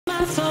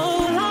So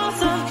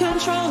lost of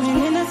control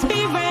and in the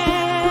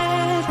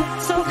spirit,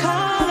 so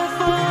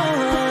colorful.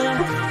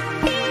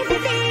 Easy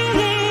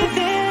feeling,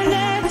 then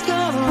let's go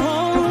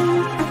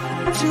home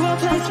to a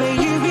place where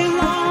you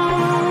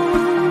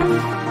belong.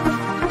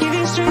 Give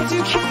you strength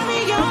to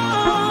carry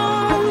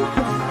on.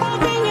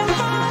 Open your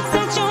heart,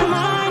 set your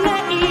mind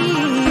at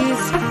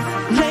ease.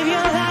 Live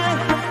your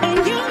life and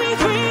you'll be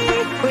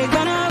free. We're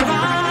gonna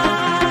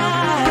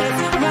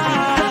rise,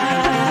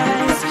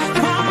 rise,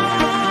 rise.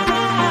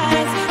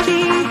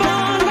 Keep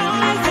on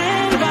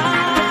rising,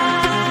 rise,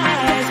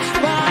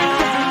 rise, rise.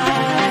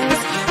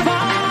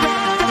 Rise,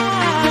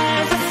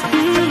 rise,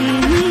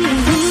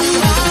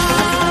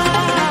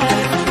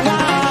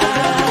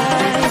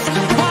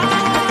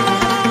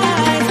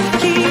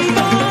 keep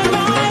on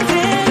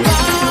rising,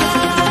 rise,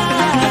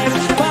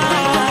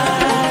 rise,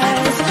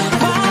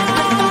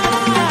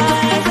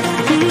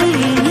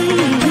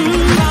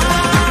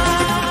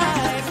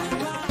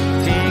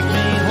 Take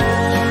me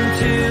home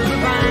to the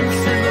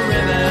banks of the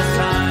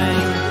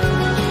riverside.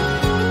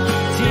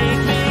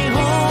 Take me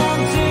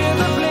home to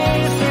the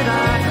place that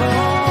I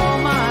call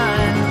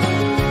mine.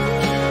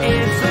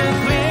 It's the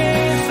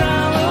place I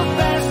love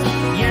best.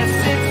 Yes,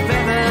 it's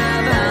better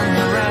than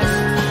the rest.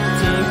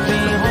 Take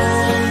me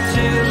home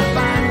to the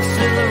banks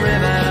of the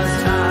riverside.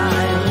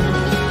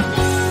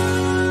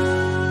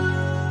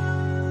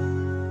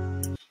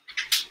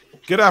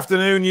 Good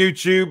afternoon,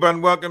 YouTube,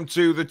 and welcome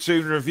to the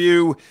Toon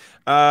Review,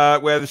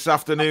 where this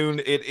afternoon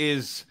it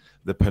is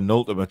the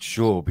penultimate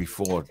show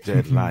before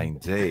deadline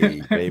day,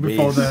 baby.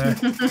 before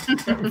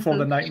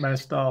the nightmare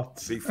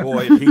starts.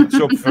 Before it heats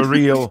up for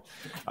real.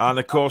 And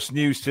of course,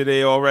 news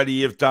today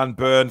already of Dan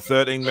Burn,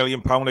 £13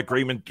 million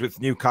agreement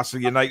with Newcastle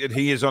United.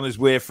 He is on his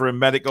way for a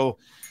medical.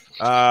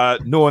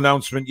 No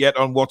announcement yet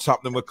on what's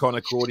happening with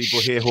Connor Cody,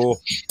 but hey ho,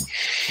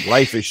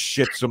 life is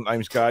shit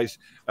sometimes, guys.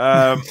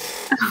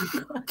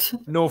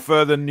 No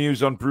further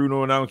news on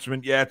Bruno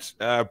announcement yet.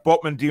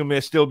 Botman deal may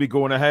still be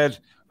going ahead,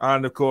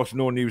 and of course,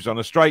 no news on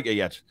a striker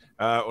yet,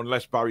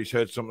 unless Barry's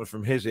heard something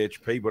from his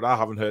HP, but I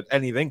haven't heard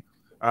anything.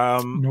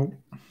 Nope.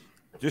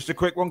 Just a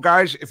quick one,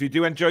 guys. If you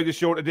do enjoy the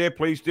show today,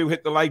 please do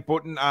hit the like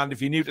button. And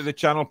if you're new to the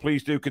channel,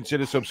 please do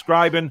consider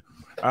subscribing.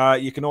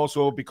 You can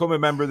also become a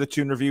member of the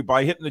Toon Review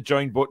by hitting the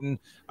join button.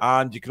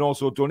 And you can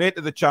also donate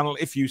to the channel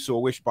if you so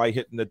wish by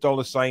hitting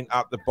the $sign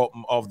at the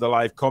bottom of the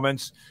live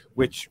comments,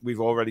 which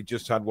we've already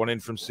just had one in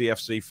from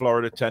CFC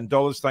Florida,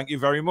 $10. Thank you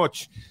very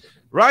much.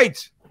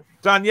 Right,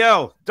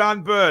 Danielle,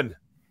 Dan Burn.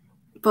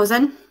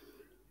 Buzzing.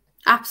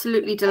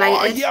 Absolutely Oh,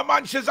 delighted. yeah,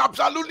 man, she's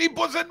absolutely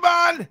buzzing,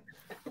 man.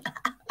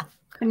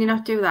 Can you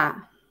not do that?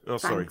 Oh,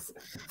 sorry.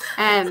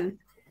 Thanks.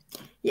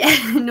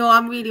 Yeah, no,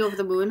 I'm really over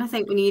the moon. I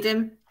think we need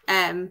him.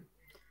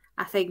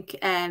 I think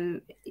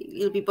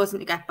he'll be buzzing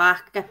to get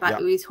back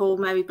to his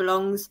home where he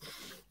belongs.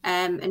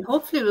 And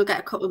hopefully we'll get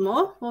a couple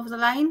more over the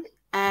line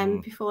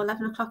before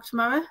 11 o'clock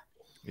tomorrow.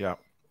 Yeah.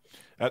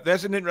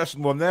 There's an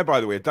interesting one there, by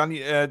the way.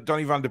 Donny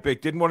van der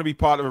Beek didn't want to be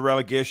part of a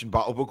relegation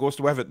battle, but goes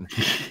to Everton.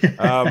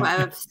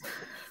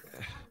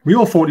 We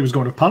all thought he was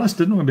going to Palace,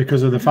 didn't we,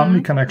 because of the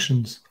family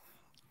connections?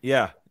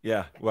 Yeah.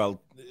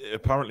 Well,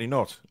 apparently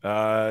not.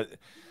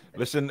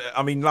 Listen,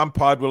 I mean,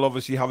 Lampard will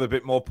obviously have a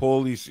bit more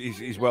pull.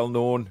 He's well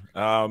known,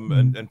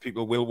 and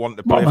people will want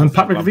to play. And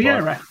Patrick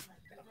Vieira.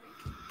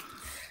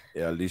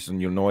 Yeah, listen,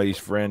 you know he's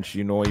French.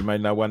 You know he might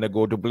not want to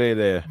go to play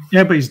there.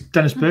 Yeah, but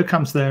Dennis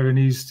Bergkamp's there, and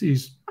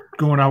he's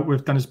going out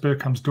with Dennis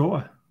Bergkamp's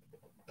daughter.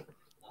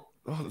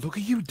 Oh, look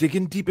at you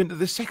digging deep into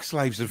the sex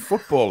lives of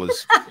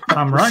footballers.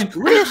 I'm right.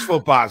 Disgraceful,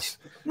 Baz.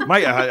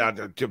 Might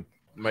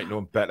know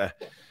him better.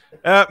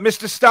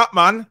 Mr.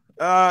 Statman,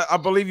 I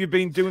believe you've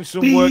been doing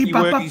some worky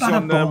workies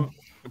on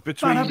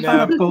between.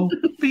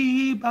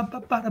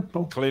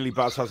 Clearly,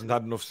 Baz hasn't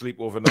had enough sleep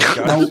overnight,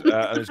 guys.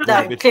 And is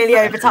going a bit clearly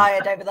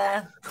overtired over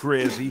there.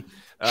 Crazy.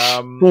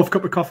 Fourth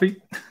cup of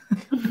coffee.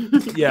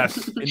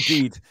 Yes,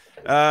 indeed.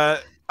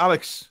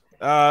 Alex,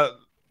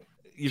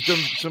 you've done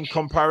some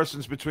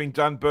comparisons between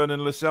Dan Burn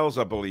and Lascelles,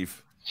 I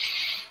believe.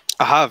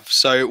 I have.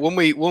 So when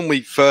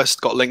we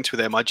first got linked with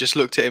him, I just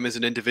looked at him as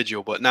an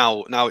individual, but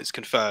now it's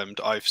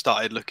confirmed. I've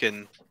started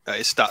looking at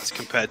his stats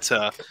compared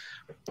to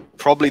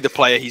probably the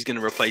player he's going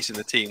to replace in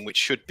the team, which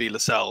should be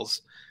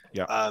Lascelles.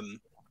 Yeah.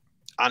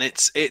 And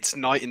it's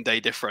night and day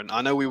different.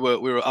 I know we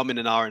were umming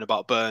and ahhing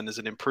about Burn as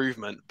an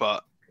improvement,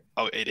 but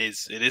it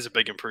is a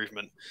big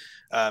improvement.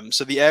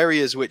 So the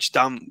areas which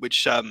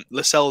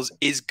Lascelles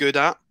is good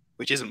at,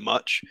 which isn't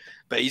much,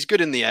 but he's good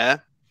in the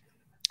air.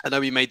 I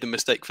know he made the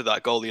mistake for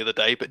that goal the other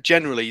day, but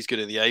generally he's good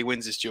in the air. He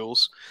wins his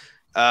duels.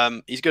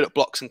 He's good at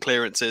blocks and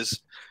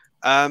clearances.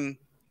 And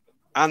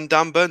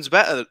Dan Burn's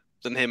better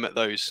than him at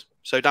those.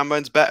 So Dan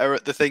Burn's better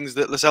at the things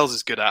that Lascelles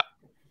is good at,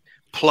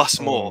 plus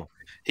more.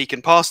 He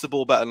can pass the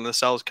ball better than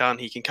Lascelles can.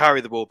 He can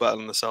carry the ball better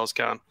than Lascelles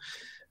can.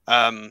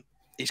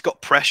 He's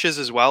got pressures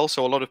as well.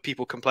 So a lot of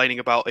people complaining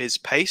about his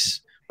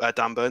pace,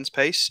 Dan Burn's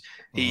pace.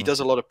 He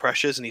does a lot of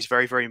pressures, and he's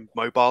very, very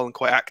mobile and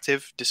quite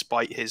active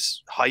despite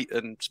his height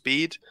and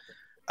speed.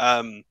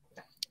 And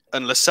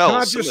Lascelles.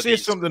 Can I just say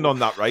something on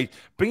that, right?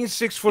 Being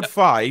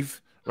 6'5",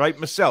 right,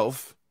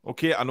 myself,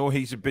 Okay, I know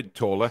he's a bit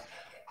taller.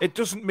 It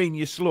doesn't mean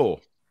you're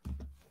slow.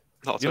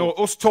 Not at You know,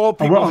 all. us tall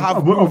people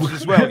have moves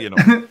as well, you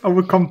know.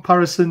 Our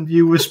comparison,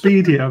 you were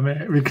speedier,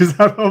 mate, because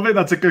I don't think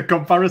that's a good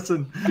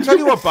comparison. I tell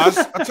you what, Baz,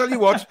 I tell you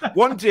what,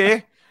 one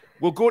day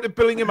we'll go to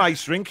Billingham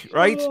Ice Rink,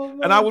 right?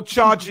 And I will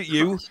charge at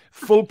you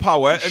full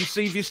power and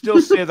see if you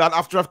still say that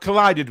after I've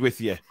collided with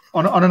you.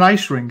 On an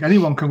ice rink,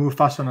 anyone can move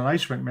fast on an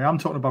ice rink, mate. I'm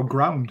talking about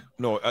ground.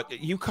 No,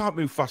 you can't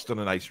move fast on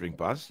an ice rink,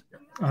 Baz.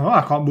 Oh,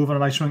 I can't move on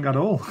an ice rink at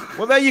all.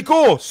 Well, there you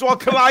go. So I'll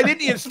collide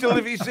into you and still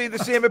if you see the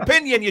same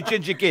opinion, you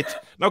ginger git.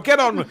 Now get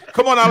on.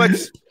 Come on,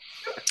 Alex.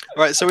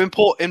 Right, so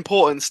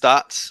important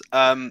stats.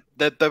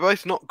 They're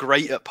both not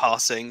great at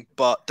passing,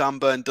 but Dan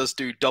Burn does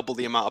do double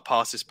the amount of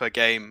passes per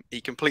game. He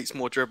completes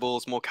more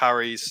dribbles, more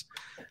carries,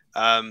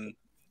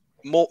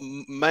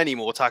 many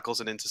more tackles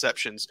and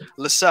interceptions.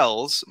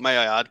 Lascelles, may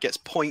I add, gets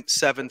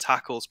 0.7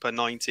 tackles per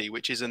 90,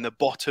 which is in the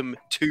bottom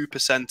 2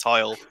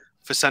 percentile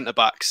for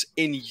centre-backs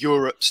in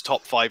Europe's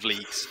top 5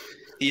 leagues.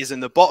 He is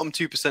in the bottom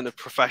 2% of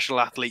professional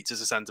athletes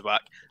as a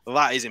centre-back.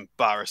 That is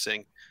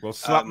embarrassing. Well,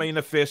 slap me in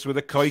the face with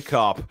a koi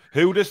carp.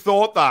 Who'd have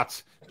thought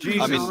that?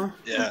 Jesus. I mean,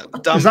 yeah.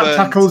 Is that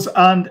tackles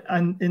and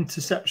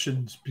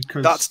interceptions?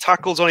 Because that's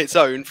tackles on its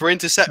own. For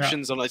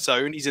interceptions on its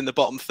own, he's in the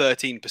bottom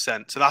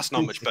 13%. So that's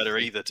not much better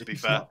either, to be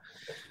fair.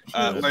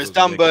 Whereas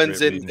Dan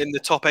Burn's in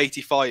the top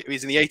 85.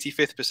 He's in the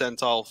 85th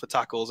percentile for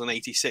tackles and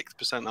 86th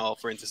percentile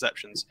for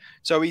interceptions.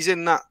 So he's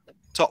in that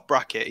top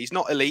bracket. He's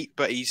not elite,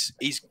 but he's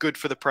good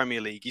for the Premier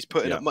League. He's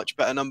putting up much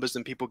better numbers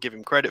than people give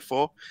him credit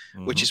for,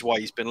 which is why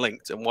he's been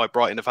linked and why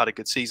Brighton have had a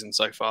good season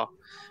so far.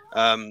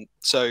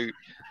 So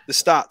the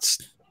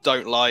stats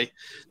don't lie.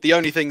 The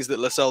only things that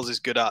Lascelles is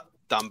good at,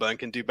 Dan Burn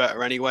can do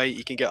better anyway.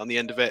 He can get on the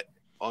end of it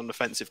on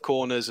offensive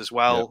corners as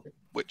well,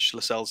 which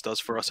Lascelles does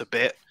for us a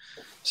bit.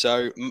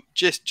 So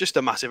just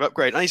a massive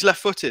upgrade. And he's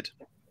left-footed.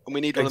 And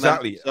we need one of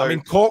them. Exactly. I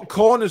mean,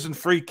 corners and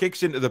free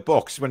kicks into the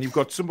box when you've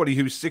got somebody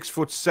who's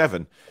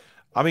 6'7".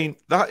 I mean,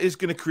 that is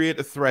going to create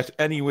a threat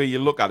any way you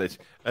look at it.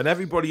 And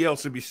everybody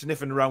else will be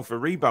sniffing around for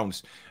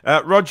rebounds.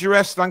 Roger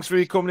S., thanks for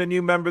becoming a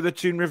new member of the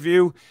Toon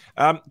Review.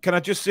 Can I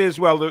just say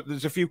as well,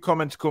 there's a few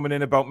comments coming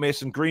in about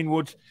Mason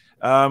Greenwood.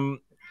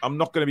 I'm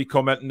not going to be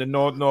commenting, and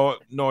nor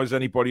is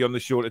anybody on the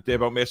show today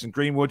about Mason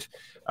Greenwood.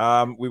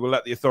 We will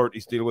let the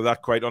authorities deal with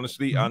that, quite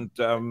honestly, and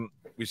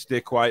we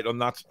stay quiet on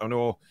that. I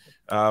know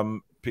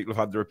people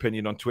have had their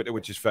opinion on Twitter,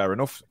 which is fair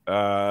enough,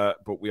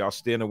 but we are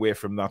staying away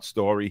from that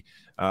story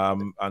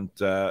and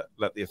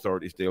let the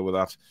authorities deal with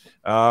that.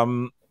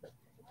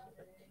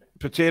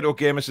 Potato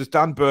Gamer says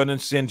Dan Burn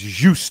and Saint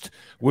Just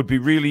would be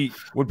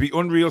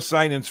unreal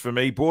signings for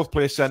me. Both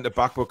play centre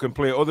back but can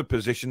play other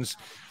positions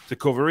to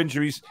cover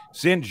injuries.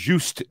 Saint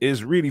Just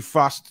is really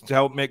fast to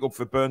help make up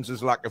for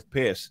Burns' lack of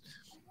pace.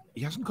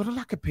 He hasn't got a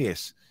lack of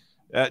pace.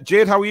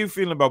 Jade, how are you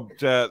feeling about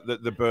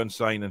the Burn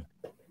signing?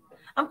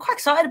 I'm quite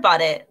excited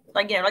about it.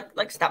 Like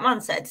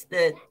Statman said,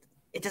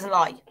 it doesn't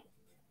lie.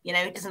 You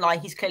know, it doesn't lie.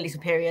 He's clearly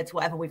superior to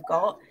whatever we've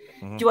got.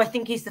 Do I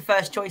think he's the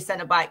first choice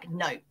centre back?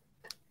 No.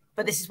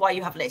 But this is why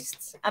you have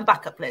lists and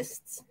backup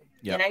lists.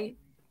 You know,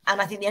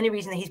 and I think the only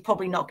reason that he's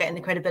probably not getting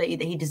the credibility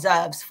that he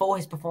deserves for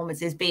his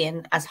performances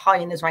being as high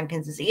in those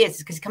rankings as he is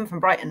because he's coming from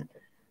Brighton.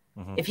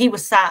 If he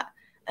was sat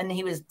and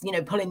he was, you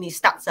know, pulling these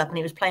stats up and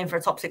he was playing for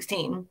a top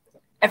 16,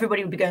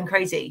 everybody would be going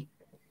crazy.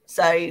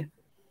 So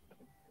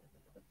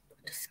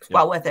it's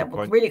well worth it.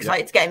 I'm really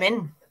excited to get him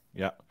in.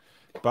 Yeah.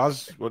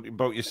 Baz, what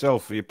about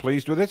yourself? Are you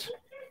pleased with it?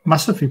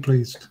 Massively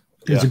pleased.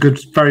 He's a good,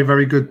 very,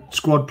 very good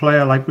squad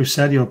player. Like we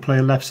said, he'll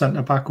play left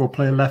centre back or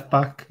play left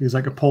back. He's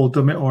like a Paul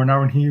Dummett or an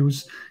Aaron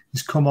Hughes.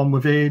 He's come on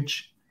with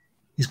age.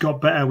 He's got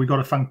better. We've got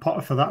to thank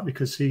Potter for that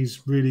because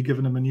he's really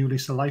given him a new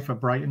lease of life at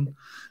Brighton.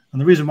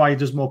 And the reason why he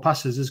does more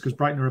passes is because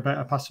Brighton are a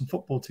better passing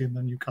football team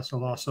than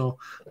Newcastle are. So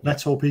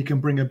let's hope he can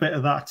bring a bit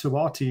of that to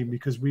our team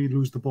because we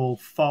lose the ball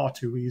far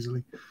too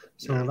easily.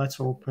 So let's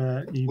hope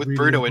he with really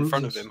Bruno in improves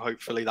front us. of him,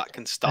 hopefully that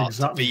can start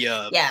to be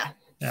a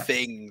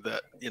thing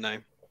that, you know.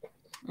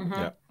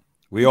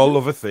 We all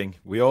love a thing.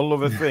 We all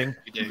love a thing.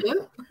 We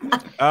do.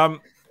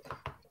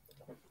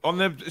 On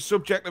the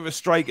subject of a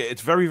striker,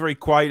 it's very, very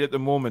quiet at the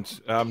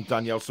moment,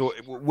 Danielle. So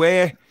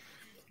where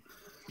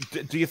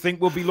do you think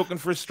we'll be looking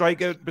for a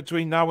striker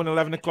between now and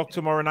 11 o'clock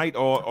tomorrow night?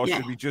 Or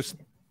should we just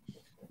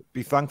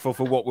be thankful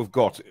for what we've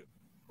got?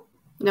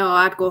 No,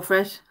 I'd go for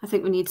it. I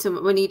think we need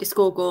to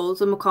score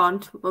goals, and we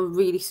can't. We're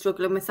really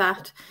struggling with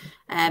that.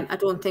 I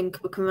don't think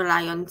we can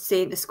rely on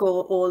Saint to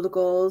score all the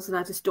goals, and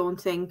I just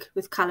don't think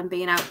with Callum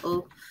being out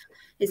till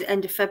is it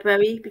end of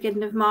February,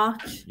 beginning of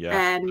March.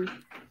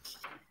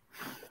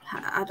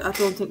 I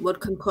don't think Wood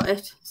can cut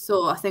it.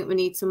 So I think we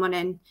need someone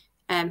in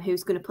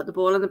who's going to put the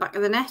ball in the back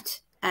of the net.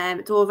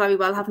 It's all very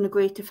well having a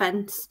great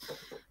defence,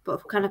 but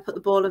if we kind of put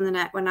the ball in the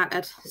net, we're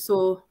knackered.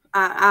 So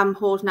I'm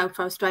holding out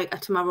for a striker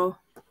tomorrow.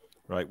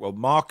 Right. Well,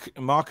 Mark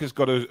has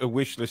got a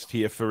wish list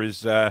here for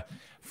his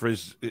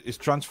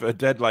transfer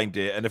deadline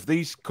day, and if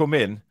these come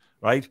in,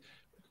 right,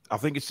 I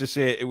think it's to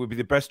say it would be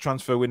the best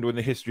transfer window in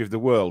the history of the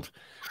world.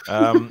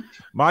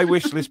 My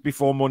wish list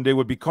before Monday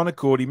would be Connor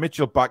Cody,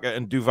 Mitchell Bakker,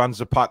 and Duvan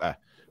Zapata.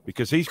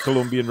 because he's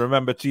Colombian.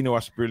 Remember, Tino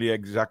Asprilla,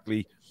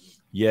 exactly.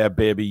 Yeah,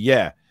 baby,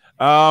 yeah.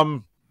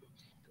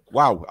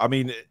 Wow. I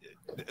mean,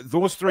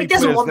 those three He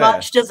doesn't players want there.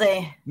 much, does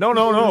he?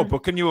 No. But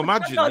can you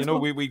imagine? Not You know,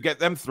 we get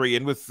them three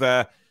in with,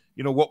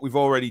 you know, what we've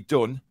already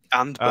done.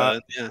 And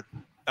Burn, yeah.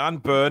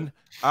 And Burn,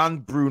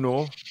 and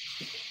Bruno,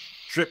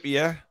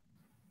 Trippier.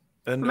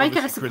 And We might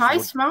get a obviously Chris surprise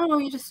Wood. tomorrow.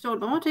 You just don't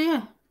know, do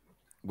you?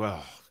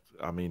 Well,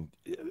 I mean,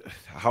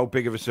 how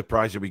big of a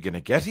surprise are we going to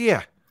get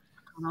here?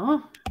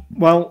 No.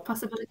 Well,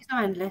 Possibilities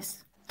are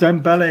endless.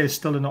 Dembele is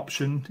still an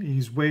option.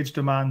 His wage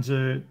demands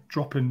are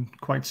dropping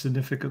quite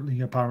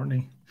significantly,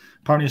 apparently.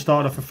 Apparently, it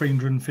started off at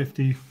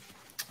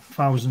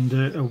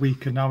 350,000 a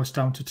week, and now it's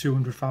down to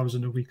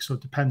 200,000 a week. So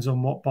it depends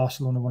on what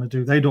Barcelona want to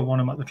do. They don't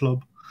want him at the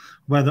club.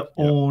 We're the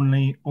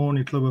only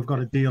club who've got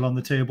a deal on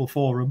the table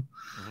for him.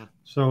 Mm-hmm.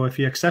 So if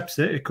he accepts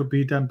it, it could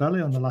be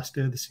Dembele on the last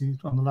day of the season,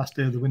 on the last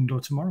day of the window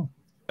tomorrow.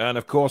 And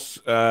of course,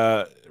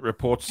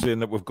 reports saying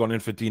that we've gone in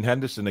for Dean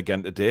Henderson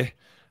again today,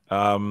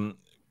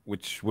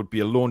 which would be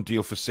a loan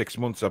deal for 6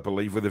 months, I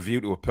believe, with a view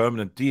to a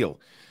permanent deal.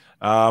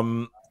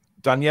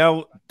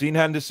 Danielle, Dean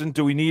Henderson,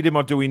 do we need him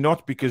or do we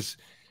not? Because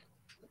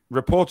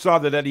reports are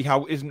that Eddie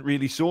Howe isn't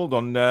really sold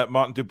on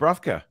Martin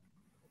Dubravka.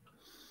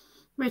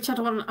 Which I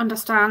don't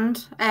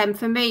understand.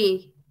 For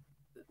me,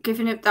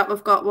 given it that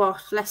we've got,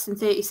 less than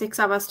 36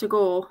 hours to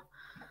go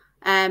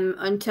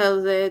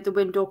until the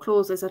window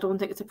closes, I don't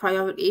think it's a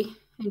priority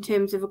in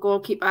terms of a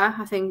goalkeeper.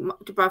 I think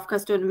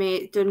Dubravka's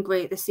done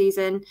great this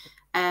season,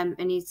 and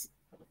he's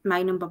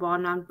my number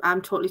one.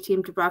 I'm totally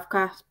team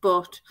Dubravka,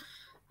 but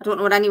I don't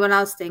know what anyone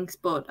else thinks,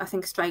 but I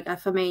think striker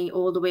for me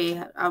all the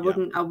way. I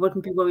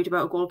wouldn't be worried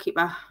about a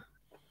goalkeeper.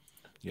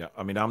 Yeah,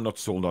 I mean, I'm not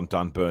sold on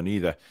Dan Burn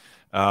either.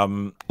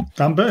 Dan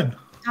Burn?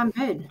 Dan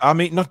Burn. I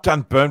mean, not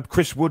Dan Burn,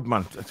 Chris Wood,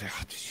 man.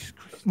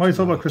 What are you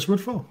talking about Chris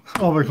Wood for?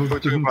 Oh, We're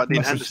talking about Dean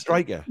That's a Henderson.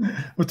 striker.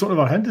 We're talking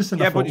about Henderson.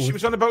 Yeah, but she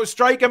was on about a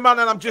striker, man,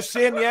 and I'm just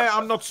saying, yeah,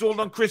 I'm not sold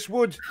on Chris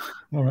Wood.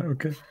 All right,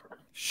 okay.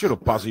 Shut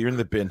up, Bazzy, you're in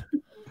the bin.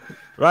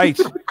 Right.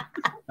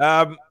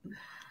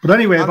 But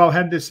anyway, about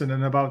Henderson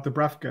and about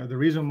Dubravka, the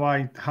reason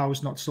why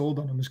Howe's not sold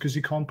on him is because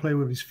he can't play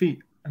with his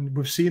feet. And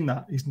we've seen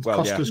that. He's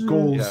cost us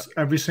goals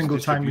every single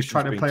time he's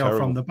tried to play off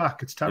from the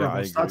back. It's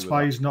terrible. Yeah, That's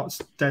why he's not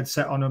dead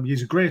set on him.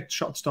 He's a great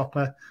shot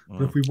stopper.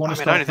 But if we want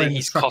to I start don't playing think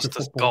he's attractive cost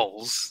us football,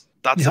 goals.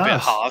 That's He a bit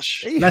has.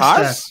 harsh. He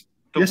Leicester. has.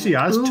 Yes, he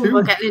has. Ooh, Two.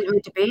 we're getting into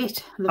a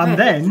debate. And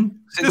then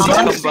Since There's he's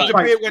come always a back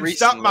debate when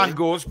recently. Statman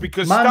goes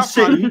because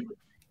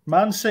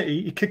Man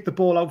City, he kicked the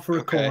ball out for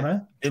a Okay.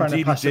 corner, trying Indeed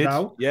he to pass did. it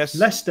out. Yes.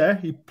 Leicester,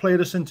 he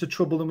played us into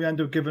trouble and we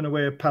ended up giving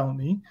away a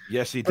penalty.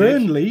 Yes, he did.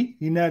 Burnley,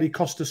 he nearly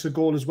cost us a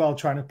goal as well,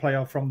 trying to play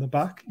out from the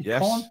back. He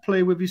Yes. can't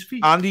play with his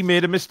feet. And he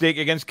made a mistake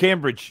against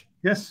Cambridge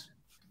Yes.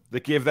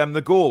 that gave them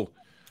the goal.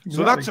 So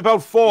Exactly. that's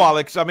about 4,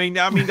 Alex. I mean,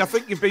 I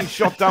think you've been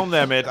shot down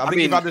there, mate. I think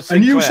mean, you've had a And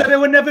Sinclair. you said I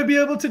would never be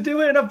able to do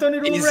it, and I've done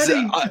it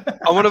already.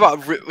 I wonder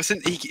about.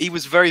 He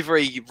was very,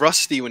 very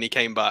rusty when he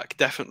came back,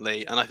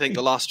 definitely. And I think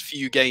the last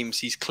few games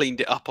he's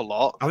cleaned it up a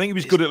lot. I think he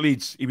was good at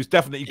Leeds. He was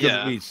definitely good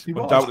at Leeds. He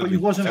was, undoubtedly. but he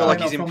wasn't I feel like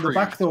playing he's out from the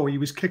improved. back, though. He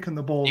was kicking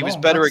the ball He was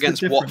long. better That's the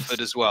against difference.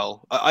 Watford as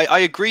well. I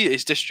agree that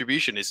his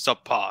distribution is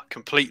subpar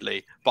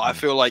completely, but I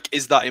feel like,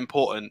 is that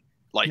important,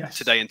 like Yes.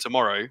 today and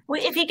tomorrow?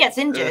 Well, if he gets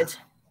injured,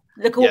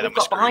 look at Yeah, what then we've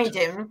got we're behind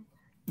screwed. him.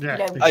 Yeah, You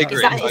know, I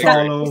exactly. agree.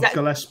 Carlo, is that-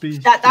 Gillespie.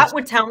 That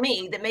would tell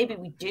me that maybe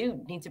we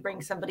do need to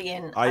bring somebody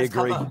in. I as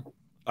agree. cover.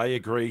 I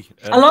agree.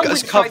 Along As with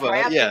striker, cover,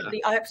 I yeah.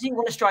 absolutely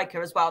want a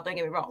striker as well. Don't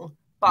get me wrong,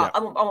 but Yeah. I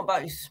want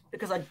both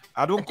because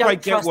I don't I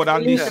quite get trust what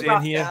that we Andy's need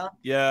saying here. Dubravka.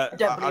 Yeah, I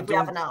don't believe we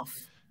have enough.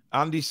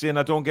 Andy's saying,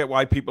 I don't get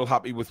why people are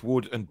happy with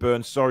Wood and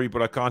Burns. Sorry,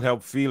 but I can't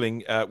help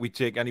feeling we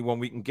take anyone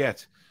we can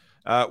get.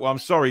 Well, I'm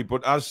sorry,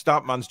 but as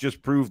Statman's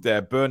just proved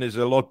there, Burn is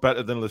a lot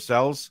better than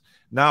Lascelles.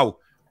 Now,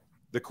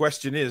 the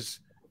question is,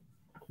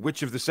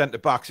 which of the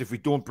centre-backs, if we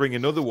don't bring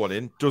another one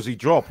in, does he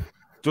drop?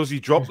 Does he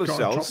drop He's got to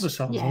drop Lascelles?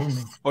 Lascelles, Yes.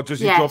 hasn't he? Or does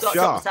he Yes. drop Got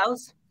Shah?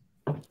 themselves.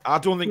 I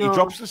don't think No. he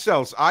drops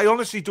Lascelles. I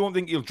honestly don't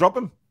think he'll drop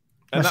him.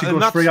 Unless he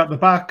goes free at the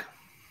back.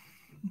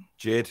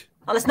 Jade.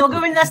 Oh, let's not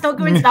go into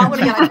that one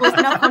again. There's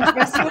no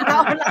controversy with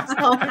that one. Let's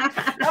not.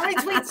 How many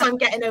tweets I'm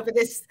getting over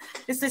this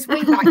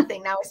wing back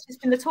thing now? It's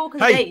just been the talk of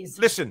the Hey, days.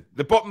 listen,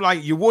 the bottom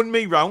line, you won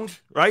me round,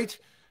 right?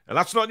 And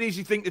that's not an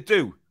easy thing to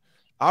do.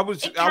 I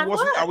was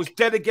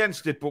dead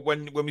against it, but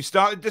when we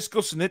started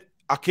discussing it,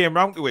 I came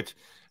round to it.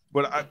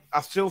 But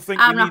I still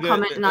think I'm we not need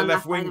commenting a on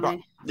left that, by wing the back.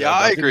 way. Yeah,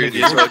 I think agree with we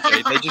you as do. well,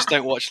 Jade. They just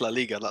don't watch La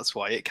Liga. That's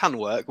why it can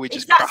work. We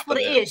just That's crap what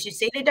at it is. You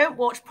see, they don't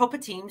watch proper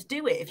teams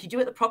do it. If you do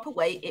it the proper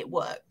way, it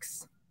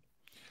works.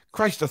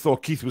 Christ, I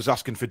thought Keith was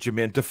asking for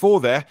Jermaine Defoe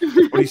there,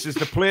 but he says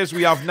the players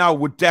we have now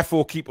would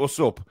defo keep us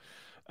up.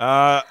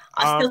 I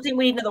still think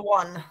we need another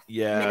one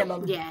Yeah,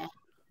 minimum. Yeah.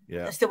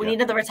 yeah. Still, we need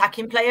another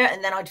attacking player,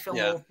 and then I'd feel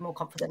Yeah. more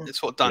confident.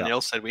 It's what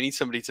Danielle said. We need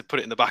somebody to put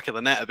it in the back of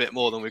the net a bit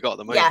more than we got at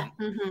the moment.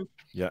 Yeah,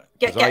 Yeah.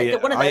 get 'Cause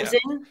get one of those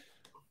in.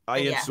 I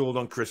ain't Yeah. sold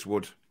on Chris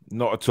Wood,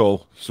 not at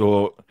all.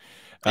 So,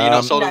 Are you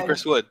not sold on No.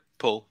 Chris Wood,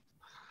 Paul?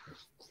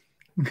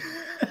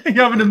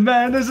 You're having a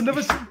man. There's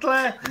another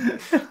Sinclair.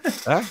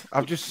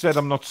 I've just said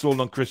I'm not sold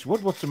on Chris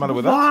Wood. What's the matter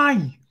with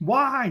that?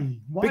 Why?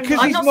 Because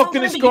I'm he's not not sold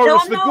going on to him, but score you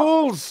us know the I'm not.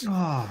 goals.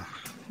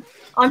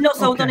 I'm not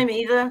sold on Okay. him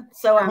either,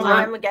 so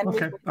I'm again.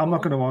 Okay, I'm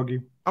not going to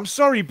argue. I'm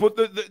sorry, but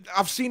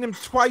I've seen him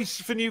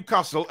twice for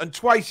Newcastle, and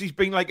twice he's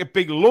been like a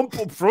big lump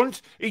up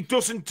front. He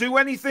doesn't do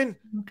anything.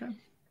 Okay.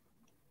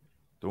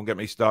 Don't get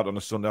me started on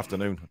a Sunday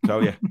afternoon, I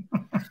tell you.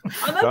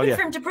 I'm open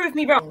for him to prove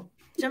me wrong.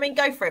 Do you know what I mean?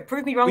 Go for it.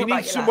 Prove me wrong We about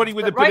need your somebody lads.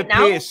 with a But bit right of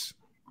now, pace.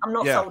 I'm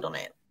not sold on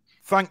it.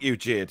 Thank you,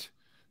 Jade.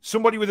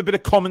 Somebody with a bit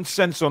of common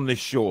sense on this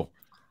show.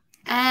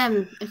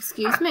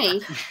 Excuse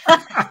me.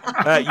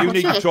 You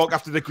need to talk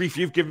after the grief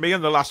you've given me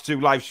on the last 2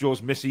 live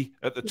shows, Missy,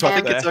 at the top I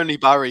think there. it's only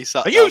Barry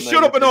sat And you down shut there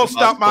up and with all his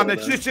stop, mouth man.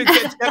 full It's there.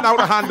 just getting out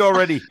of hand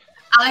already.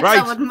 Alex, Right.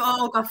 I wouldn't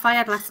all got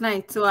fired last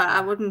night, so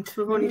I wouldn't.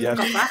 We've only just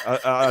got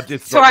back. I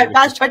did. It's all right.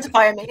 Baz tried to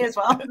fire me as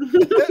well.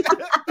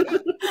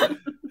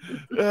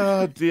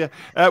 Oh dear.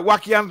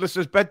 Wacky Handler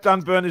says, bet Dan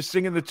Byrne is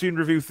singing the Toon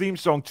Review theme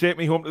song, Take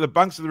Me Home to the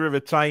Banks of the River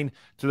Tyne,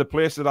 to the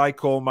place that I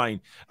call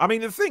mine. I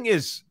mean, the thing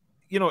is,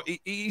 you know,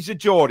 he's a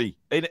Geordie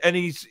and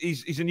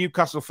he's a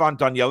Newcastle fan,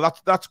 Danielle.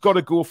 That's got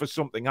to go for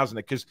something, hasn't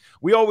it? Because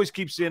we always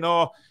keep saying,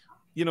 oh,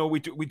 you know, we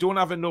don't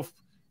have enough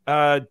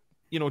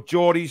you know,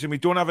 Geordies, and we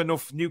don't have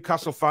enough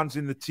Newcastle fans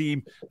in the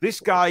team. This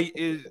guy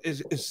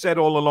is said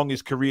all along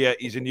his career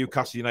he's a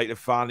Newcastle United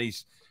fan.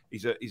 He's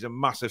a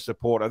massive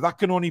supporter. That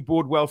can only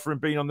bode well for him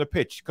being on the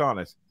pitch, can't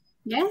it?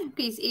 Yeah,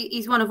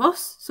 he's one of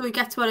us, so he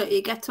gets what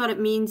it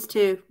means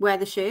to wear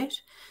the shirt.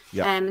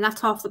 Yeah. And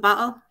that's half the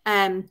battle.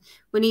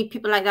 We need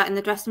people like that in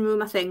the dressing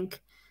room. I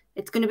think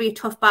it's going to be a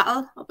tough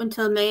battle up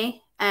until May,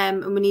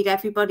 and we need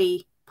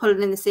everybody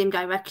pulling in the same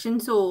direction.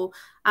 So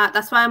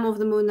that's why I'm over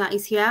the moon that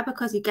he's here,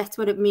 because he gets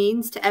what it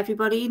means to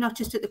everybody, not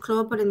just at the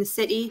club but in the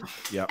city.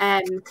 Yeah.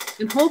 And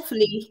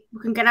hopefully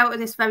we can get out of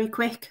this very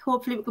quick.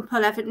 Hopefully we can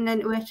pull Everton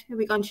into it a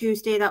week on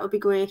Tuesday. That would be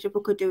great if we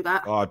could do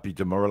that. Oh, I'd be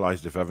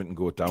demoralised if Everton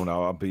go down.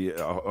 I'll be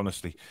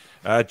honestly.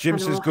 Jim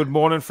says good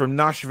morning from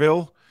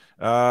Nashville.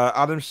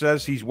 Adam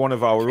says he's one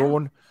of our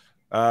own.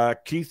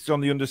 Keith's on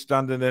the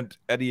understanding that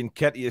Eddie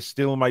Nketiah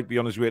still might be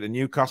on his way to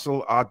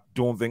Newcastle. I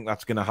don't think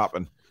that's going to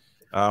happen.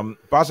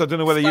 Baz, I don't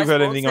know whether you've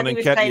heard anything on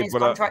Nketiah,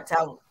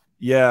 but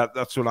yeah,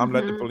 that's what I'm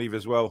led to believe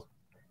as well.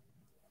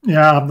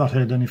 Yeah, I've not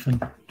heard anything.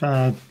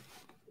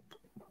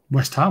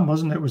 West Ham,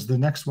 wasn't it? Was the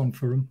next one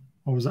for him,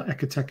 or was that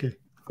Ekateke?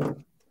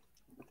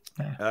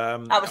 Yeah.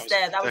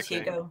 That was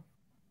Hugo.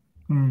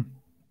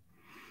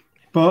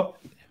 But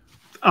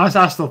I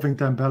still think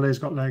Dembele's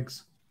got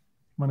legs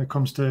when it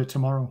comes to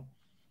tomorrow.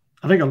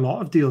 I think a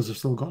lot of deals have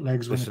still got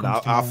legs when it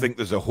comes to I think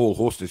there's a whole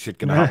host of shit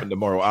going to happen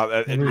tomorrow.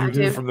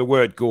 From the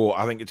word go,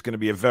 I think it's going to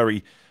be a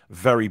very,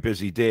 very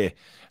busy day.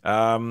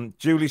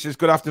 Julie says,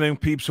 good afternoon,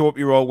 peeps. Hope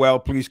you're all well.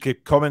 Please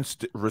keep comments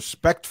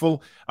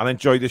respectful and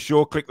enjoy the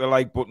show. Click the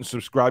like button,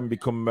 subscribe, and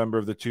become a member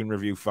of the Toon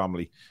Review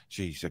family.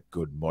 She's a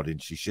good mod,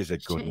 isn't she? She's a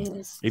good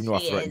one. Even though I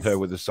threatened her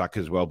with a sack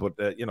as well.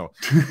 But, you know.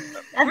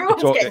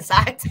 Everyone's getting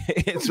sacked.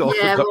 We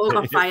all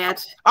got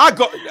fired.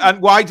 And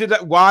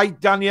why,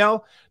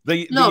 Danielle?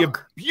 The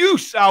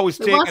abuse I was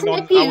taking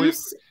on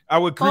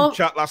our group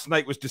chat last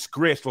night was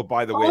disgraceful,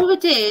 by the way. All we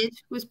did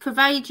was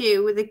provide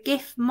you with a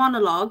GIF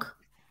monologue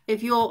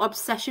of your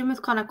obsession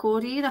with Conor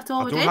Cody. That's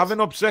all we did. I don't have an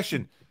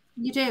obsession.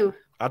 You do.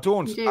 I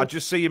don't. I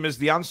just see him as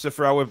the answer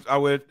for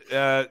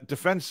our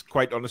defence,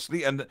 quite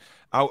honestly. And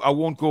I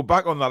won't go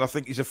back on that. I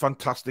think he's a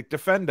fantastic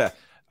defender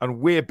and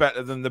way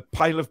better than the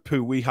pile of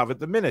poo we have at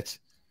the minute.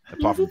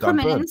 He'll be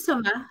coming in the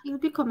summer. He'll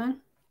be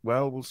coming.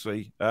 Well, we'll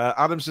see.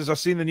 Adam says, I've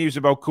seen the news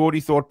about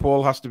Cody. Thought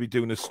Paul has to be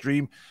doing a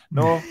stream.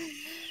 No.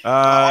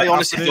 I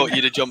honestly thought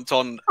you'd have jumped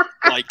on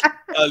like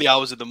early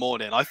hours of the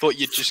morning. I thought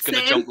you're just going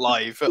to jump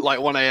live at like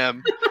 1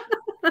 a.m.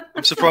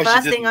 I'm surprised the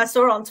first thing I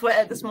saw on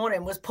Twitter this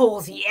morning was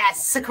Paul's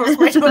yes across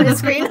my Twitter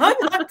screen.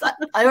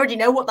 I already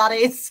know what that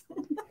is.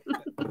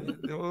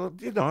 Well,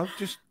 you know,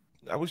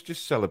 I was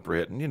just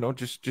celebrating, you know,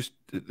 just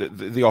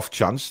the off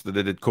chance that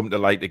it had come to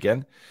light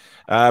again.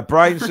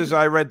 Brian says,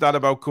 I read that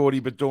about Cody,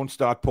 but don't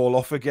start Paul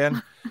off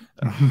again.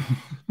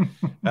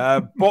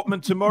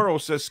 Botman tomorrow,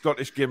 says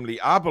Scottish Gimli.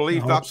 I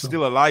believe that's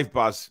still alive,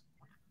 Baz.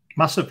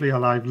 Massively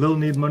alive. Lil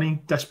need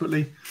money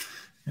desperately.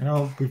 You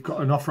know, we've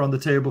got an offer on the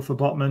table for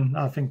Botman.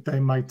 I think they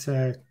might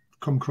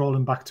come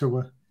crawling back to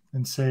her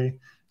and say,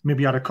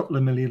 maybe add a couple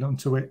of million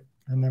onto it,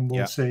 and then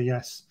we'll say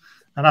yes.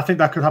 And I think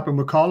that could happen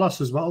with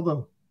Carlos as well,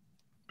 though,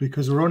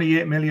 because we're only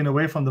 8 million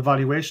away from the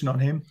valuation on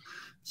him.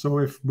 So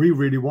if we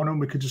really want him,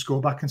 we could just go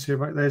back and say,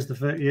 right, there's the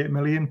 38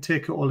 million,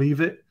 take it or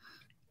leave it,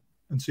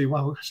 and see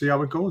how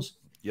it goes.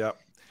 Yeah.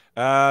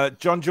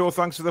 John Joe,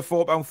 thanks for the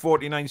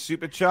 £4.49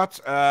 super chat.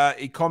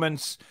 He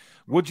comments,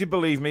 would you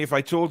believe me if I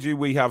told you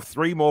we have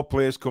 3 more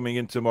players coming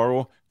in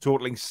tomorrow,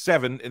 totaling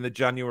 7 in the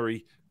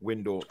January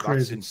window? Crazy.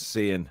 That's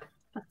insane.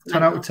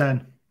 10 out of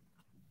 10.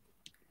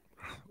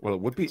 Well, it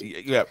would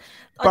be. Yeah.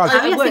 I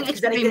think would, it because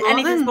should be more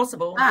anything's than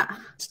possible. that.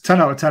 It's 10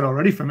 out of 10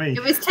 already for me.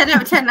 It was 10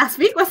 out of 10 last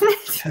week, wasn't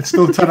it? It's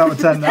still 10 out of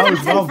 10 now 10 out as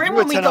of 10 well. for him You were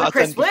when we 10 out got of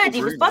Chris 10 before Word.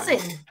 He was Bruno.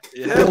 buzzing.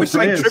 Yeah, we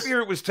saying players.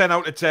 Trippier, it was 10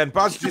 out of 10.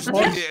 Baz just.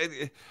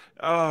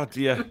 Oh,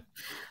 dear.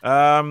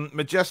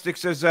 Majestic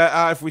says,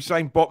 if we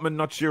sign Botman,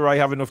 not sure I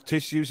have enough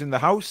tissues in the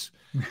house.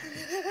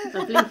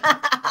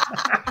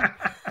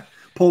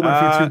 Paul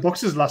went through 2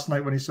 boxes last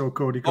night when he saw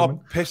Cody coming.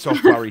 Oh, piss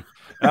off, Barry.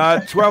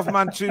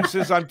 12-man 2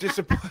 says, I'm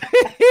disappointed.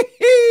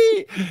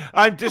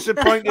 I'm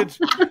disappointed.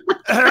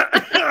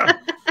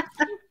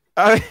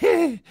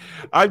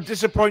 I'm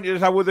disappointed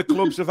at how other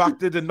clubs have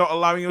acted and not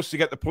allowing us to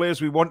get the players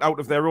we want out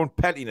of their own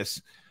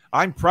pettiness.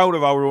 I'm proud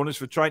of our owners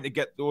for trying to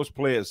get those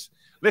players.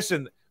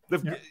 Listen,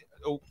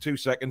 2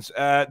 seconds.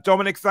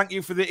 Dominic, thank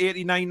you for the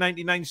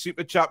 $89.99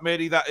 super chat,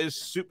 matey. That is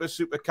super,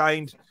 super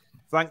kind.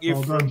 Thank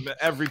you from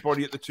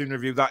everybody at the Toon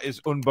Review. That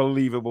is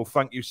unbelievable.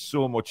 Thank you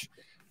so much.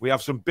 We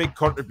have some big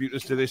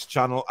contributors to this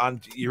channel,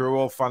 and you're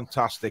all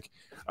fantastic.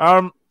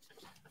 The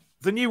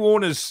new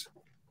owners,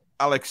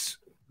 Alex,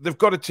 they've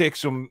got to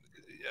take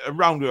a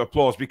round of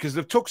applause because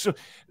they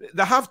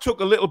have took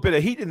a little bit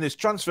of heat in this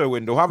transfer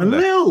window, haven't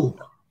they?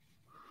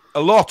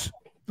 A lot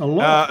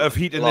of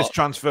heat in this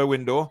transfer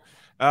window.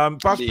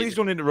 Baz, please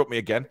don't interrupt me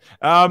again.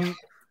 Got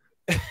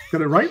it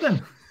right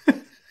then.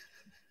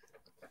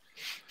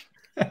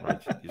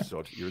 Right,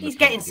 He's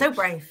getting so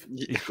brave.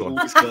 He's gone.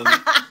 He's gone.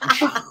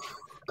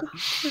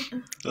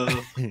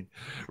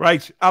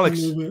 Right, Alex.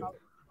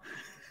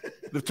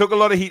 They've took a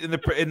lot of heat in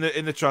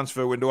the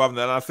transfer window, haven't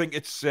they? And I think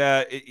it's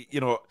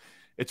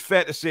it's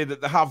fair to say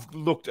that they have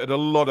looked at a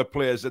lot of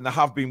players and they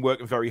have been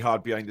working very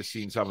hard behind the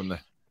scenes, haven't they?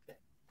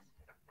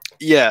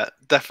 Yeah,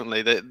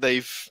 definitely.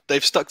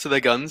 They've stuck to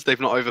their guns. They've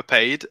not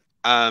overpaid,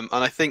 and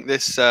I think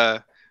this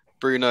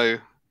Bruno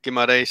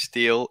Guimaraes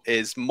deal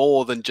is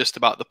more than just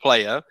about the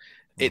player.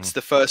 It's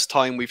the first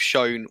time we've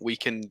shown we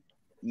can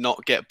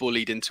not get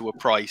bullied into a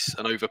price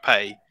and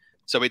overpay.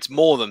 So it's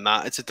more than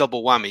that. It's a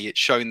double whammy. It's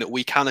shown that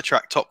we can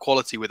attract top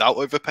quality without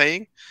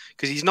overpaying,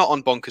 because he's not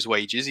on bonkers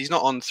wages. He's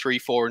not on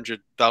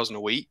 300,000-400,000 a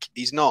week.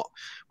 He's not.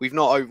 We've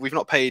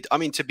not paid. I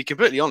mean, to be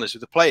completely honest,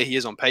 with the player he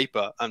is on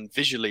paper and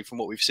visually from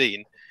what we've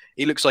seen,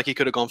 he looks like he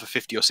could have gone for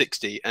 50 or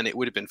 60, and it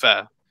would have been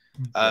fair.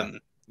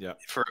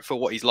 For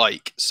what he's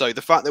like. So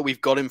the fact that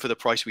we've got him for the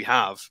price we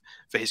have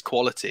for his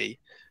quality,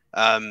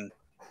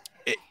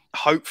 it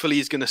hopefully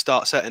is going to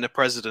start setting a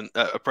precedent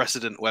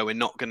where we're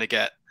not going to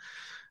get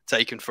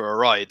taken for a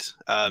ride.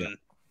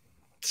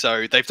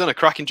 So they've done a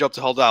cracking job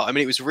to hold out. I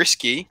mean, it was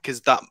risky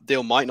because that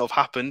deal might not have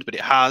happened, but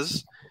it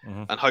has,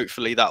 and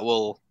hopefully that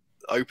will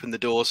open the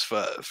doors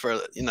for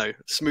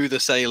smoother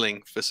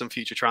sailing for some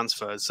future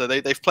transfers. So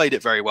they've played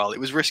it very well. It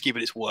was risky,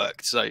 but it's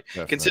worked. So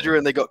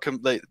considering they got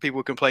people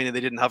were complaining they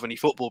didn't have any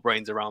football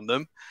brains around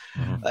them,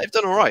 they've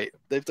done all right.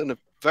 They've done a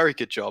very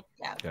good job.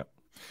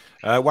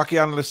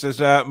 Wacky Analyst says,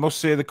 must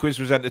say the quiz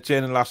was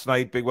entertaining last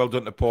night. Big well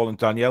done to Paul and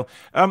Danielle.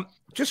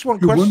 Just one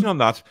question on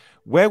that.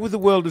 Where were the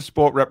World of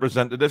Sport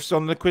representatives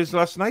on the quiz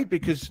last night?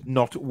 Because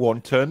not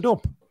one turned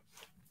up.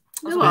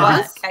 Who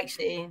was?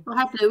 Actually. We'll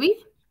have Louis.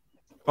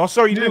 Oh,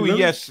 sorry, Yeah, Louis. Louis.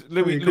 Yes,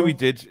 Louis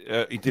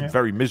did. He did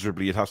very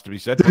miserably, it has to be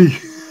said.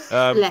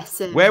 Bless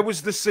him. Where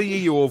was the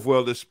CEO of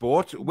World of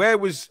Sport? Where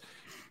was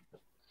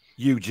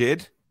you,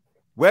 Jid?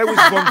 Where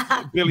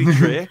was Billy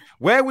Trey?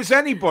 Where was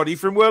anybody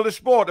from World of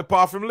Sport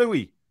apart from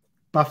Louis?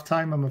 Bath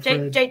time, I'm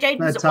afraid. Jade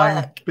was at Bedtime,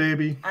 work,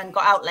 baby. and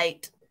got out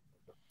late.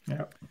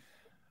 Yeah.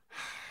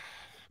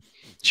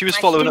 She was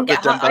following up with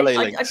Dembele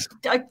links.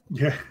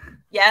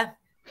 Yeah.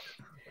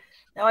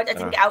 No, I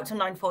didn't get out till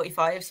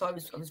 9:45, so I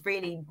was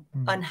really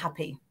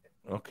unhappy.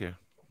 Okay.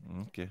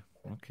 I'm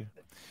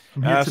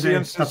here today. Cian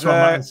That's says, what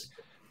matters.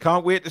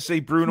 can't wait to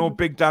see Bruno,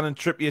 Big Dan, and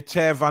Trippier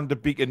tear Van de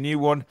Beek a new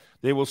one.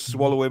 They will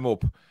swallow him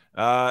up.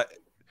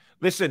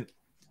 Listen,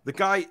 the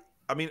guy.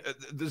 I mean,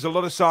 there's a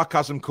lot of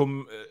sarcasm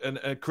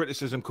and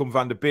criticism come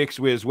Van de Beek's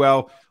way as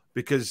well,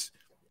 because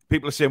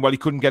people are saying, well, he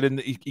couldn't get in.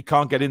 He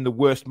can't get in the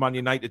worst Man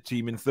United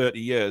team in 30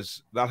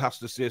 years. That has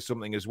to say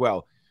something as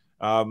well.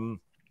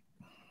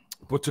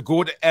 But to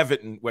go to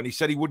Everton when he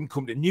said he wouldn't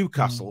come to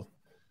Newcastle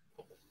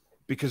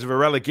because of a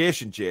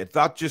relegation, Jade,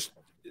 that just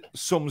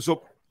sums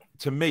up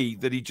to me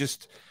that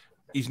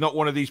he's not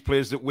one of these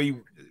players that we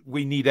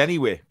need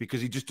anyway,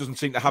 because he just doesn't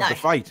seem to have the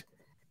fight.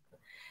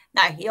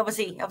 No, he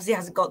obviously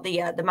hasn't got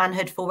the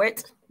manhood for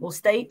it. We'll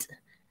state.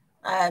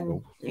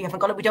 You haven't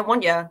got it. We don't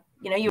want you.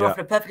 You were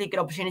offered a perfectly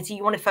good opportunity.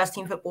 You wanted first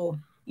team football.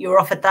 You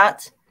were offered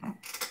that.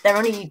 They're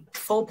only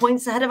 4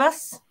 points ahead of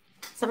us.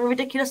 Something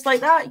ridiculous like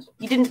that.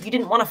 You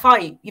didn't want to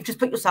fight. You've just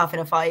put yourself in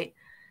a fight.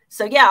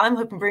 So yeah, I'm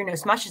hoping Bruno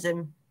smashes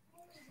him,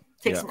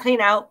 takes him clean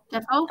out,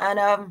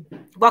 and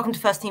welcome to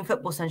first team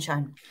football,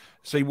 sunshine.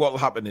 See, what will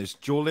happen is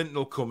Joe Linton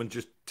will come and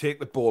just take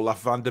the ball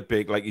off Van der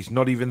Beek like he's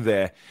not even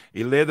there.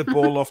 He'll lay the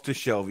ball off to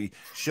Shelvey.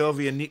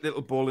 Shelvey, a neat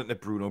little ball into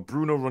Bruno.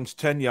 Bruno runs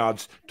 10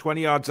 yards,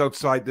 20 yards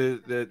outside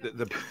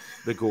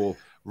the goal.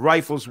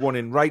 Rifles one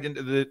in right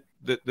into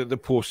the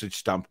postage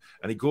stamp.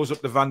 And he goes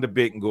up to Van der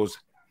Beek and goes,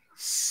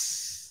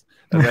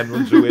 and then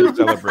runs away and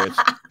celebrates.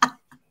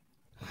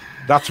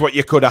 That's what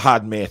you could have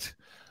had, mate.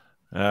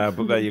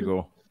 But there you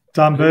go.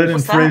 Dan Burn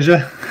and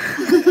Fraser.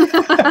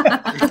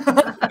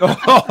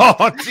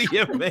 Oh,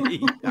 dear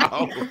me.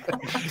 Oh.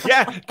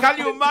 Yeah, can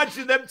you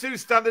imagine them two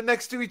standing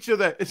next to each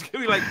other? It's going to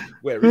be like,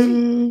 where is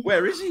he?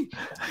 Where is he?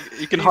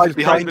 You can hide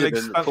behind him in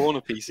the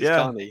corner pieces,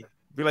 can't he?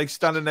 Be like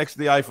standing next to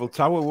the Eiffel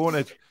Tower, won't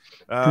it?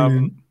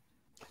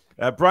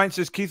 Brian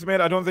says, Keith, mate,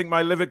 I don't think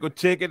my liver could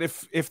take it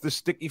if the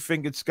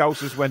sticky-fingered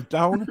Scousers went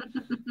down.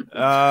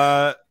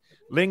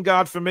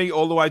 Lingard for me,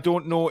 although I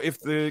don't know if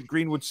the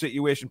Greenwood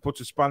situation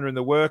puts a spanner in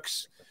the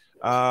works.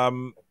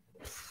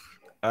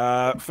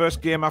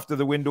 First game after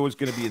the window is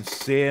going to be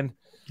insane.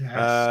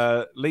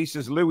 Yes. Lee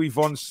says Louis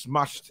Von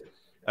smashed,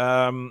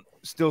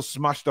 still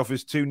smashed off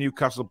his 2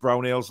 Newcastle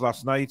brown ales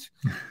last night.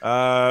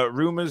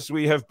 Rumours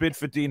we have bid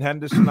for Dean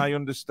Henderson, I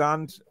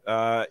understand.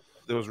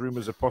 Those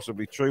rumours are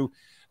possibly true.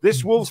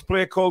 This Wolves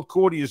player called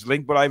Cody is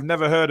linked, but I've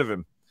never heard of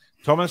him.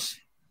 Thomas,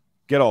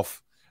 get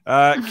off.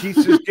 Keith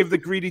says give the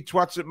greedy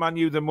twats at Man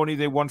U the money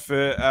they want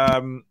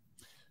for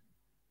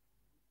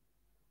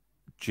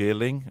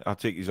Jailing. I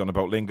think he's on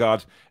about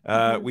Lingard.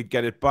 We'd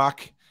get it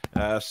back.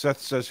 Seth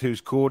says,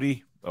 who's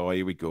Cody? Oh,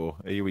 here we go.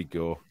 Here we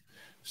go.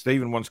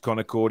 Stephen wants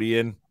Connor Cody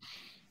in.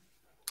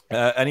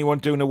 Anyone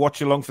doing a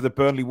watch along for the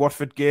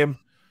Burnley-Watford game?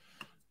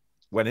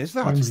 When is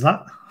that? When's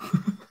that?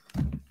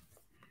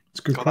 It's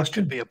a good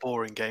question. That could be a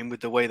boring game with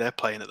the way they're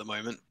playing at the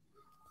moment.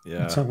 Yeah.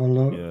 Let's have a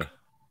look. Yeah.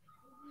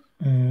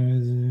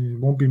 It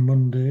won't be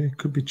Monday.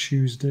 Could be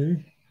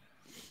Tuesday.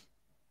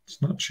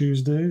 It's not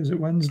Tuesday. Is it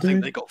Wednesday? I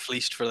think they got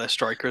fleeced for their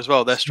striker as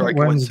well. Their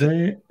striker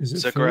Wednesday. Is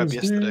it Zagreb Thursday?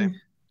 Yesterday.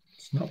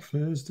 It's not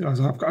Thursday.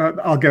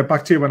 I'll get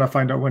back to you when I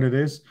find out when it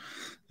is.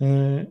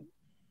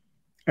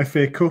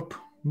 FA Cup,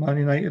 Man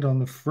United on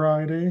the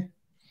Friday.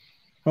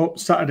 Oh,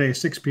 Saturday,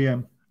 6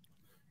 p.m.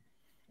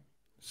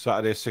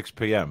 Saturday, 6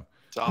 p.m.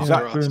 Is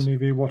that Burnley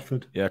v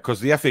Watford? Yeah,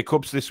 because the FA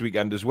Cup's this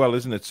weekend as well,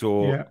 isn't it?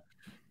 So, yeah.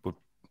 But,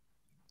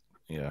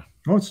 yeah.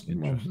 Oh,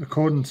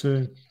 according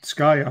to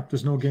Sky app,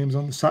 there's no games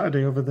on the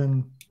Saturday other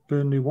than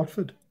Burnley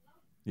Watford.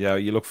 Yeah,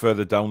 you look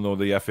further down though.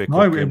 The FA Cup.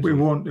 No, it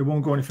won't. It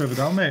won't go any further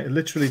down, mate. It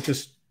literally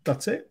just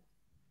that's it.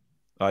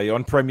 Are you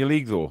on Premier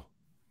League though?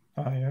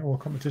 Yeah, all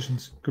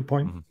competitions. Good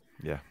point. Mm-hmm.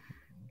 Yeah.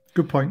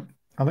 Good point.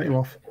 I'll let you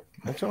off.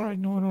 That's all right.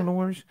 No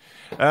worries.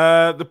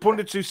 The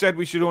pundits who said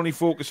we should only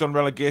focus on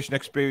relegation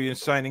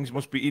experience signings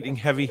must be eating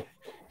heavy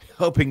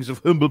helpings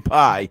of humble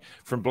pie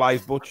from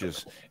Blythe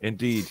Butchers.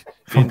 Indeed.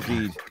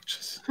 Kevin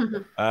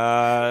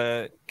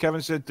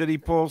said, did he,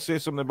 Paul, say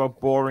something about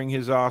boring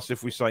his ass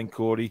if we sign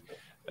Cody?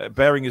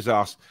 Bearing his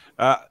ass.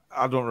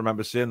 I don't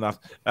remember saying that.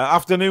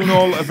 Afternoon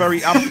all, a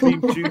very apt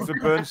theme tune for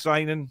Burn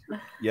signing.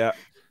 Yeah.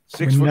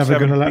 6 We're foot never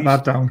 7 going to let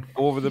that down.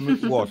 Over the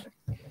what?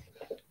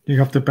 You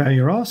have to bear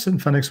your ass in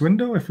Phoenix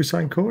window if we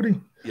sign Cody.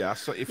 Yeah,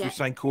 so if we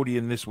sign Cody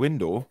in this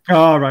window.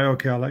 Oh, right,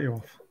 okay, I'll let you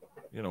off.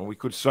 You know, we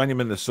could sign him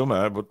in the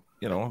summer, but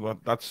you know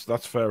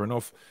that's fair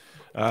enough.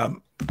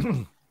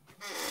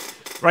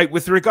 Right,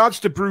 with regards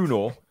to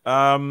Bruno,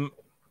 I'm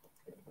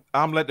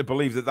led to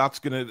believe that that's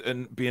going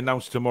to be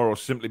announced tomorrow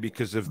simply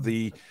because of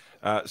the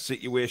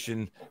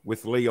situation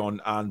with Lyon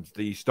and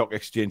the stock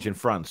exchange in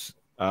France.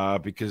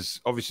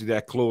 Because obviously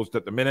they're closed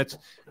at the minute,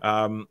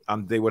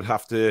 and they would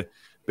have to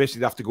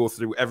basically go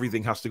through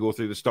everything has to go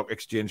through the stock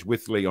exchange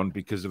with Lyon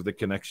because of the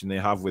connection they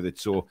have with it.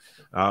 So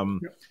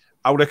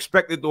I would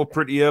expect it though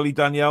pretty early,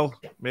 Danielle,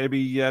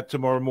 maybe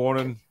tomorrow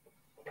morning,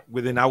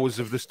 within hours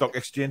of the stock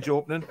exchange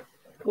opening.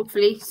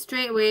 Hopefully,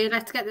 straight away.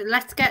 Let's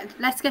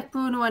get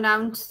Bruno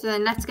announced,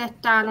 then let's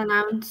get Dan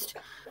announced,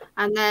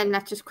 and then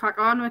let's just crack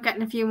on. We're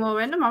getting a few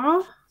more in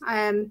tomorrow.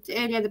 The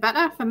earlier the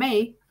better for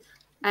me.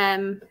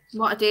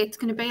 What a day it's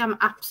going to be. I'm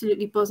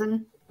absolutely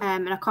buzzing,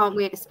 and I can't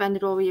wait to spend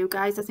it all with you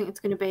guys. I think it's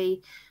going to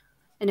be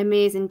an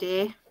amazing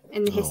day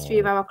in the history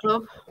of our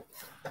club.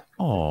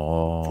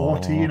 Oh,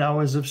 14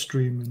 hours of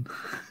streaming.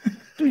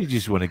 Do you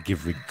just want to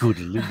give a good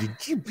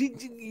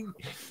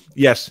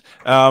yes.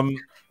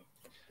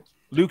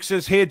 Luke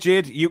says, hey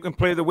Jade, you can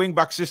play the wing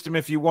back system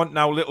if you want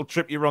now. Little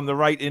Trippier on the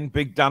right, in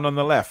Big Dan on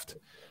the left.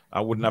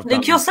 I wouldn't have.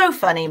 Luke, you're so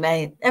funny,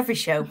 mate. Every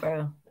show,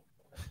 bro.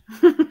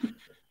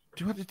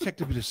 Do I detect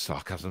a bit of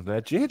sarcasm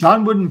there, Jade?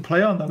 Dan wouldn't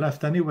play on the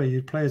left anyway.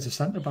 You'd play as a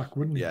centre-back,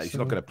 wouldn't he? Yeah, he's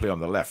not going to play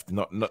on the left.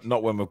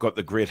 Not when we've got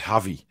the great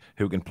Javi,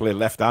 who can play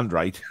left and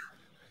right.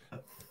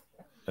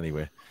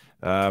 Anyway,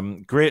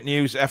 great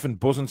news. Effing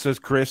buzzing, says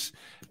Chris.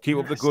 Keep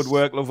up the good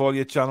work. Love all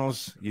your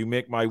channels. You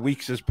make my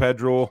week, says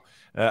Pedro.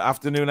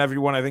 Afternoon,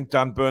 everyone. I think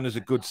Dan Burn is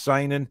a good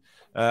signing.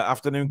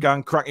 Afternoon,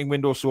 gang. Cracking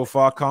window so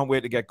far. Can't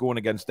wait to get going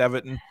against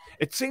Everton.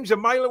 It seems a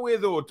mile away,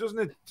 though, doesn't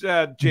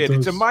it, Jade?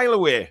 It's a mile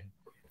away.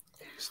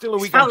 Still a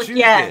week on Tuesday.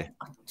 Yeah,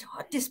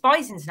 I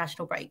despise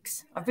international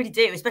breaks. I really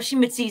do, especially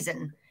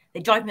mid-season. They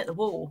drive me at the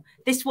wall.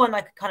 This one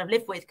I could kind of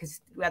live with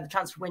because we had the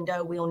transfer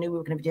window. We all knew we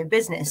were going to be doing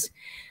business.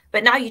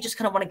 But now you just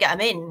kind of want to get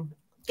them in,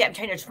 get them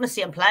trained. I just want to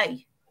see them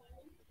play.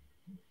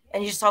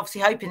 And you're just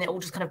obviously hoping it all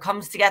just kind of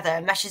comes together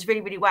and meshes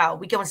really, really well.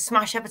 We go and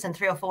smash Everton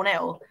 3 or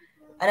 4-0.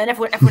 And then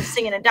everyone's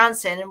singing and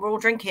dancing and we're all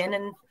drinking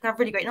and have a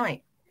really great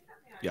night.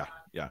 Yeah,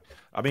 yeah.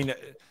 I mean,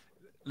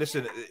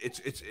 listen,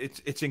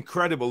 it's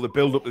incredible the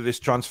build up to this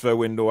transfer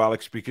window,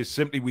 Alex, because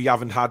simply we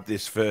haven't had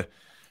this for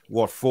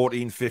what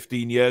 14,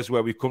 15 years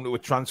where we've come to a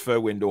transfer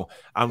window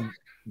and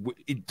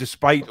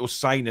despite us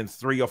signing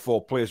 3 or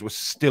 4 players, we're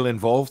still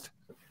involved.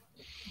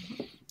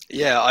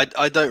 Yeah,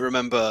 I don't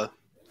remember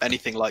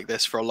anything like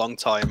this for a long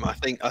time. I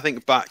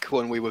think back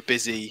when we were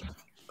busy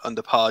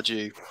under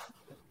Pardew,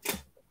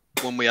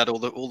 when we had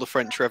all the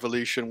French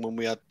Revolution, when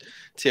we had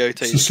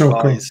Tiote's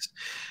guys.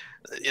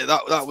 Yeah,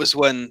 that was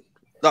when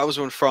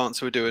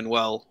France were doing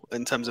well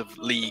in terms of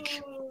league.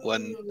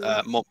 When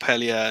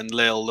Montpellier and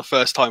Lille, the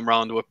first time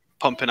round, were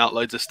pumping out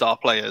loads of star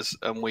players,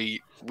 and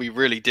we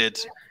really did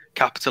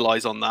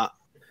capitalize on that.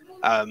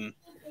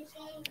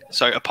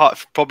 So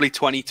probably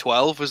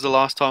 2012 was the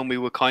last time we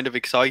were kind of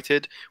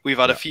excited. We've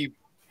had a few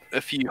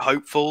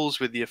hopefuls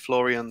with the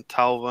Florian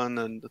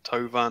Thauvin and the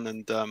Tovan,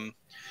 and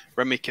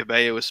Remy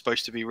Cabello was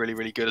supposed to be really,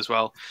 really good as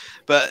well.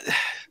 But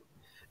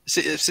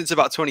since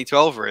about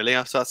 2012, really,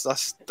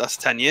 that's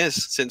 10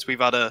 years since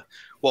we've had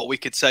what we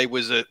could say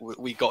was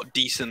we got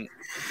decent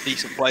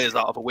players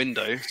out of a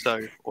window,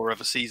 or of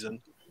a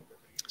season.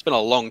 It's been a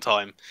long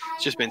time.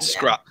 It's just been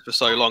scrapped for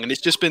so long, and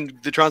it's just been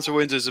the transfer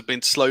windows have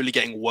been slowly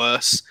getting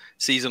worse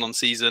season on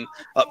season,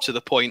 up to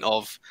the point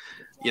of,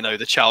 the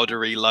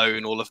Chowdhury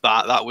loan, all of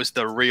that. That was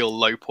the real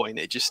low point.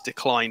 It just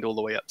declined all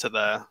the way up to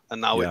there, and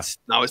now it's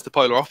the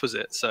polar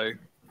opposite. So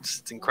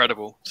it's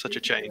incredible, such a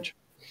change.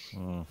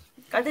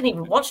 I didn't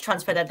even watch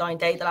Transfer Deadline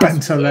Day the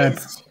last few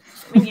years.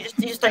 I mean,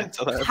 you just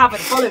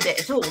haven't followed it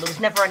at all. There was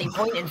never any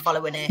point in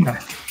following it.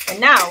 And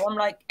now I'm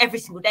like, every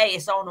single day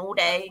it's on all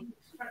day.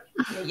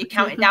 You're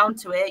counting down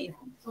to it.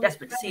 You're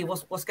desperate to see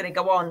what's going to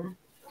go on.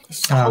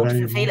 It's just a whole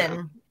different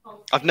feeling.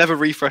 I've never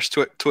refreshed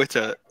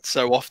Twitter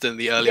so often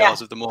the early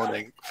hours of the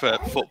morning for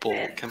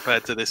football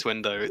compared to this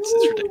window. It's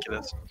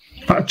ridiculous.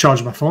 I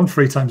charge my phone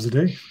 3 times a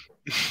day.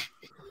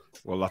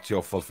 Well, that's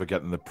your fault for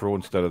getting the Pro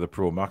instead of the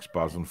Pro Max,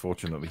 Baz,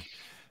 unfortunately.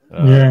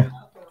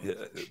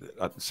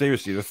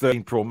 Seriously, the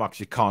 13 Pro Max,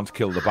 you can't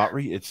kill the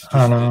battery. It's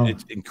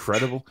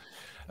incredible.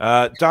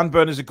 Dan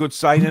Burn is a good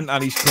signing,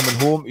 and he's coming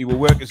home. He will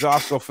work his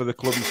ass off for the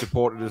club he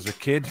supported as a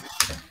kid.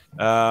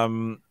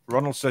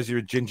 Ronald says you're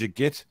a ginger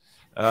git.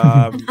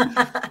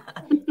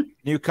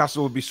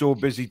 Newcastle will be so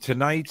busy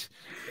tonight.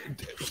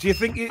 Do you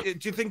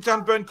think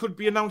Dan Burn could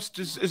be announced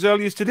as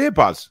early as today,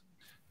 Baz?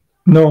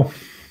 No.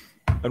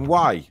 And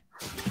why?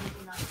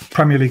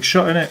 Premier League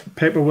shut, innit?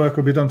 Paperwork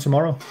will be done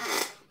tomorrow,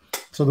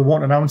 so they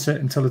won't announce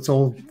it until it's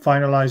all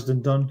finalised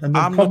and done. And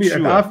I'm not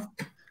sure.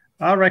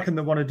 I reckon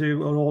they want to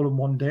do it all in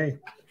one day.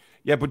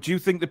 Yeah, but do you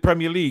think the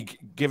Premier League,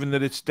 given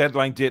that it's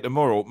deadline day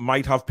tomorrow,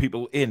 might have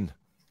people in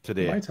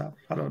today? Might have.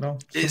 I don't know.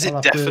 Is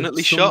it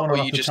definitely shut, or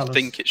you just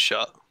think it's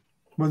shut?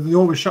 Well, they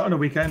always shut on a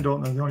weekend,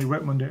 don't they? They only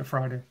work Monday to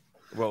Friday.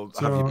 Well,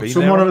 so have you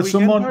been there on the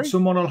weekend,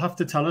 someone will have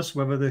to tell us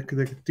whether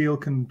the deal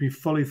can be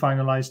fully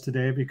finalised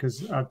today,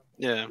 because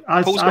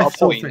Paul's got a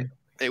point.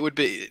 It would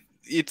be.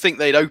 You'd think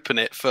they'd open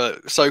it for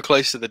so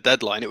close to the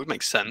deadline. It would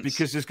make sense,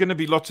 because there's going to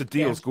be lots of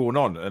deals going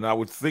on, and I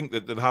would think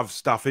that they'd have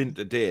staff in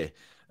today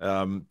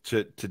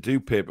to do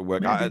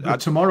paperwork.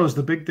 Tomorrow's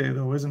the big day,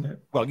 though, isn't it?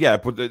 Well, yeah,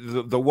 but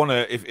they'll want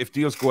to. If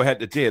deals go ahead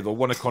today, they'll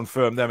want to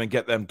confirm them and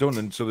get them done,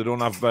 and so they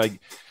don't have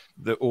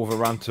the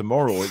overrun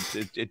tomorrow.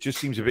 It just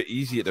seems a bit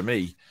easier to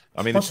me.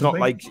 I mean,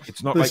 Possibly.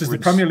 This is the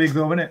Premier League,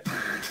 though, isn't it?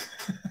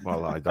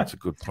 Well, that's a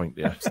good point.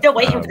 Yeah, still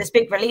waiting for this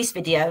big release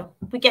video.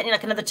 We're getting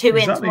like another 2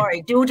 in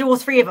tomorrow. Do all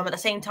 3 of them at the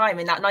same time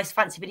in that nice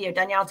fancy video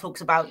Danielle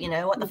talks about.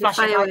 What the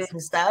flashing lights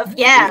and stuff.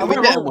 Yeah, are we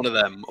getting one of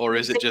them, or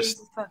is it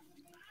just?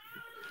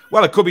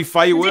 Well, it could be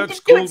fireworks,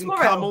 golden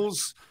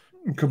camels.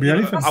 It could be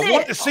anything. I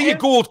want to see a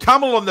gold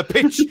camel on the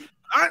pitch.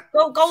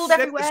 Gold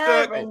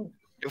everywhere. And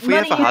if we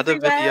ever had a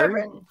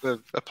video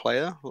of a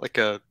player, like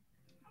a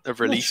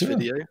release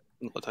video, I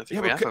don't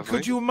think we have.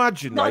 Could you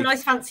imagine? Not a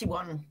nice fancy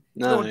one.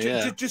 No,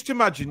 just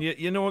imagine,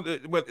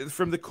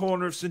 from the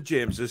corner of St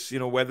James's,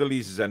 where the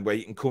Leazes end, where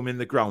you can come in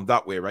the ground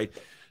that way, right?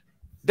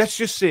 Let's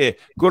just say,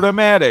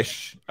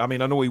 Guramerish, I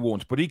mean, I know he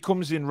won't, but he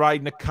comes in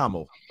riding a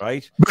camel,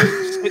 right?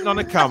 Sitting on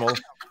a camel.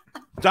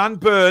 Dan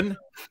Burn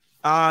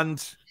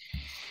and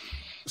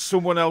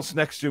someone else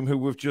next to him who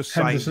we've just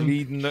signed,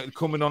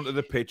 coming onto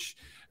the pitch,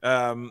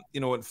 and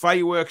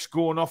fireworks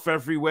going off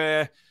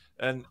everywhere,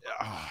 and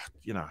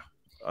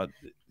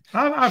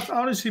I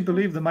honestly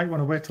believe they might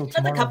want to wait till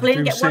tomorrow. Couple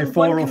in, get one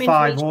 4 or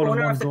 5 all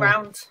in one go.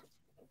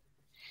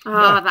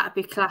 That'd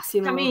be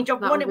classy. I mean,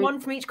 drop one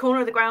from each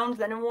corner of the ground,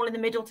 then them all in the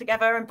middle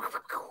together, and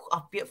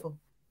beautiful.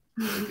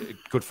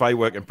 Good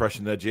firework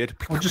impression there, Jade.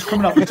 We're just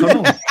coming out the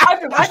tunnel.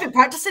 I've been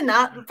practicing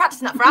that.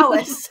 For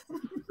hours.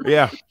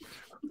 Yeah.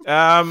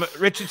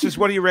 Richard says,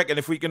 what do you reckon?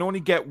 If we can only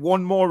get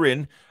one more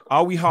in,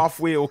 are we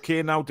halfway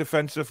okay now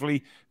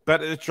defensively?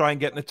 Better to try and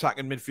get an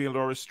attacking midfielder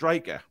or a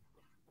striker?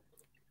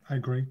 I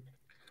agree.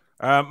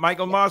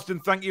 Michael Marsden,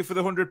 thank you for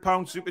the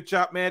 £100 super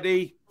chat,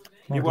 matey.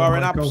 You are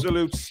an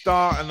absolute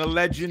star and a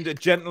legend, a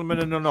gentleman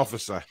and an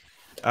officer.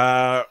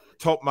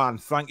 Top man,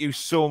 thank you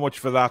so much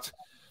for that.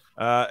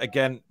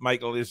 Again,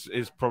 Michael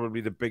is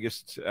probably the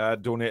biggest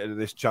donator to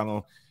this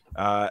channel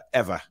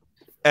ever.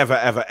 ever,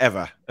 ever,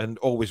 ever, and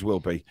always will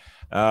be.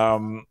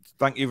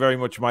 Thank you very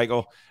much,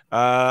 Michael.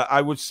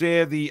 I would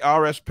say the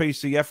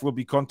RSPCF will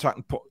be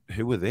contacting.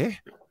 Who are they?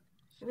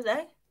 Who were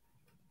they?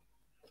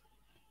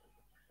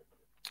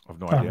 I've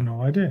no I idea. have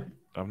no idea.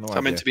 I've no Is idea.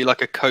 that meant to be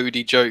like a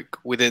Cody joke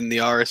within the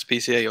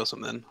RSPCA or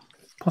something?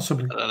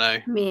 Possibly. I don't know.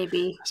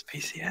 Maybe.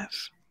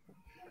 RSPCF.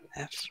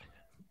 F.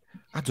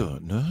 I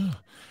don't know.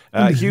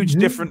 What is Huge it?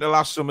 different to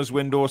last summer's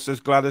window, says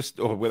Gladys,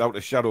 without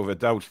a shadow of a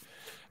doubt.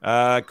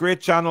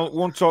 Great channel.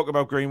 Won't talk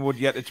about Greenwood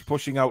yet. It's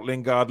pushing out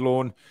Lingard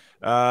loan.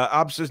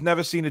 Abs has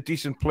never seen a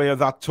decent player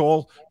that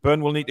tall.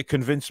 Burn will need to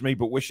convince me,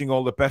 but wishing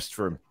all the best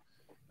for him.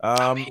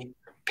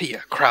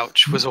 Peter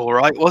Crouch was all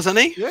right, wasn't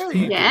he? Yeah,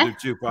 he Yeah. didn't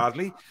do too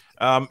badly.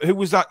 Who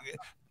was that?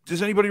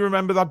 Does anybody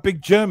remember that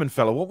big German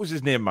fellow? What was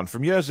his name, man,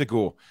 from years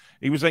ago?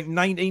 He was like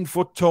 19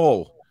 foot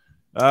tall.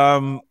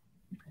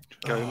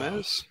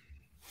 Gomez.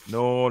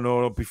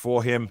 No,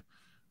 before him.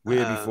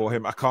 Way before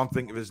him. I can't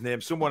think of his name.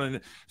 Someone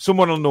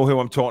will know who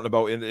I'm talking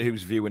about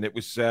who's viewing. It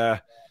was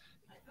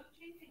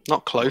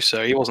Not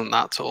closer. He wasn't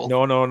that tall.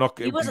 no, not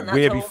He wasn't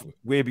that tall.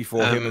 way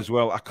before him as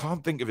well. I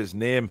can't think of his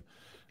name.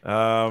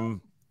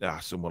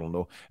 Someone will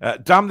know.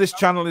 Damn, this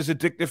channel is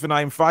addictive and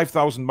I am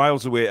 5,000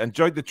 miles away.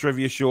 Enjoyed the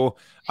trivia show.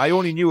 I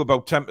only knew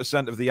about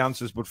 10% of the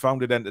answers, but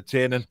found it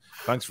entertaining.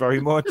 Thanks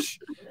very much.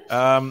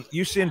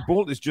 Usain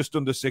Bolt is just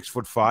under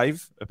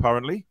 6'5",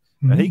 apparently,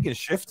 and he can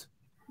shift.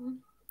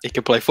 He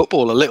can play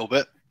football a little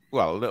bit.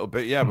 Well, a little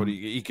bit, yeah, but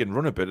he can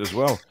run a bit as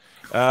well.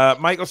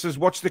 Michael says,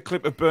 watch the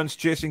clip of Burns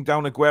chasing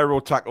down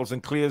Aguero, tackles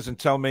and clears, and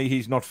tell me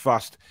he's not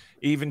fast.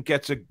 Even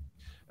gets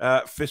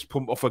a fist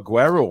pump off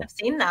Aguero. I've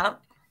seen that.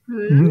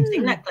 Mm. I've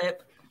seen that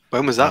clip.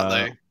 When was that,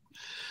 though?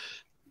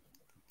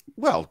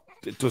 Well,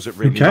 does it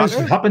Who really cares? It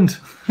matter? happened.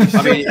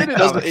 I mean,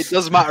 it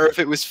does matter if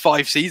it was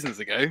 5 seasons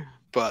ago,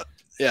 but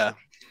yeah.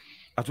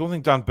 I don't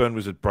think Dan Burn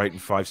was at Brighton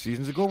 5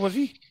 seasons ago, was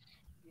he?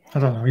 I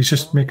don't know. He's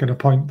just making a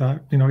point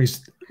that,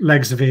 his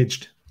legs have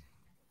aged.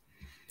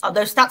 Oh,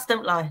 those stats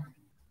don't lie.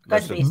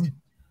 Guy's a Listen, beast.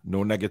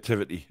 no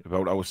negativity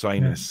about our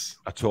signings Yes.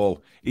 at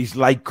all. He's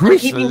like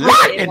Chris Keep him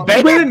Larkin, positive.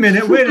 baby.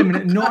 Wait a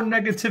minute. No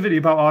negativity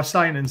about our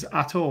signings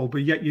at all,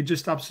 but yet you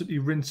just absolutely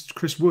rinsed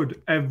Chris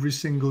Wood every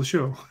single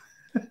show.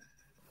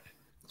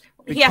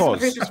 He hasn't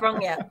Because- proved us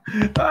wrong yet.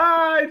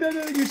 No,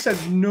 you said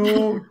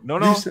no. No.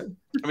 You said,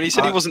 I mean, he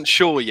said he wasn't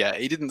sure yet.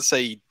 He didn't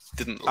say he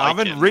didn't like I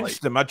haven't him,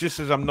 rinsed him. I just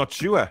says I'm not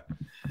sure.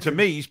 To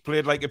me, he's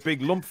played like a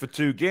big lump for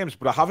 2 games,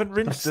 but I haven't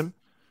rinsed That's him.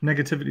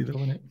 negativity, though,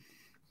 isn't it?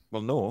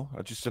 Well, no,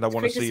 I just said I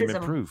want to see him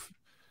criticism. improve.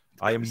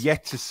 I am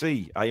yet to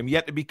see. I am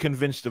yet to be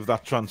convinced of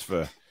that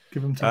transfer.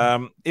 Give him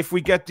time. If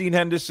we get Dean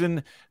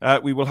Henderson,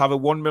 we will have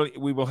 1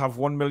 million. We will have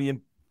 1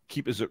 million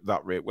keepers at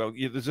that rate. Well,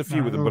 there's a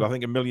few of them, but I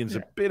think 1 million's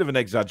a bit of an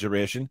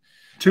exaggeration.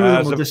 2 of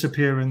them will so-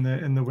 disappear in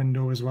the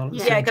window as well. at the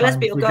Yeah, same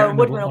Gillespie time. will We go get and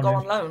Woodman another will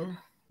go one on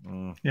in.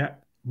 loan. Yeah,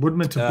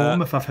 Woodman to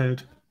Bournemouth, I've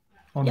heard.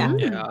 On Yeah. loan.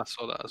 Yeah, I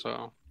saw that as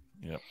well.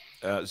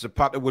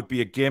 Zapata would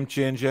be a game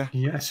changer.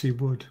 Yes, he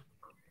would.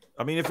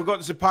 I mean, if we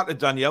got Zapata,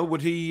 Danielle,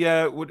 would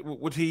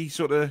he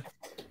sort of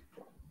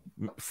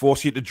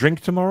force you to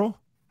drink tomorrow?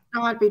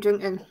 No, I'd be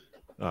drinking.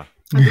 Ah.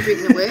 I'd be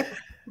drinking away.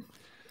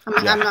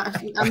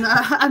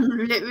 I'm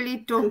literally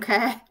don't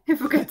care if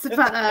we get to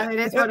Zapata. It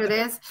is what it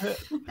is.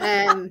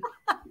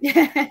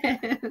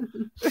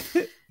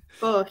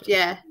 But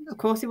yeah, of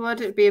course it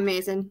would. It'd be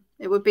amazing.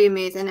 It would be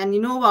amazing. And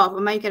you know what?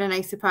 We might get a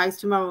nice surprise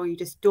tomorrow. You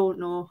just don't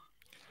know.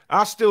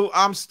 I still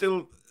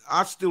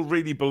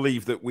really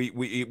believe that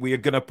we are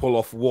going to pull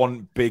off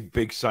one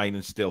big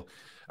signing still.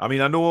 I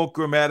mean, I know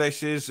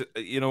Grimares is,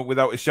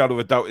 without a shadow of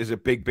a doubt, is a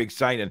big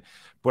signing,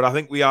 but I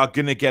think we are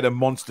going to get a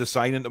monster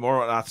signing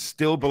tomorrow, and I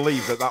still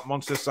believe that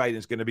monster signing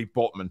is going to be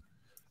Botman.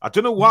 I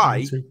don't know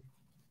why.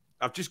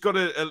 I've just got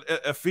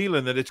a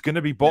feeling that it's going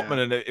to be Botman,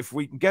 and if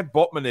we can get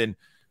Botman in,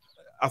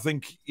 I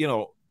think,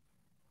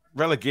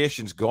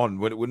 relegation's gone.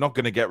 We're not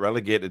going to get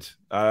relegated.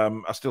 I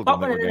still don't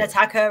Botman think and we're an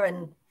attacker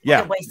and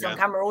wasted on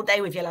camera all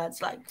day with your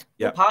lads. Like,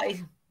 what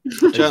party?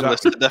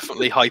 Journalists are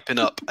definitely hyping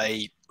up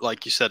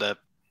like you said,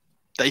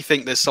 they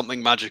think there's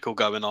something magical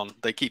going on.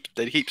 They keep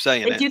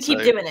saying They it. do keep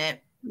doing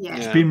it. Yeah.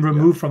 It's been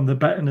removed from the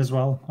betting as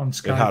well on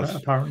Sky, It has.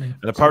 apparently.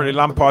 And apparently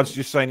Lampard's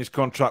just signed his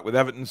contract with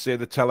Everton, say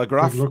the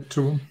Telegraph. Good luck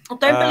to him. I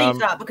don't believe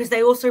that, because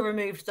they also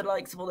removed the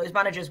likes of all those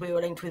managers we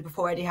were linked with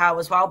before Eddie Howe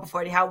as well.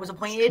 Before Eddie Howe was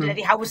appointed, and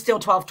Eddie Howe was still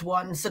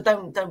 12-1. So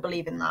don't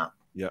believe in that.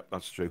 Yeah,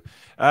 that's true.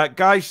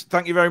 Guys,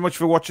 thank you very much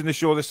for watching the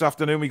show this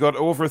afternoon. We got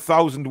over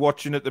 1,000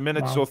 watching at the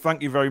minute, so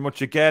thank you very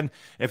much again.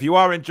 If you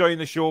are enjoying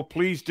the show,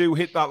 please do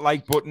hit that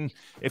like button.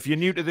 If you're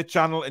new to the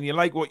channel and you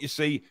like what you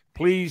see,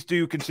 please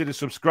do consider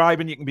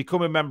subscribing. You can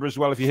become a member as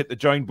well if you hit the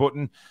join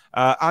button.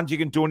 And you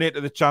can donate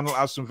to the channel,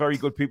 as some very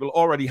good people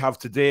already have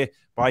today,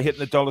 by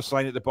hitting the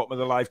 $sign at the bottom of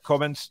the live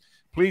comments.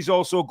 Please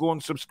also go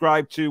and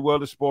subscribe to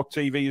World of Sport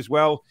TV as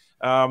well.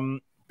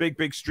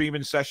 Big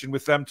streaming session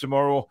with them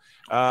tomorrow.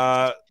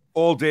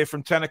 All day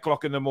from 10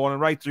 o'clock in the morning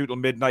right through till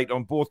midnight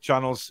on both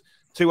channels,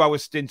 2 hour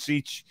stints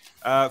each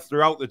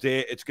throughout the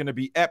day. It's going to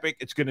be epic.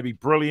 It's going to be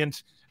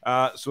brilliant.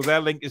 So their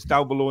link is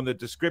down below in the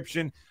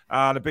description.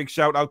 And a big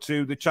shout out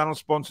to the channel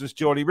sponsors,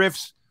 Geordie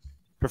Riffs,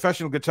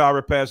 professional guitar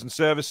repairs and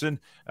servicing.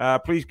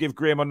 Please give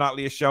Graham or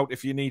Natalie a shout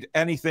if you need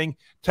anything.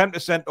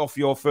 10% off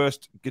your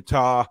first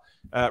guitar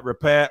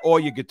repair or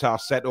your guitar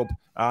setup,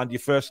 and your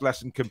first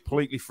lesson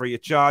completely free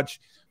of charge.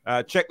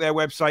 Check their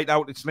website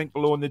out. It's linked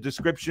below in the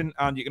description,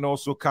 and you can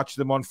also catch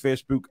them on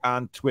Facebook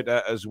and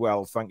Twitter as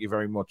well. Thank you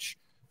very much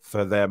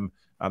for them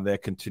and their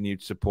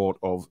continued support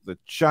of the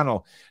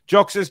channel.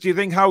 Jock says, do you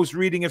think Howe's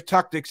reading of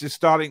tactics is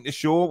starting to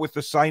show with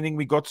the signing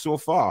we got so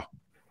far?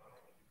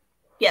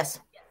 Yes.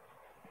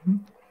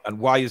 And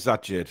why is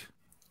that, Jade?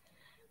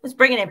 He's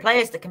bringing in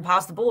players that can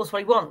pass the ball. Is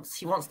what he wants.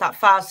 He wants that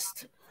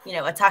fast,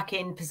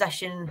 attacking,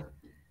 possession,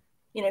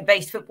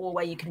 based football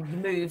where you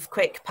can move,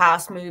 quick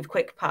pass, move,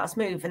 quick pass,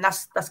 move. And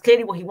that's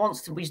clearly what he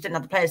wants to. We just didn't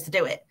have the players to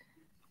do it.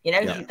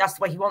 That's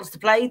the way he wants to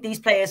play. These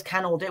players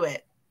can all do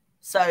it.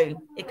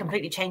 So it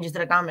completely changes the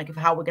dynamic of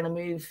how we're going to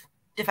move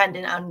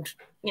defending and,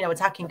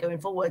 attacking going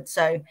forward.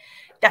 So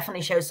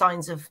definitely shows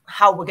signs of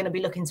how we're going to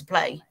be looking to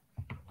play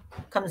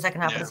come the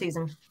second half of the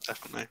season.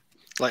 Definitely.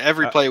 Like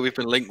every player we've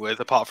been linked with,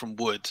 apart from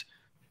Wood,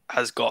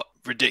 has got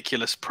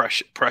ridiculous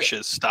pressures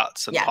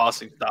stats and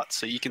passing stats.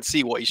 So you can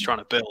see what he's trying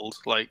to build,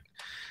 like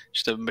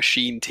just a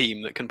machine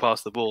team that can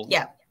pass the ball.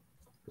 Yeah.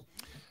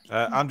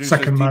 Andrew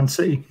Second says, Man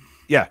City.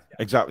 Yeah,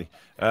 exactly.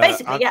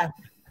 Basically,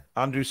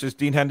 Andrew says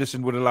Dean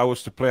Henderson would allow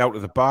us to play out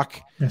of the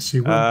back. Yes,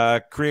 he will.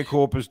 Craig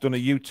Hope has done a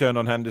U-turn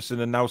on Henderson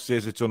and now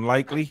says it's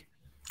unlikely.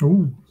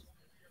 Ooh.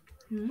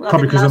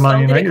 Probably because of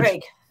Man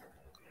United.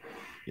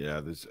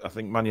 Yeah, I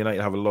think Man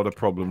United have a lot of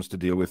problems to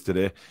deal with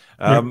today.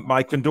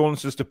 My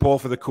condolences to Paul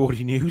for the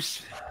Cody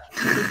news.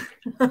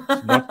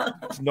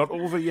 It's not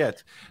over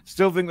yet.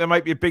 Still think there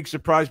might be a big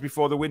surprise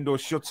before the window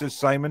shuts, says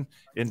Simon.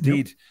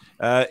 Indeed.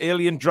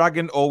 Alien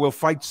Dragon or will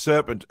fight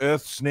Serpent,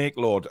 Earth Snake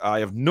Lord. I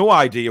have no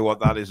idea what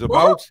that is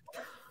about.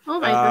 Oh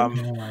my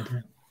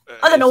God.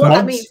 I don't know what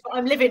that means, but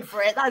I'm living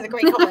for it. That is a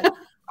great comment.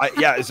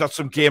 Is that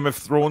some Game of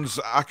Thrones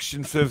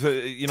action for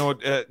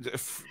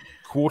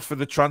quote for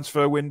the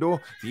transfer window?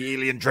 The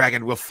alien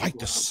dragon will fight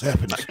the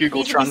serpent.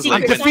 Google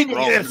Translate defeat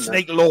the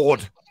Snake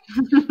Lord.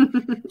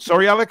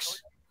 Sorry,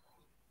 Alex?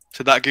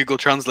 So that Google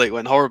Translate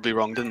went horribly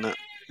wrong, didn't it?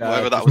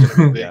 Whatever that was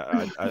going to be.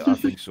 Yeah, I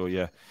think so,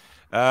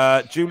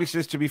 yeah. Julie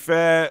says, to be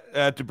fair,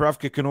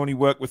 Dubravka can only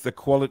work with the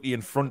quality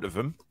in front of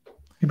him.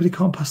 Yeah, but he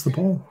can't pass the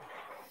ball.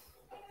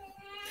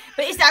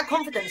 But is that a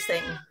confidence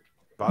thing?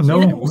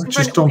 No, I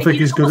just don't think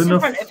he's good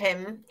enough. In front of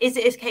him, is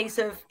it a case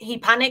of he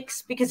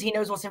panics because he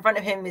knows what's in front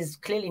of him is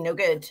clearly no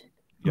good?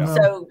 Yeah.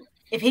 So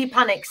if he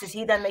panics, is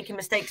he then making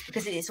mistakes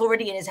because it's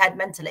already in his head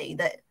mentally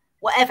that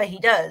whatever he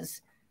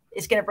does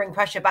is going to bring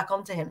pressure back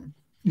onto him?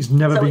 He's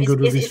never been good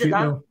with his feet,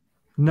 though.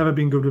 Never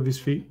been good with his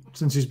feet.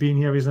 Since he's been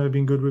here, he's never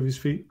been good with his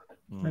feet.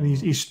 And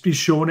he's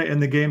shown it in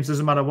the games.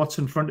 Doesn't matter what's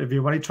in front of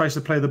you. When he tries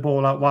to play the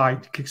ball out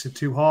wide, he kicks it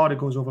too hard. It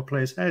goes over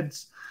players'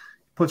 heads.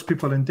 Puts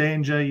people in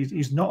danger.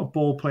 He's not a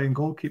ball-playing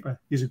goalkeeper.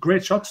 He's a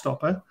great shot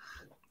stopper,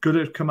 good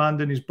at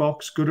commanding his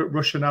box, good at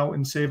rushing out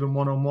and saving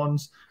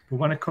one-on-ones. But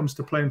when it comes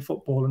to playing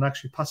football and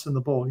actually passing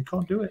the ball, he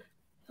can't do it.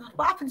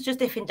 What happens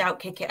just if in doubt,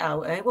 kick it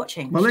out?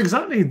 Watching. Well,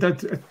 exactly.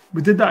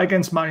 We did that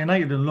against Man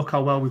United, and look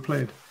how well we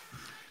played.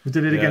 We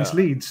did it against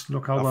Leeds.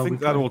 Look how well we played. I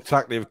think that old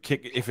tactic of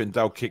if in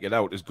doubt, kick it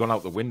out has gone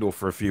out the window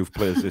for a few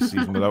players this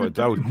season, without a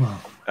doubt.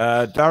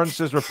 Darren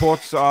says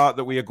reports are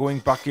that we are going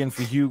back in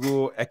for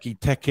Hugo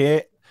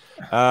Ekitike.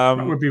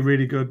 That would be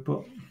really good,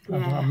 but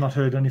I've not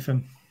heard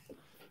anything.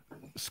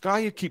 Sky,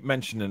 you keep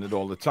mentioning it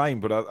all the time,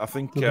 but I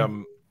think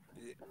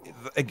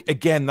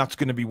again, that's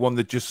going to be one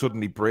that just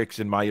suddenly breaks,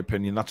 in my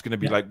opinion. That's going to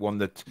be like one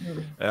that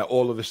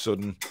all of a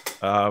sudden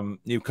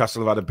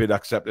Newcastle have had a bid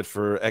accepted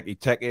for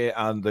Ekitike,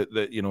 and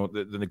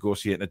the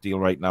negotiating a deal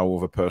right now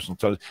over personal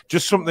terms.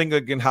 Just something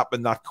that can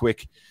happen that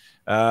quick.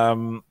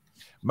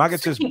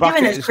 Maggot says keep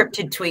doing those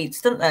cryptid tweets,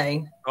 don't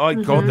they? Oh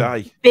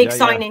God, big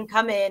signing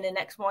come in and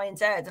X, Y, and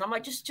Z, and I'm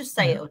like, just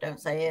say it or don't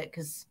say it,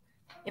 because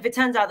if it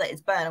turns out that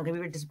it's burn, I'm going to be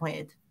really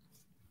disappointed.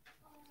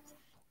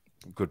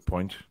 Good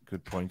point.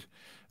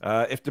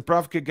 If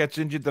Dubravka gets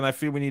injured, then I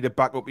feel we need a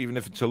backup, even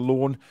if it's a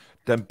loan.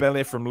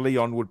 Dembele from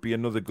Lyon would be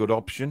another good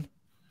option.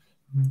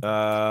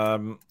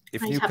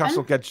 If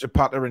Newcastle gets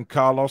Zapata and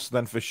Carlos,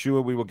 then for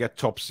sure we will get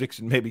top 6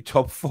 and maybe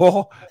top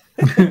 4.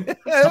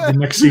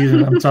 Next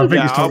season. I think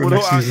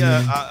next season.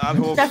 I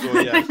hope so,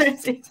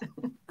 yeah.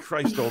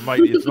 Christ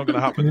almighty, it's not going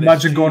to happen.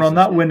 Imagine going on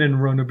that winning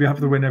run. We'd have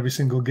to win every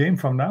single game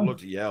from now.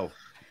 Bloody hell.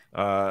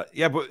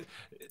 But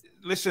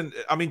listen,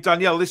 I mean,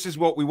 Danielle, this is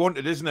what we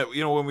wanted, isn't it?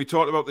 When we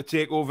talked about the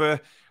takeover,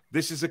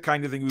 this is the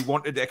kind of thing we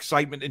wanted.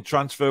 Excitement in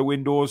transfer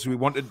windows. We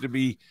wanted to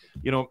be,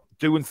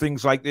 doing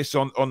things like this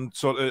on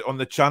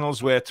the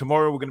channels where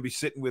tomorrow we're going to be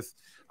sitting with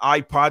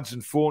iPads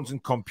and phones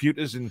and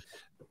computers and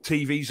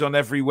TVs on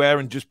everywhere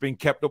and just being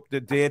kept up to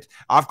date.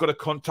 I've got a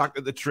contact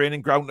at the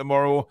training ground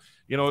tomorrow,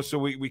 so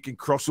we can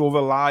cross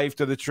over live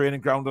to the training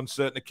ground on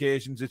certain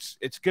occasions.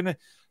 It's gonna,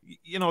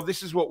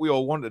 this is what we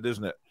all wanted,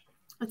 isn't it?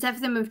 It's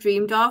everything we've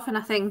dreamed of, and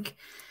I think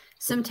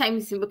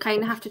sometimes we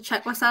kind of have to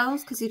check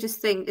ourselves because you just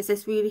think, is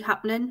this really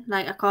happening?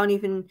 Like, I can't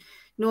even,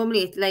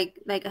 normally it's like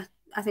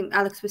I think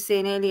Alex was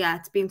saying earlier,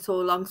 it's been so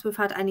long since we've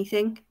had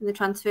anything in the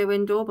transfer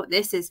window, but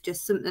this is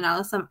just something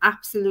else. I'm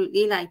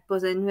absolutely like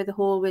buzzing with the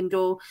whole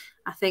window.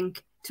 I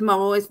think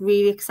tomorrow is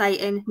really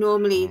exciting.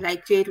 Normally,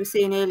 like Jade was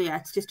saying earlier,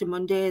 it's just a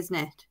Monday, isn't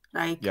it?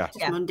 Like, just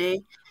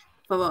Monday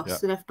for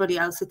us and everybody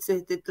else. It's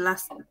the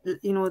last,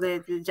 you know,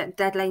 the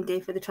deadline day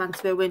for the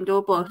transfer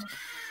window, but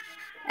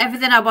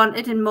everything I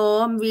wanted and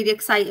more. I'm really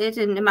excited,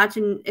 and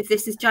imagine if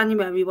this is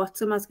January, what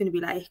summer's going to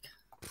be like.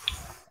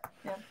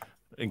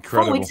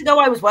 Incredible. 4 weeks ago,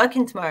 I was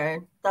working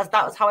tomorrow. That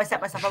was how I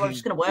set myself up. I was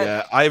just going to work.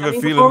 Yeah, I have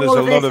a feeling there's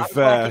a lot of.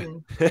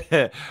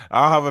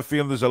 I have a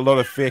feeling there's a lot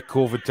of fake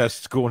COVID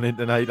tests going in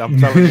tonight. I'm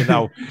telling you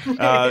now.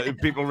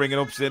 People ringing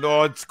up saying,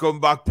 "Oh, it's come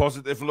back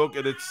positive. Look,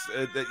 and it's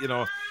you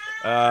know,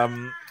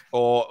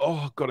 or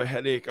oh, I've got a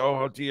headache.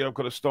 Oh dear, I've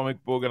got a stomach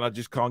bug, and I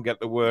just can't get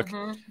to work."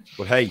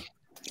 But hey,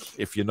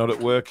 if you're not at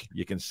work,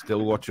 you can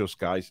still watch us,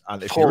 guys.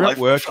 And if you're at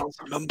work,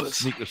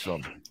 sneak us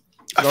on.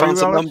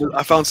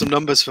 I found some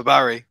numbers for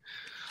Barry.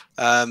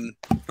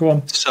 Go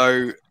on.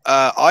 So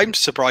I'm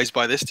surprised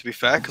by this, to be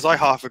fair, because I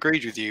half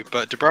agreed with you,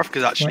 but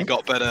Dubravka's actually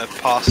got better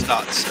pass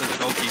stats as a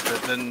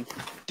goalkeeper than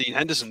Dean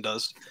Henderson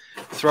does.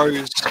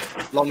 Throws,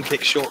 long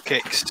kicks, short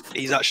kicks.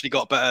 He's actually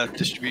got better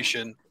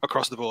distribution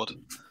across the board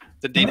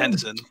than Dean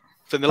Henderson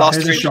for the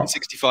last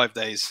 365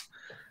 days.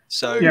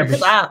 So yeah,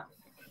 but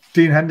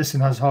Dean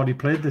Henderson has hardly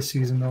played this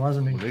season, though,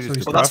 hasn't he?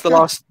 Well, that's the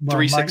last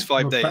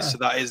 365 days. Better. So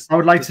that is. I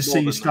would like to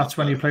see his stats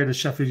when he played at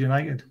Sheffield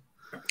United.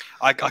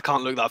 I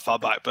can't look that far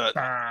back, but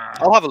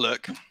I'll have a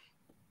look.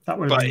 That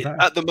would but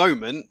at the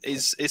moment,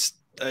 his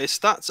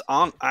stats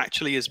aren't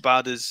actually as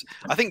bad as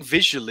I think.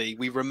 Visually,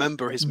 we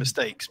remember his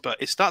mistakes, but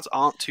his stats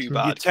aren't too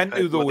bad. You tend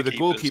to though with a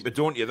goalkeeper,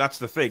 don't you? That's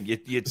the thing.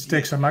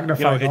 Mistakes are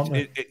magnified, aren't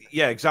they?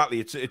 Yeah, exactly.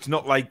 It's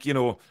not like, you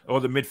know,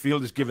 or the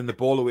midfielder's giving the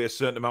ball away a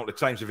certain amount of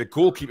times. If a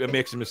goalkeeper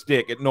makes a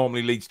mistake, it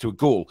normally leads to a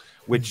goal,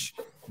 which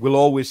will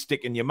always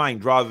stick in your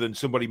mind rather than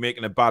somebody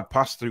making a bad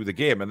pass through the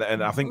game. And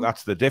I think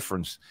that's the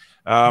difference.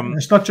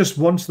 It's not just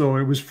once, though.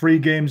 It was 3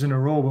 games in a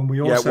row when we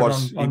all said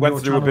he went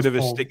through a bit of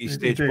a sticky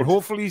stage, but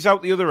hopefully he's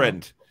out the other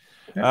end.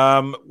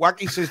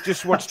 Wacky says,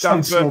 just watch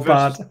Dan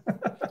Burn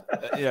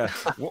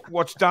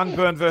watch Dan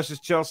Burn versus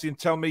Chelsea and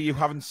tell me you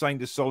haven't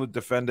signed a solid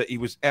defender. He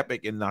was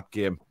epic in that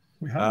game.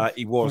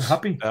 He was. We're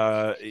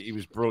happy. He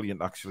was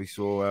brilliant, actually.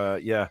 So,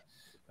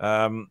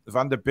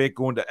 Van der Beek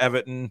going to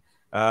Everton.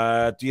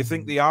 Do you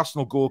think the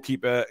Arsenal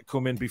goalkeeper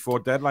come in before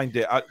deadline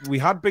day? We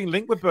had been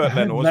linked with Bert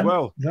Leno as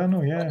well.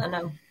 Leno,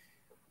 yeah.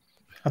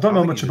 I don't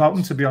know much about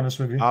him, to be honest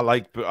with you.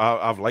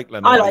 I've liked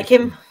Leno. I like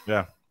him.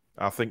 Yeah,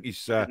 I think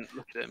he's. Look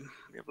at him.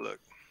 Have a look.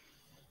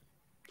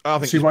 I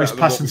think see what his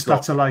passing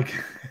stats are like.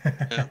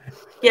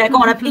 Yeah, go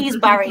on, please,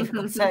 Barry, for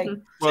God's sake.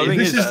 Well,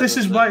 this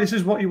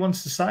is what he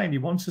wants to sign. He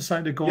wants to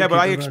sign a goalkeeper. Yeah, but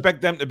I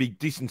expect them to be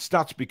decent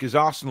stats because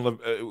Arsenal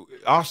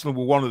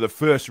were one of the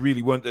first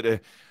really wanted to.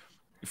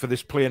 For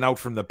this playing out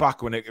from the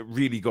back when it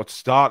really got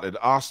started,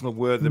 Arsenal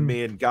were the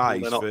main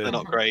guys. They're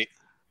not great.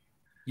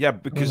 Yeah,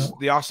 because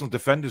the Arsenal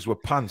defenders were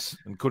pants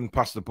and couldn't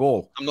pass the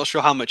ball. I'm not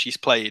sure how much he's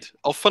played.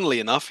 Oh, funnily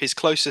enough, his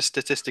closest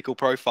statistical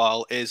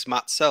profile is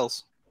Matt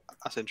Sells.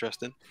 That's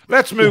interesting.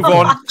 Let's move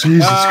on.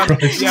 Jesus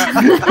Christ. Yeah,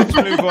 let's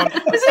move on.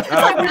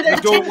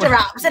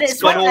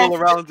 It's gone all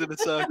around in a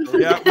circle.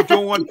 Yeah, we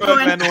don't want Bert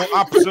Leno.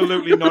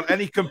 Absolutely not.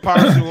 Any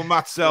comparison with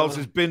Matt Sells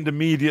is binned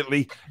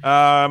immediately.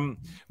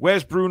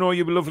 Where's Bruno,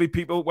 you lovely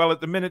people? Well,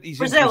 at the minute,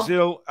 he's in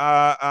Brazil.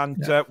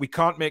 And we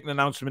can't make an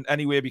announcement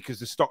anyway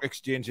because the stock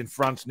exchange in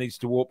France needs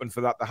to open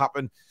for that to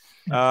happen.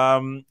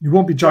 You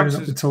won't be joining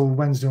up until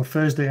Wednesday or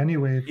Thursday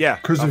anyway. Yeah,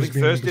 I think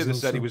Thursday they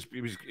said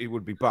he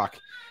would be back.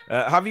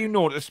 Have you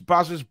noticed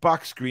Baz's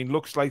back screen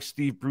looks like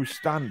Steve Bruce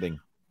standing?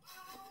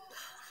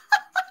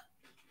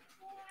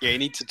 Yeah, you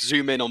need to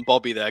zoom in on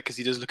Bobby there because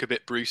he does look a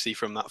bit Brucey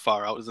from that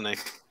far out, doesn't he?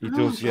 He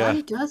does, yeah.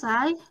 He does,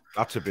 aye.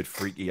 That's a bit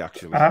freaky,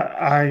 actually.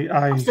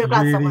 I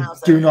really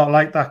do not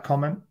like that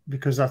comment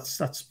because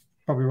that's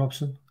probably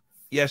Robson.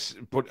 Yes,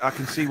 but I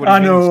can see what he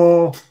means.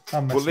 Know.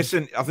 But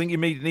listen, I think you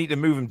need to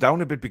move him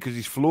down a bit because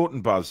he's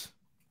floating, Baz.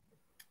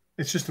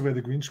 It's just the way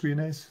the green screen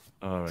is.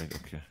 All right,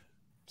 okay.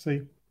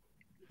 See?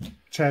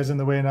 Chair's in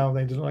the way now.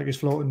 They don't like he's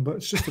floating, but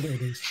it's just the way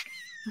it is.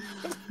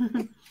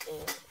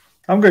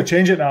 I'm going to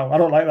change it now. I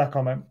don't like that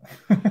comment.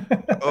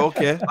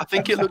 Okay. I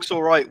think it looks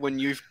all right when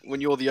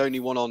you're the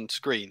only one on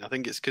screen. I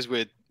think it's because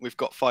we've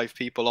got 5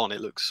 people on. It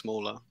looks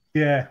smaller.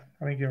 Yeah,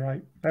 I think you're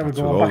right. There we That's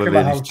go. What Back all in the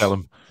the ladies house. tell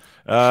him.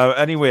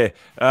 Anyway,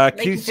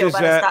 Keith says,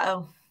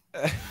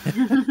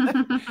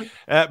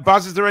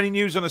 Baz, is there any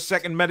news on a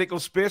second medical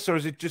space or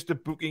is it just a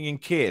booking in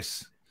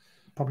case?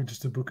 Probably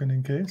just a booking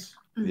in case.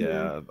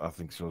 Yeah, I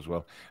think so as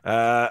well.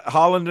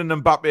 Haaland and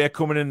Mbappe are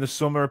coming in the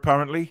summer,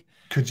 apparently.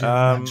 Could you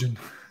imagine?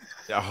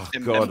 Oh,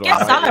 God. Get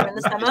Salah in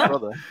the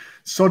summer.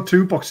 So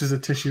 2 boxes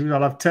of tissues.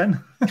 I'll have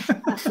 10.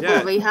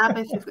 Yeah. Rehab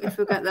if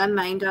we get them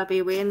mind, I'll be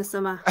away in the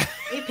summer.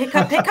 Pick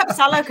up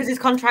Salah because his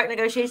contract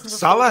negotiations.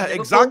 Salah,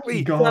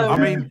 exactly. God, I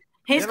mean,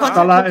 his Salah,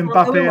 contract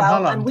Mbappe, and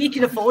Haaland. and we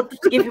can afford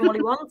to give him what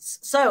he wants.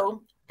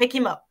 So Pick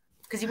him up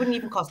because he wouldn't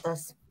even cost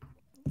us.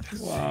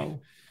 Wow.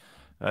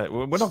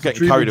 We're not getting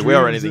dream carried of away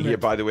or dreams, anything isn't here, it?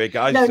 by the way,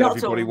 guys. No, not at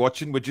Everybody all.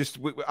 watching,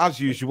 as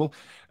usual,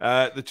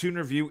 the Toon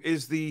Review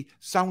is the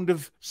sound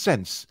of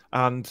sense.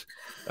 And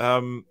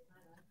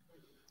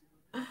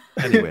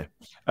anyway,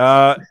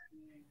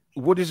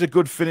 Wood is a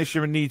good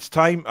finisher and needs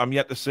time. I'm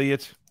yet to see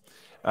it.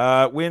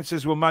 Wayne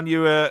says, will Man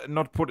U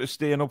not put a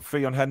staying up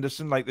fee on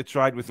Henderson like they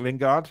tried with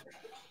Lingard?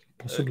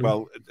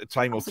 Well,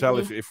 time will tell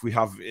if we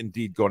have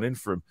indeed gone in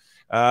for him.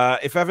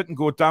 If Everton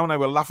go down, I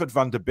will laugh at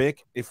Van der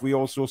Beek if we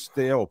also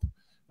stay up.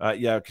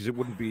 Yeah, because it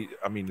wouldn't be,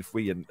 I mean, if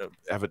we and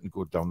Everton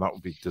go down, that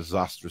would be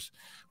disastrous.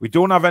 We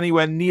don't have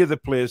anywhere near the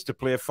players to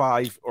play a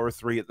 5 or a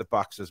 3 at the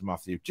back, says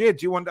Matthew. Jade,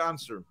 do you want to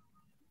answer him?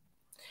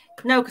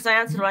 No, because I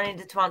answered what I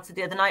needed to answer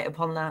the other night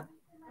upon that.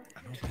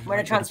 We're in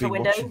a transfer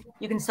window.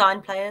 You can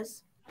sign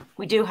players.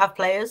 We do have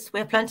players. We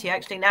have plenty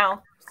actually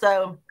now.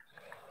 So,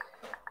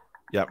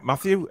 yeah,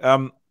 Matthew,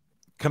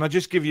 can I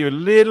just give you a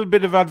little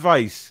bit of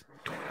advice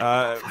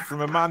from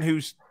a man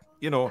who's,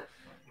 you know,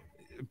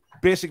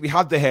 basically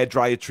had the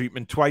hairdryer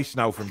treatment twice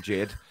now from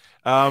Jade?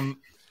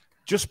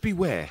 Just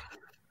beware.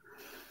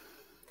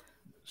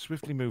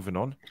 Swiftly moving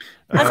on.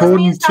 As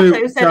me and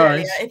Sato said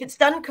earlier, if it's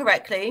done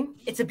correctly,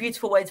 it's a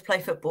beautiful way to play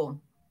football.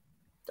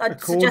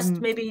 I'd suggest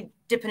maybe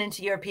dipping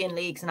into European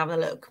leagues and having a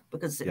look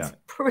because it's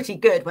pretty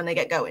good when they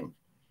get going.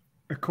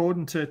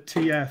 According to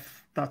TF,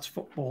 that's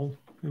football.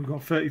 We've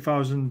got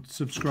 30,000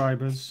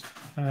 subscribers.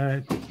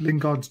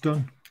 Lingard's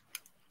done.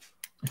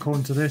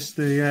 According to this,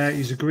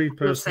 he's agreed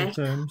personal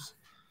terms.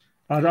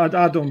 I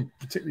don't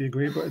particularly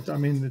agree, but I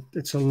mean,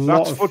 it's a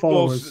lot of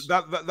followers.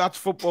 That's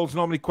football's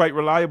normally quite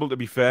reliable, to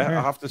be fair.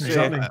 I have to say.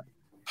 Exactly.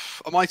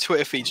 My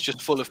Twitter feed's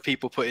just full of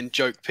people putting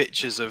joke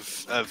pictures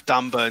of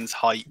Dan Burns'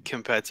 height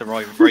compared to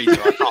Ryan Fraser.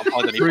 I can't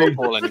find any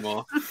football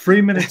anymore.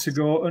 3 minutes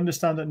ago,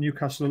 understand that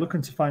Newcastle are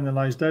looking to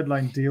finalise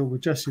deadline deal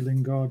with Jesse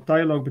Lingard.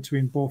 Dialogue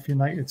between both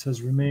Uniteds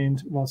has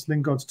remained, whilst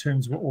Lingard's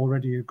terms were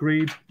already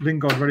agreed.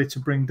 Lingard ready to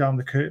bring down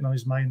the curtain on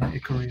his Man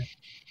United career.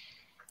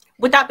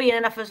 Would that be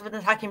enough of an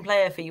attacking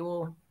player for you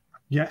all?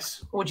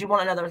 Yes. Or do you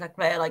want another attacking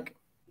player? Like,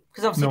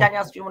 because obviously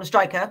Daniel, do you want a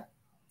striker?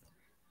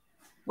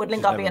 Would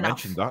Lingard be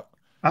enough? That.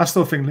 I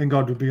still think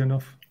Lingard would be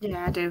enough.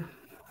 Yeah, I do.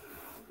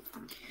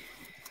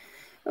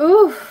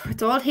 Oh,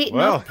 it's all heating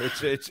up. Well,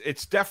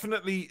 it's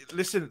definitely,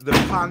 listen, the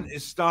pan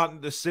is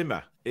starting to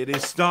simmer. It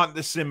is starting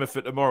to simmer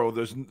for tomorrow.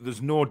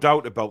 There's no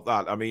doubt about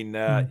that. I mean,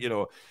 you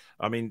know,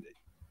 I mean,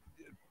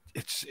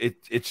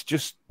 it's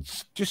just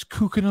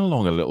cooking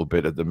along a little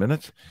bit at the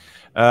minute.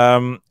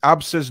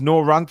 Ab says no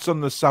rants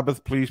on the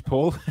Sabbath, please,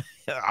 Paul.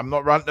 I'm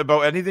not ranting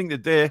about anything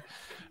today.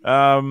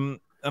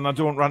 And I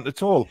don't rant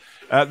at all.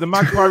 The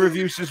Magpie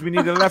Review says we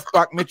need a left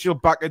back, Mitchell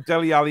back at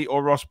Dele Alli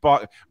or Ross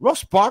Barkley.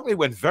 Ross Barkley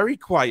went very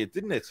quiet,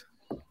 didn't it?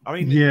 I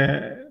mean,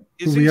 yeah.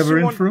 Were we ever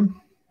in for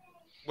him?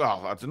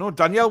 Well, I don't know.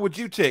 Danielle, would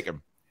you take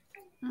him?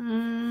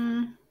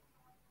 I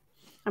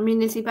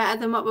mean, is he better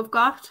than what we've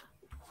got?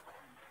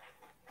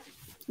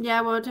 Yeah,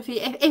 I would.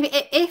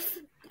 If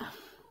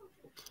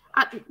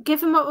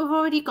given what we've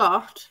already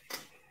got,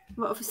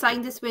 what we've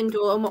signed this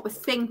window and what we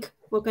think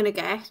we're going to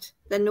get,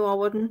 then no, I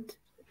wouldn't.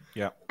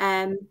 Yeah.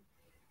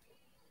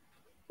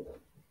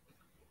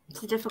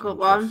 It's a difficult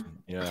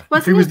one. Yeah.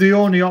 If he was the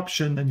only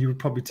option, then you would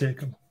probably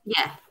take him.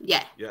 Yeah.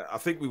 I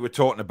think we were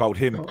talking about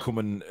him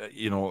coming,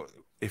 you know,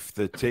 if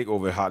the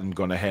takeover hadn't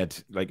gone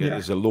ahead, like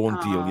as a loan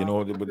deal, you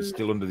know, but it's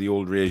still under the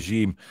old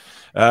regime.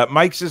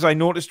 Mike says, I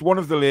noticed one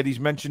of the ladies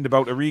mentioned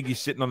about Origi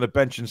sitting on the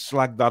bench and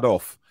slagged that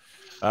off.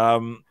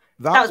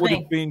 That would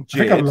have been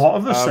Jade. I think a lot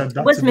of us said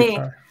that. It was me.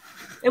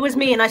 It was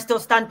me, and I still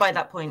stand by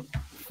that point.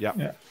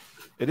 Yeah.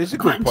 It is a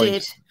good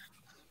point.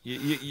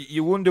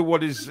 You wonder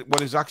what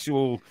his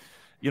actual,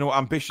 you know,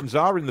 ambitions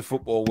are in the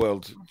football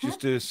world.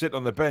 Just to sit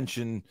on the bench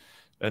and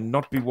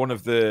not be one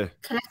of the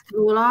collect the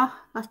ruler.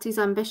 That's his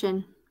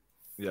ambition.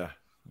 Yeah,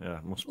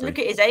 must be. Look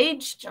at his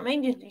age. I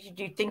mean,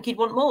 you think he'd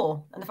want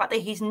more, and the fact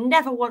that he's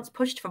never once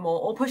pushed for more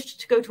or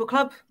pushed to go to a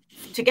club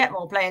to get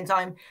more playing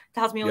time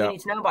tells me all you need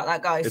to know about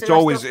that guy. It's so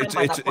always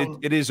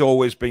it is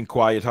always been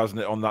quiet,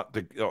 hasn't it, on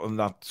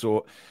that.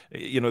 So,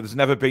 you know, there's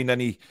never been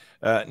any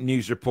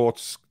news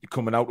reports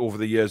coming out over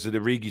the years that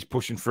Origi's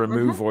pushing for a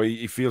move, or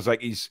he feels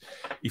like he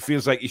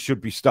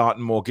should be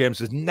starting more games.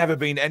 There's never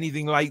been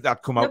anything like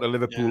that come out of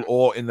Liverpool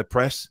or in the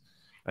press,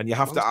 and you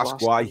have to ask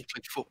why.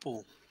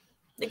 Football.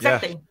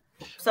 Exactly. Yeah.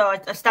 So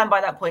I stand by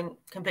that point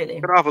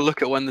completely. Could I have a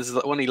look at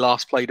when he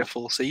last played a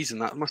full season?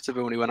 That must have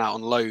been when he went out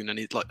on loan, and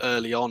he's like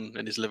early on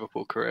in his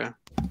Liverpool career.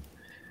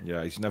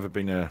 Yeah, he's never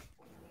been a.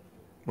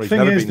 Well, he's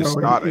never been a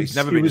starter. He's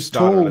never been a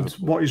starter. He was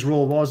told what his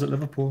role was at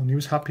Liverpool, and he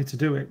was happy to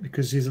do it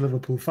because he's a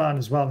Liverpool fan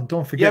as well. And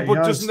don't forget, he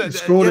has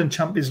scored in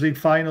Champions League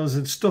finals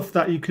and stuff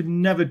that you could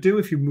never do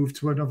if you moved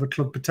to another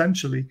club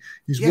potentially.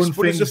 He's won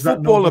things as a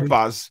footballer,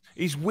 Baz,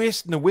 he's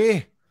wasting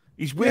away.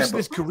 He's wasting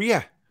his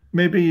career.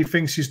 Maybe he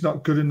thinks he's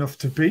not good enough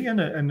to be in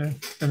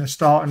a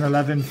starting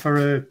 11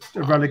 for a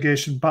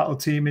relegation battle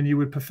team, and you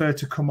would prefer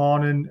to come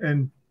on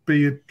and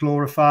be a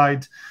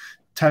glorified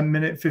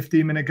 10-minute,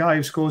 15-minute guy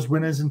who scores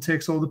winners and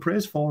takes all the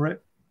praise for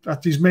it.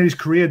 he's made his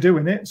career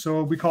doing it,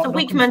 so we can't. It's a knock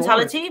weak him for it.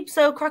 mentality,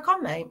 so crack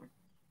on, mate.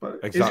 But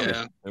Exactly.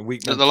 Yeah. A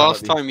weak The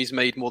last mentality. time he's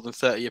made more than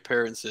 30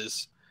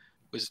 appearances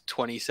was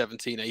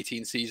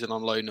 2017-18 season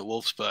on loan at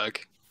Wolfsburg.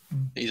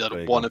 He's There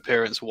had you one go.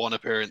 appearance, 12.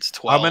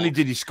 How many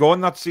did he score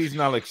in that season,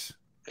 Alex?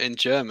 In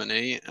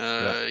Germany?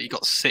 He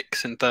got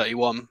 6 in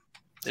 31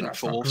 in That's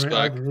for not great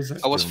Wolfsburg. either, is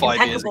it? That was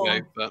 5 years ago,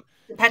 but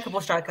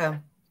Impeccable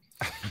striker.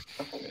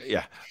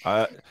 Yeah.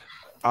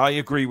 I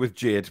agree with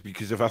Jade,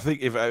 because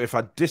if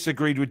I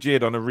disagreed with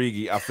Jade on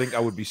Origi, I think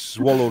I would be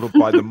swallowed up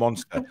by the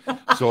monster.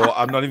 So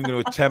I'm not even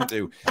going to attempt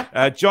to.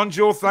 John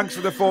Joe, thanks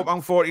for the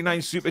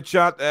 £4.49 super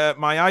chat.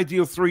 My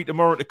ideal 3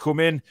 tomorrow to come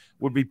in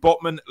would be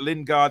Botman,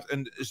 Lingard,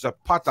 and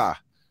Zapata,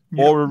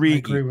 or I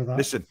agree with Origi. that.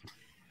 Listen,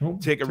 Oh,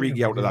 take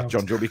Origi out of that,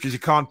 John Joe, because you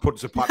can't put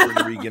Zapata and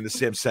Origi in the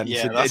same sentence.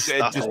 yeah, that's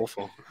just,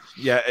 awful.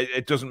 yeah,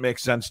 it doesn't make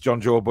sense,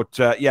 John Joe. But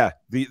yeah,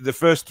 the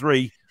first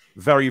 3,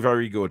 very,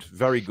 very good.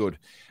 Very good.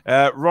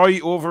 Roy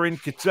over in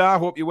Qatar,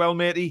 hope you're well,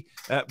 matey.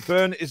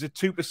 Burn is a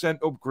 2%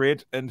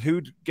 upgrade, and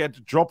who'd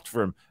get dropped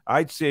for him?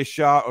 I'd say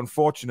Shah,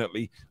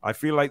 unfortunately. I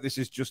feel like this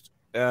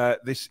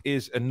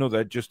is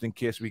another just in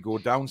case we go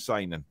down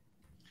signing.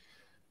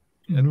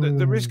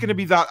 There is going to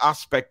be that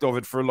aspect of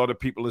it for a lot of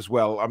people as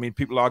well. I mean,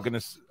 people are going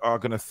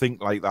to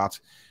think like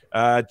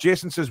that.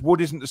 Jason says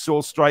Wood isn't the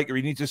sole striker.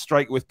 He needs a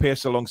striker with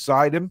pace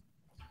alongside him.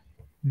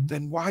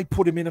 Then why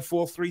put him in a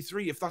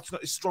 4-3-3 if that's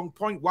not his strong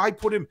point? Why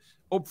put him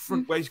up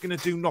front where he's going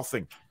to do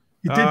nothing?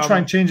 He did try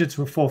and change it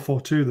to a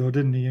 4-4-2 though,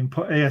 didn't he? And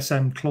put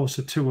ASM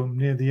closer to him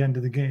near the end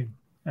of the game.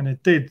 And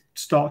it did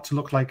start to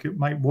look like it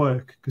might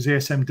work because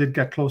ASM did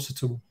get closer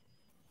to him.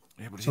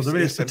 Yeah, but so there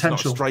is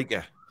potential. Not a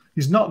striker.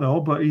 He's not though,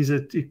 but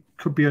he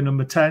could be a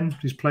number 10.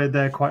 He's played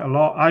there quite a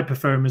lot. I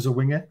prefer him as a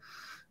winger,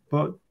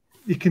 but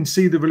you can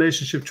see the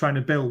relationship trying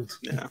to build.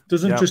 Yeah. It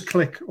doesn't just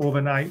click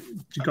overnight.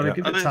 You've got to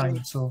give it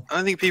time. I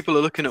don't think people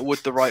are looking at Wood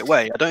the right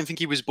way. I don't think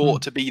he was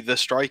bought to be the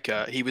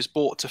striker. He was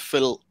bought to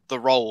fill the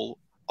role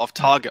of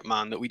target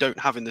man that we don't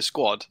have in the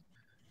squad.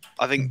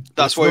 I think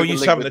that's why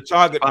you're having the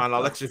target man,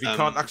 Alex, if he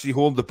can't actually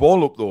hold the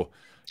ball up though.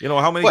 You know,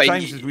 how many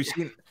times have we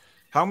seen?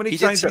 How many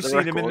times have we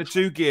seen him in the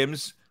 2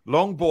 games?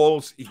 Long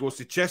balls, he goes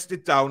to chest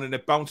it down and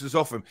it bounces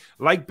off him.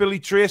 Like Billy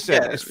Trey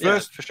said,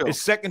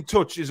 his second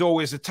touch is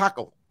always a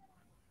tackle.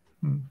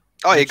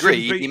 I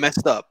agree. He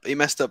messed up.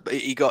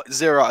 He got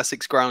 0 out of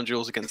 6 ground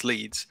duels against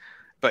Leeds,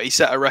 but he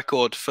set a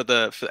record for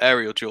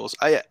aerial duels.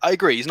 I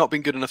agree. He's not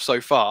been good enough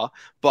so far,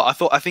 but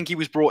I think he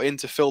was brought in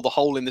to fill the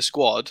hole in the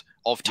squad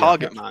of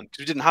target man because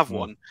we didn't have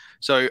one.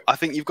 So I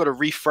think you've got to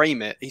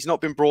reframe it. He's not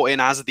been brought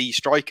in as the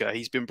striker.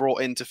 He's been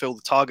brought in to fill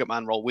the target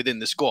man role within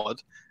the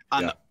squad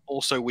and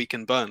also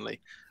weaken Burnley.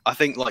 I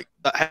think like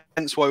that.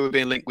 Hence why we're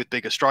being linked with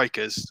bigger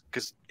strikers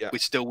because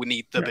we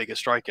need the bigger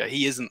striker.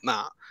 He isn't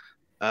that.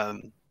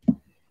 And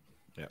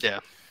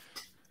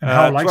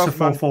Hal likes a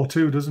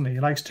 4-4-2, doesn't he? He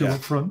likes 2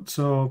 up front,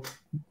 so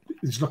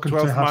he's looking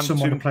to have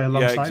someone to play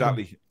alongside him. Yeah,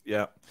 exactly.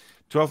 Yeah.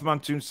 12-man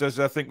Toon says,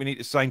 I think we need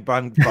to sign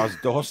Baz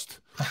Dost.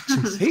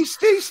 he's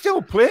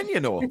still playing, you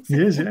know. He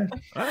is, yeah.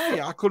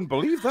 Hey, I couldn't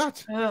believe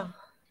that.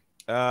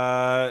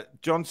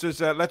 John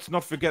says, let's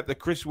not forget that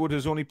Chris Wood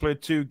has only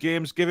played 2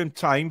 games. Give him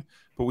time,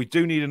 but we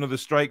do need another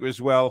striker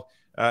as well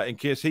in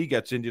case he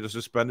gets injured or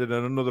suspended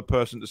and another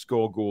person to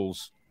score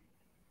goals.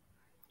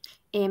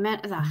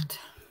 Amen to that.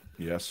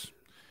 Yes.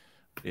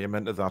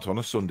 Amen to that on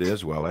a Sunday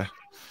as well,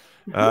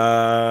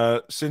 eh?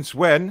 Since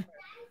when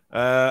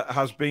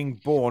has being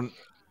born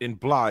in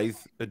Blythe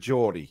a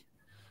Geordie?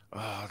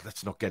 Oh,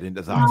 let's not get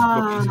into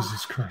that. Look,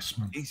 Jesus Christ,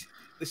 man. He's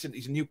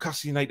a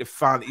Newcastle United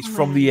fan. He's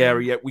from the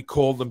area. We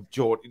call them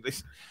Geordie.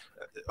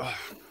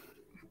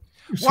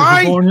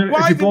 Why?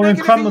 If you're born in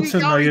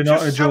Crampton, are you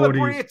not a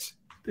Geordie?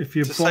 If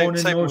you're born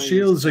in North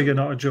Shields, are you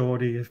not a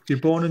Geordie? If you're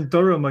born in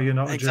Durham, are you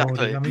not a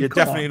Geordie? I mean, you're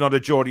definitely not a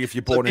Geordie if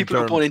you're born in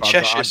Durham. People are born in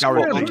Cheshire,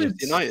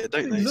 United,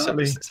 don't they?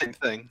 Exactly. So it's the same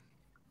thing.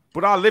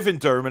 But I live in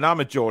Durham and I'm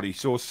a Geordie,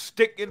 so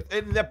stick it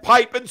in the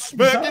pipe and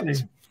smirk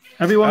it.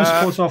 Everyone who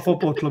supports our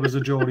football club is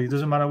a Geordie.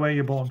 Doesn't matter where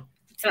you're born.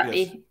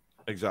 Exactly. Yes,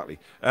 exactly.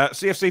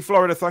 CFC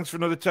Florida, thanks for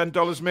another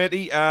 $10,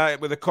 matey.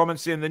 With a comment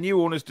saying the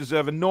new owners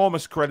deserve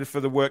enormous credit for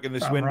the work in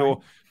this window.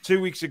 Right.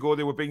 2 weeks ago,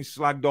 they were being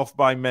slagged off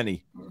by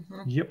many.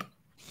 Yep.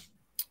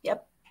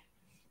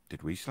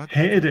 Did we slag?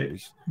 Hated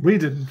it. We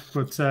didn't,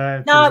 but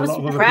no, it was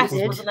the press,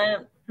 wasn't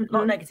it? A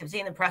lot of negativity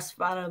in the press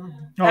about him.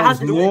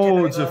 There's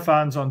loads of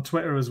fans on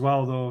Twitter as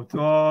well, though.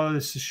 Oh,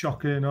 this is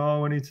shocking.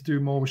 Oh, we need to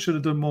do more. We should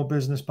have done more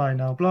business by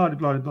now. Blah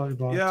blah blah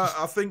blah. Yeah,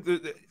 I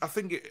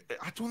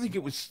don't think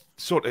it was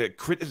sort of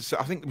criticism.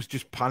 I think it was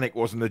just panic,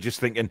 wasn't it?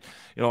 Just thinking,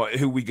 you know,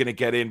 who are we going to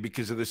get in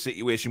because of the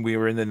situation we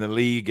were in the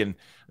league, and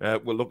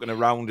we're looking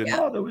around. And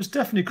there was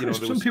definitely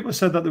criticism. Some people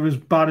said that there was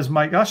bad as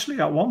Mike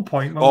Ashley at one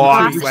point. They're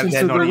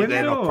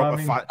not proper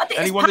fans.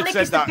 Anyone that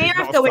said that is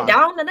not going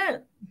down, isn't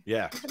it?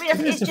 Yeah, I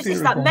mean,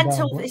 it's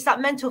that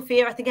mental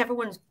fear. I think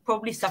everyone's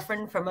probably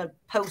suffering from a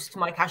post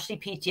Mike Ashley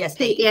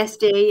PTSD.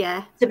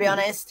 Yeah. To be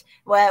honest,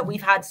 where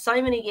we've had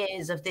so many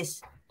years of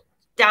this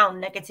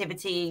down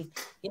negativity,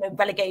 you know,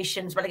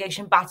 relegation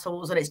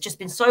battles, and it's just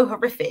been so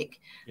horrific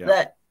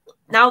that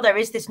now there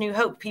is this new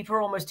hope. People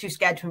are almost too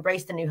scared to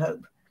embrace the new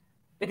hope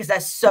because they're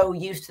so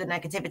used to the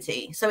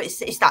negativity. So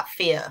it's that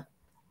fear.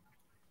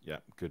 Yeah,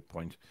 good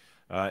point.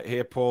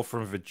 Here, Paul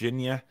from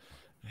Virginia.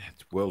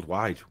 It's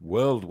worldwide.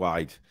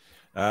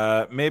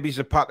 Maybe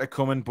Zapata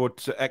coming, but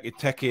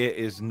Ekiteke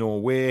is no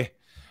way.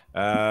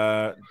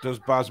 Does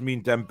Baz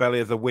mean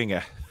Dembele the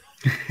winger?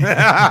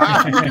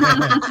 I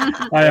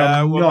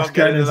am not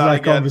getting into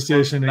that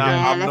conversation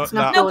again. Yeah, let's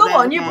not No, go go there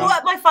on. You again. brought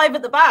up my 5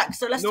 at the back,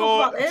 so let's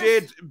talk about this.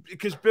 Jade,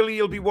 because Billy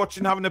will be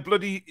watching having a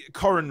bloody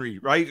coronary,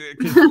 right?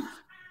 Because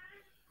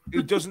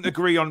he doesn't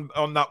agree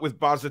on that with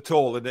Baz at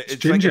all. And it's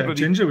Ginger. like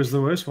bloody... Ginger was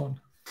the worst one.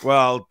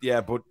 Well,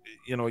 yeah, but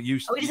you know, you.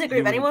 We disagree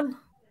with anyone.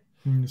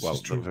 Well,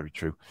 true. Very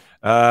true.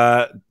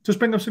 Just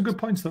bring up some good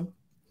points, though.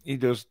 He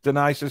does.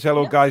 Denai says,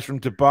 hello, guys from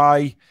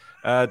Dubai.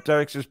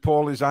 Derek says,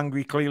 Paul is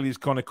angry. Clearly, his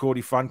Conor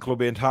Cody fan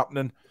club ain't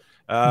happening.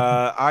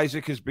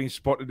 Isaac has been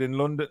spotted in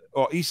London,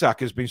 or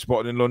Isak has been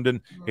spotted in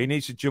London. He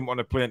needs to jump on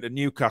a plane to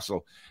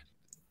Newcastle.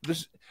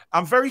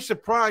 I'm very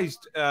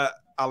surprised,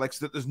 Alex,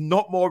 that there's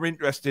not more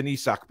interest in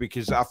Isak,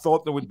 because I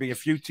thought there would be a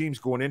few teams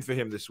going in for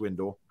him this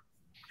window.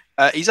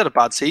 He's had a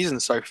bad season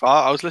so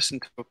far. I was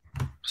listening to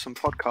some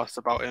podcasts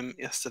about him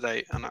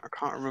yesterday, and I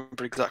can't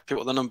remember exactly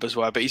what the numbers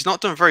were, but he's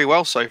not done very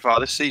well so far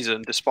this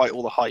season, despite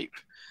all the hype.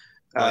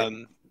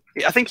 Right.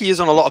 I think he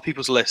is on a lot of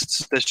people's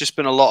lists. There's just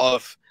been a lot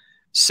of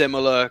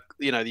similar,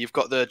 you've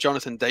got the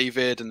Jonathan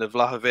David and the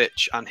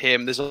Vlahovic and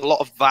him. There's a lot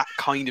of that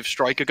kind of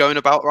striker going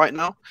about right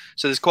now.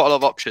 So there's quite a lot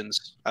of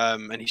options,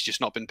 and he's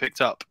just not been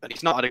picked up. And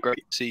he's not had a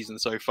great season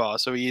so far.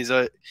 So he is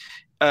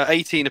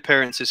 18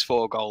 appearances,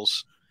 4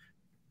 goals.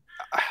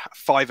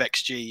 5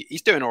 XG.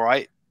 He's doing all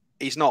right.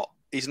 He's not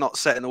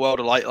setting the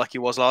world alight like he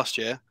was last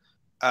year.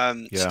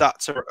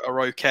 Stats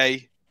are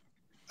okay.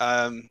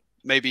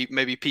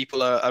 Maybe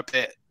people are a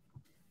bit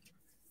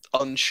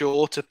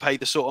unsure to pay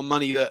the sort of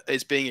money that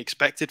is being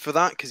expected for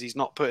that, because he's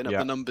not putting up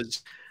the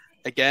numbers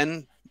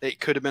again.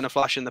 It could have been a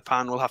flash in the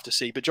pan. We'll have to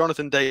see. But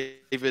Jonathan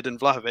David and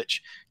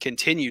Vlahovic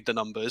continued the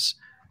numbers,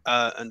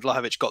 and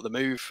Vlahovic got the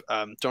move.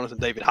 Jonathan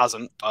David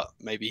hasn't, but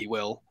maybe he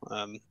will.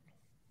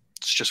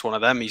 It's just one of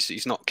them.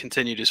 He's not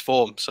continued his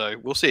form, so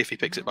we'll see if he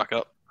picks it back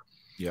up.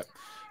 Yeah.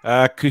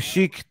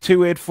 Kushik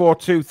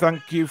 2842,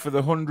 thank you for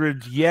the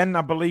 100 yen,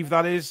 I believe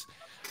that is.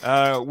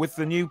 With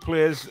the new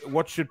players,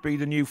 what should be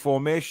the new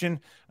formation,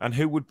 and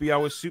who would be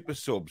our super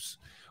subs?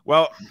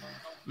 Well,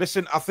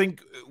 listen, I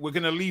think we're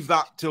going to leave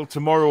that till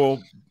tomorrow.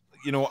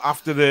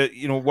 After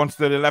once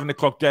the 11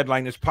 o'clock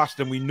deadline is passed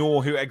and we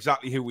know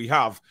exactly who we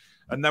have,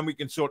 and then we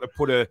can sort of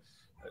put a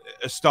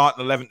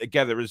starting 11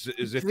 together as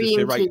if to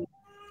say, right.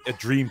 A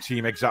dream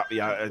team, exactly,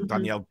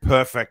 Danielle.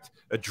 Perfect.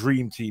 A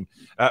dream team.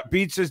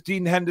 Bede says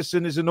Dean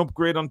Henderson is an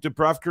upgrade on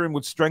Dubravka and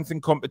would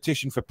strengthen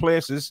competition for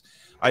places.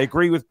 I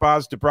agree with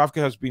Baz. Dubravka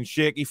has been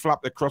shaky,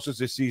 flapped the crosses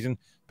this season.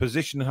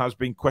 Position has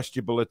been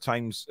questionable at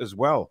times as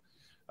well.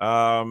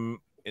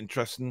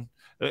 Interesting.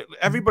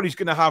 Everybody's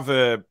going to have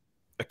a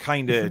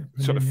kind of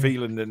sort of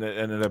feeling and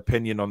an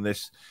opinion on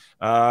this.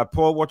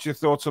 Paul, what's your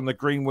thoughts on the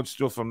Greenwood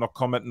stuff? I'm not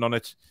commenting on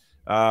it.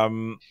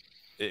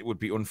 It would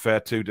be unfair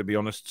to be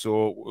honest.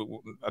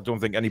 So I don't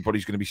think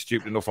anybody's going to be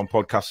stupid enough on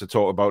podcasts to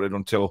talk about it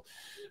until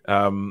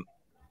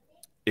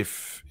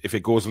if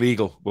it goes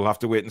legal. We'll have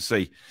to wait and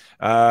see.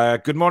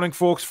 Good morning,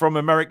 folks from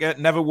America.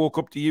 Never woke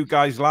up to you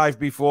guys live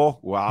before.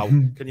 Wow.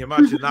 Can you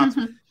imagine that?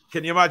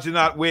 Can you imagine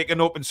that, waking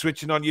up and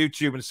switching on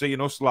YouTube and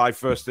seeing us live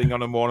first thing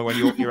on the morning when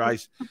you open your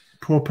eyes?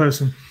 Poor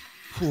person.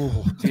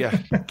 Oh, dear.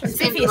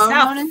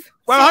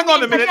 Well, hang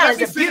on a minute. Let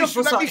me finish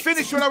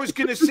what I was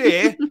going to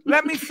say.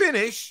 Let me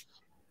finish.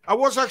 I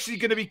was actually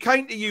going to be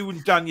kind to you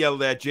and Danielle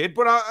there, Jade,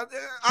 but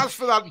as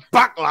for that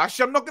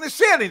backlash, I'm not going to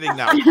say anything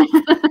now.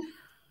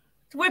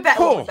 We're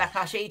better with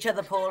backlash at each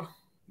other, Paul.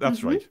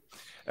 That's right.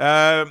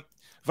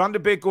 Van der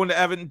Beek going to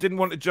Everton, didn't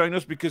want to join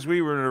us because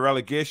we were in a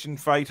relegation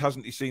fight.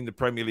 Hasn't he seen the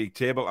Premier League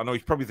table? I know he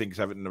probably thinks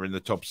Everton are in the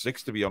top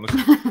 6, to be honest.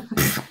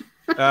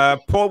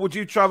 Paul, would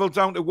you travel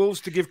down to Wolves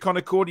to give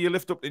Conor Cody a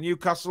lift up to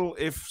Newcastle?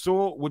 If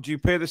so, would you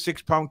pay the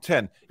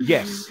 £6.10?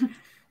 Yes.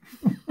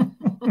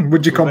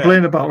 Would you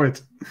complain about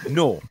it?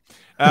 No.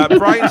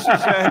 Brian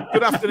says,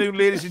 good afternoon,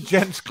 ladies and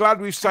gents. Glad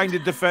we've signed a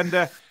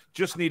defender.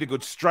 Just need a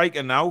good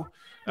striker now.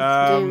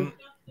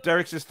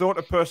 Derek says, thought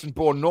a person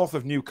born north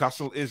of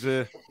Newcastle is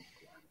a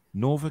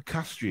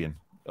Novocastrian.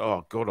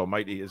 Oh, God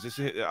almighty. Is this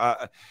it?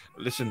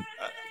 Listen,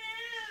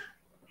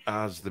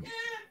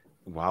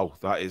 wow,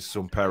 that is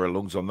some pair of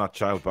lungs on that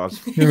child,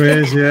 Baz. It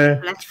is, yeah.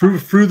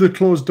 Through the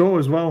closed door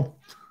as well.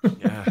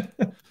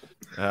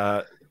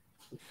 Yeah.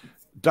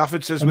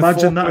 Dafford says,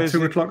 imagine that at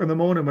 2 o'clock in the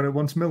morning when it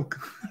wants milk.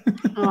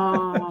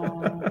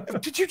 Oh.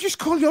 Did you just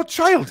call your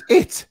child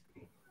it?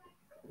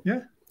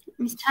 Yeah.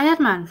 He's tired,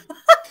 man.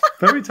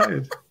 Very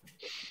tired.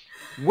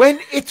 When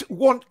it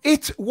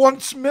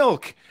wants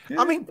milk.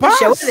 Yeah. I mean, we'll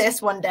show her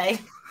this one day.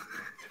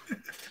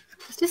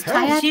 It's just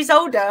tired. She's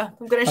older.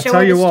 I'm going to show her.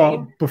 Tell you what,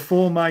 stream.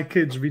 Before my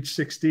kids reach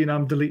 16,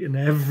 I'm deleting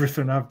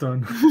everything I've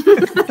done.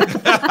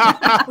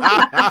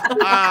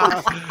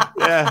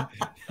 Yeah.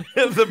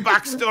 The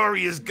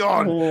backstory is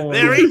gone. Oh.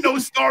 There ain't no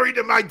story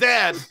to my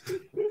dad.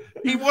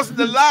 He wasn't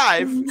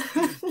alive.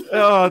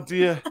 Oh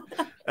dear.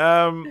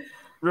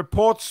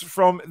 Reports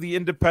from the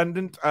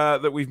Independent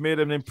that we've made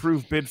an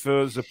improved bid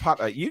for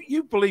Zapata.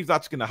 You believe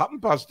that's going to happen,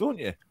 Baz, don't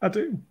you? I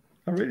do.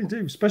 I really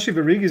do. Especially if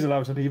Origi's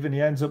allowed to leave and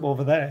he ends up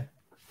over there.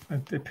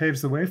 It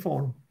paves the way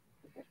for him.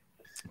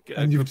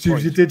 And you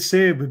did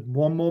say with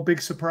one more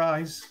big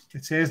surprise,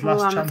 it's his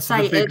last chance of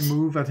a big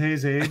move at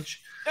his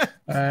age.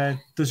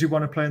 Does he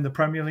want to play in the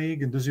Premier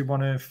League and does he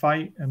want to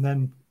fight and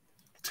then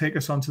take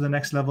us on to the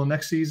next level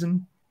next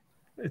season?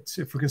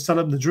 If we can sell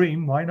him the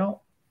dream, why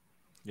not?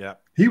 Yeah.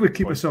 He would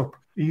keep us up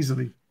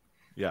easily.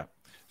 Yeah.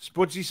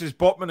 Spudsy says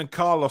Botman and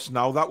Carlos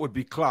now. That would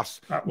be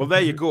class. Well,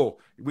 there you go.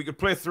 We could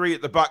play 3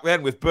 at the back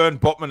then with Byrne,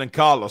 Botman and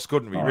Carlos,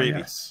 couldn't we, really?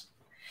 Yes.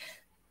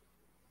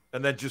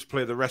 And then just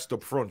play the rest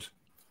up front.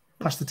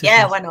 Pass the tissues.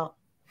 Yeah, why not?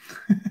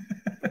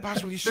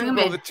 Baz, will you shoot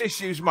all the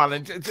tissues, man?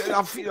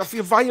 I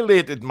feel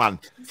violated, man.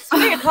 It's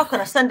 3 o'clock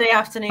on a Sunday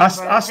afternoon.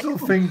 I still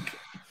think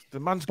the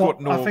man's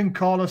got no. I think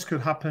Carlos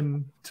could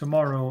happen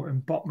tomorrow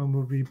and Botman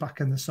will be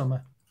back in the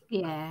summer.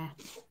 Yeah.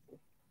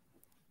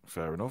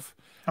 Fair enough.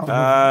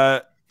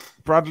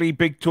 Bradley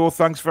Big Toe,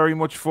 thanks very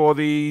much for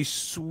the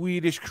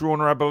Swedish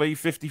krona, I believe.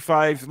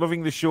 55.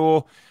 Loving the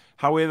show.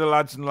 How are the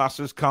lads and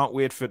lasses? Can't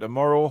wait for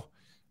tomorrow.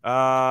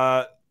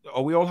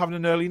 Are we all having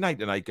an early night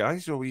tonight,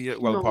 guys? Or are we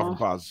apart from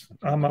Baz?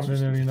 I'm having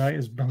an early night,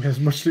 as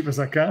much sleep as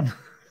I can.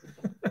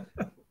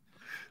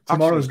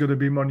 Tomorrow's going to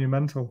be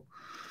monumental.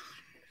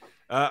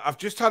 I've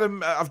just had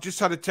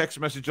a text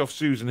message off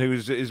Susan, who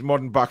is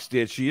modern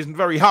backstage. She isn't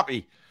very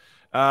happy.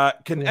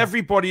 Can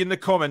everybody in the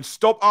comments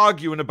stop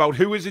arguing about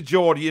who is a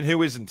Geordie and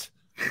who isn't?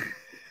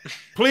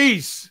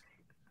 Please.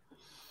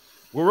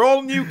 We're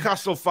all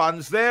Newcastle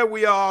fans. There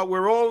we are.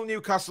 We're all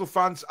Newcastle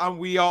fans, and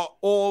we are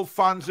all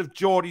fans of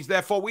Geordies.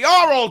 Therefore, we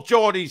are all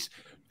Geordies.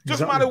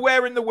 Doesn't matter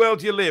where in the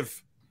world you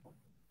live.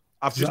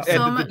 I've just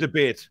ended the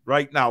debate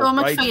right now. So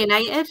much for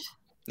United.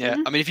 Yeah,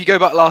 I mean, if you go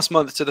back last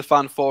month to the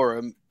fan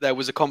forum, there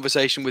was a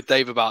conversation with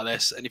Dave about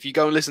this, and if you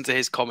go and listen to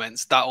his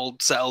comments, that'll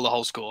settle the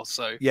whole score.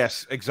 So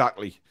yes,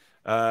 exactly.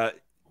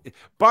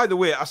 By the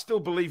way, I still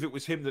believe it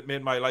was him that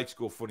made my lights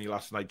go funny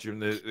last night during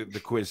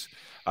the quiz.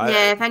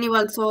 Yeah, if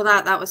anyone saw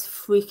that, that was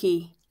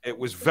freaky. It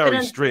was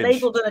very strange.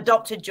 Labelled an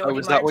adopted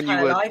Geordie my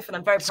entire life, and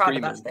I'm very proud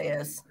of that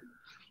status.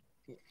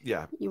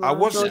 Yeah, I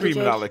was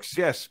screaming, Alex.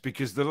 Yes,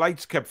 because the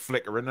lights kept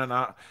flickering, and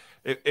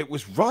it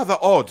was rather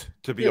odd,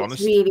 to be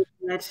honest. Really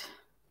weird.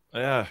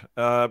 Yeah,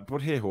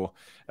 but hey ho.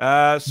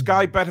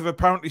 Sky Bet have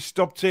apparently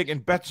stopped taking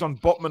bets on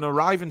Botman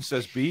arriving,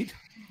 says Bede.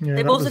 Yeah,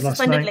 they've also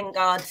suspended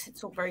Lingard.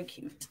 It's all very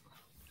cute.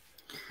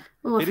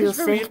 Oh, it is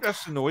very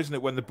interesting, though, isn't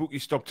it? When the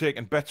bookies stop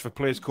taking bets for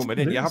players coming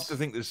in, you have to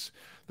think there's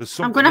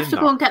something. I'm going to have to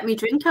go and get me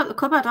drink out the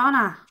cupboard, aren't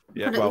I?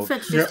 Yeah, put it in the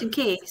fridge just in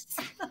case.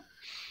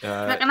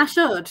 Reckon I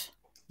should.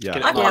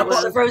 Yeah, I've got a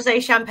bottle of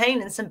rosé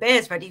champagne and some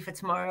beers ready for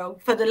tomorrow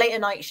for the later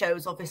night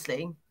shows,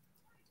 obviously.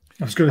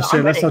 I was going to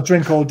say, let's not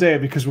drink all day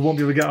because we won't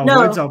be able to get our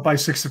words out by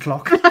 6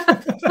 o'clock.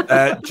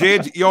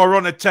 Jade, you're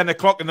on at 10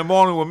 o'clock in the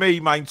morning with me,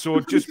 mine, so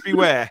just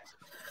beware.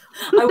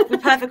 I will be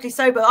perfectly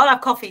sober. I'll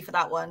have coffee for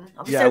that one.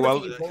 Yeah,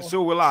 well,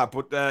 so will I.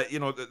 But, you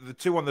know, the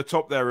two on the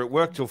top there at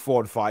work till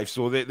 4 and 5,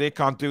 so they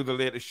can't do the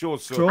latest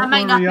shows. So don't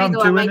worry, I'm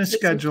doing a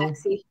schedule.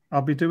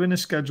 I'll be doing a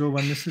schedule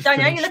when this is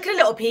Danielle, you're looking a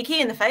little peaky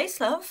in the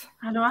face, love.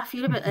 I know, I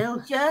feel a bit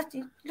ill. Yeah,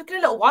 you're looking a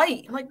little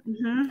white. I'm like,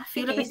 I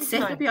feel a bit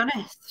sick, to be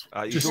honest.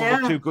 You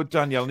don't look too good,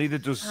 Danielle. Neither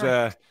does...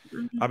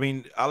 I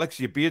mean,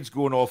 Alex, your beard's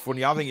going all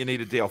funny. I think you need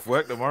a day off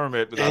work tomorrow,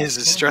 mate. It is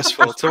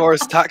stressful.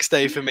 Tomorrow's tax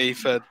day for me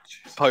for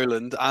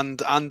Poland,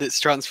 and it's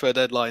transfer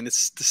deadline.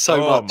 It's so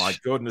much. Oh my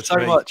goodness, so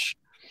much.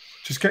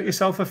 Just get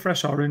yourself a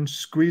fresh orange,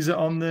 squeeze it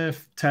on the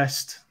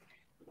test.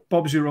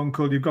 Bob's your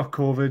uncle. You've got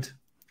COVID.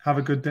 Have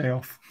a good day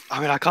off. I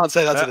mean, I can't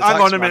say that to the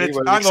hang on a man.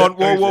 minute. Hang on.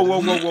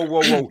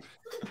 Whoa.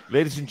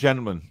 Ladies and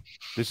gentlemen,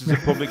 this is a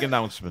public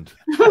announcement.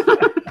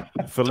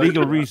 For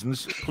legal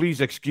reasons,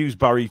 please excuse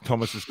Barry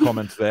Thomas's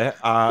comments there.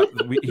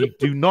 He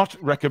do not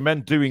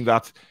recommend doing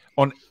that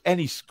on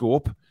any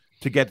scope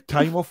to get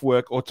time off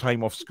work or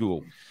time off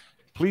school.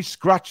 Please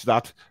scratch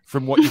that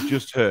from what you've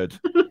just heard.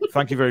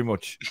 Thank you very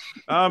much.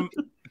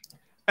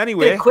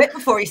 Anyway, he'll quit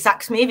before he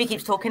sacks me if he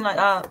keeps talking like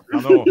that.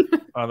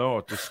 I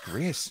know,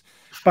 disgrace.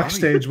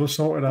 Backstage, we'll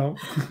sort it out.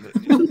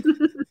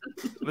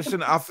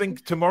 Listen, I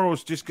think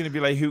tomorrow's just going to be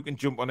like who can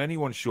jump on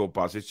anyone's show,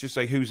 Baz. It's just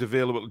like who's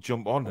available to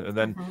jump on, and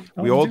then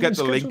we all get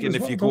the link. And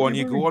if you go on,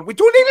 you go on. We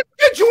don't need a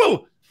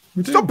schedule.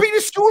 Stop being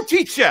a school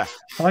teacher.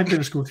 I like being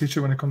a school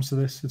teacher when it comes to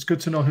this. It's good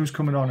to know who's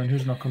coming on and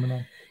who's not coming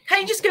on.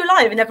 Can't you just go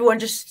live and everyone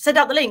just send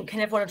out the link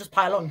and everyone will just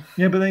pile on?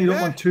 Yeah, but then you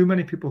don't want too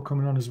many people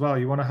coming on as well.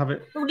 You want to have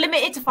it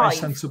limited to 5.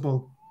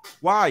 Sensible.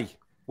 Why?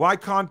 Why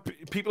can't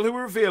people who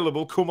are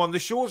available come on the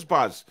shows,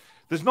 Baz?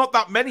 There's not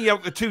that many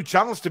out the 2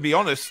 channels, to be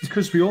honest.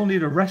 Because we all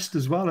need a rest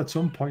as well at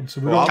some point.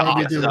 So we I don't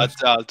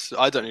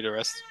need a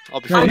rest. I'll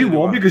be fine. You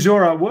won't because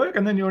you're at work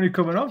and then you're only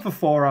coming on for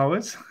 4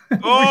 hours.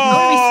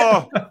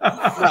 Oh!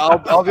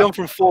 I'll be on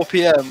from 4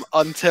 p.m.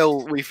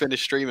 until we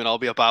finish streaming. I'll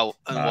be about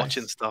and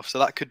watching stuff. So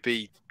that could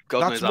be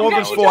God knows. That's more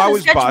than 4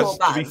 hours, Baz,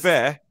 to be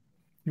fair.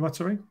 You what,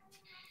 sorry?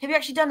 Have you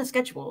actually done a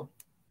schedule?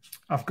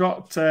 I've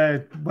got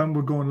when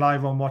we're going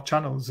live on what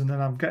channels, and then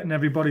I'm getting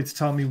everybody to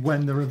tell me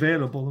when they're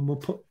available, and we'll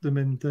put them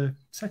in the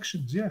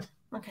sections. Yeah.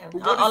 Okay.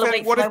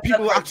 What if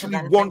people actually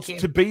want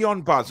to be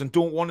on Baz and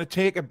don't want to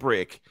take a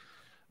break?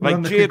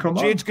 Like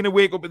Jade's going to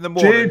wake up in the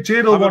morning.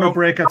 Jade will want a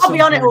break at I'll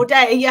be on it all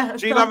day. Yeah.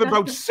 She'll have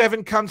about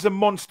 7 cans of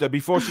Monster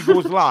before she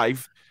goes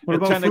live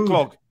at 10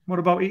 o'clock. What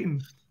about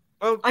eating?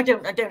 Well, I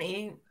don't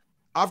eat.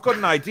 I've got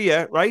an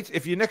idea, right?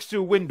 If you're next to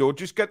a window,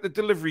 just get the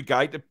delivery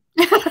guy to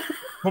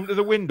come to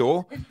the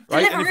window,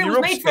 right? And if you're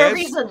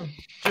upstairs,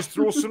 just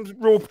throw some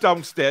rope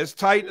downstairs,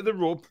 tie it to the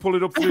rope, pull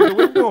it up through the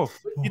window.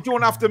 You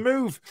don't have to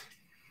move.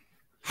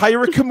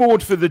 Hire a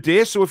commode for the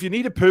day, so if you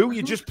need a poo,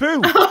 you just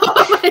poo.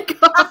 Oh my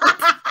God.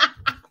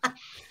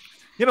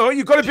 You know,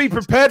 you've got to be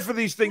prepared for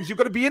these things. You've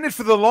got to be in it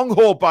for the long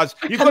haul, Baz.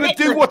 You've got to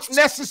do what's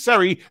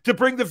necessary to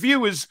bring the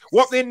viewers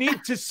what they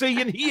need to see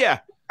and hear.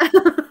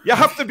 You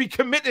have to be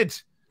committed.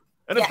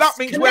 And if that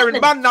means wearing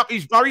man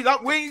nappies, Barry,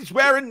 that means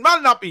wearing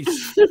man nappies.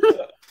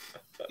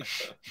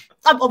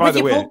 By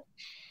the way,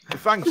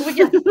 thanks.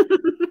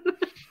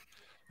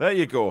 There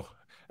you go.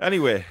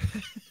 Anyway.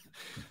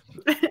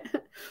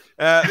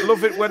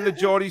 Love it when the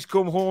Geordies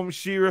come home.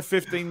 Shearer,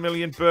 15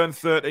 million. Burn,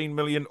 13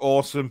 million.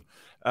 Awesome.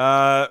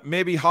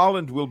 Maybe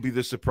Haaland will be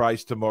the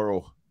surprise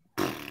tomorrow.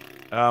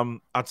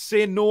 I'd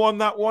say no on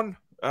that one.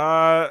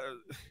 John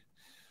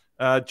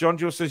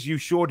Joe says you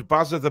showed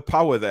Bazza the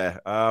power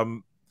there.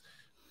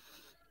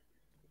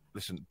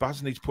 Listen,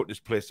 Baz needs put in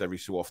his place every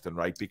so often,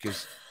 right?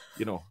 Because,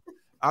 you know,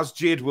 as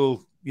Jade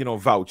will, you know,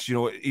 vouch, you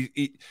know,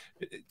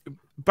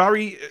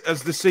 Barry,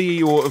 as the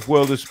CEO of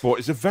World of Sport,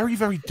 is a very,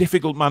 very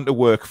difficult man to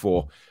work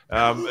for,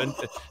 and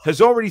has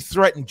already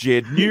threatened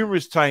Jade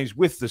numerous times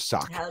with the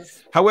sack.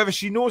 However,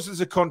 she knows there's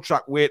a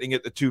contract waiting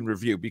at the Toon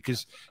Review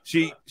because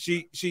she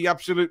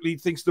absolutely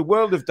thinks the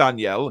world of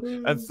Danielle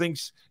and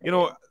thinks, you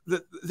know,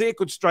 that they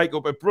could strike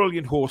up a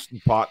brilliant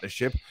hosting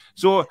partnership.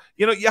 So,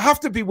 you know, you have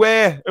to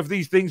beware of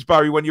these things,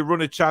 Barry, when you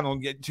run a channel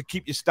to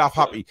keep your staff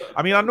happy.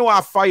 I mean, I know I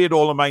fired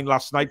all of mine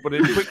last night, but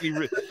it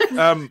quickly...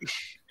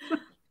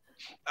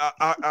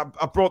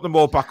 I brought them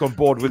all back on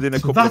board within a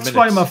couple of minutes. That's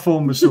why my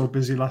phone was so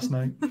busy last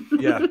night.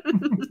 Yeah.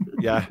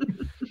 Yeah.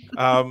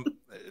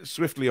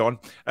 Swiftly on.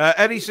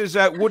 Eddie says,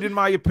 Wood, in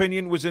my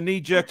opinion, was a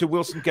knee-jerk to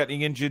Wilson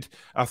getting injured.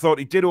 I thought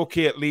he did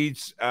okay at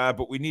Leeds,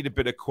 but we need a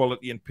bit of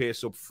quality and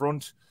pace up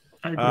front.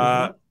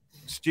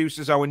 Stu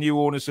says, our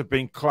new owners have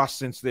been class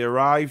since they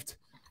arrived.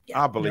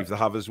 Yeah. I believe they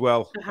have as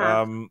well.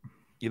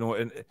 You know,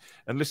 and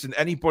listen,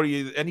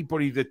 anybody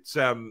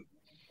that...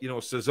 you know,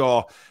 says,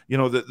 oh, you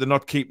know, that they're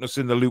not keeping us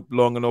in the loop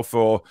long enough,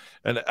 or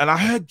and I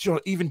heard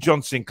even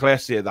John Sinclair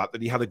say that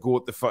he had to go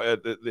at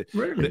the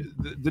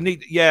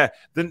need, yeah,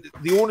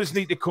 the owners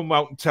need to come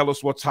out and tell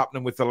us what's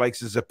happening with the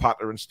likes of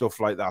Zapata and stuff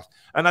like that.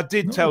 And I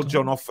did tell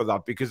John off for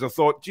that because I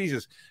thought,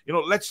 Jesus, you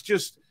know, let's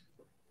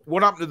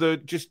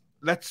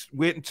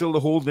wait until they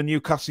hold the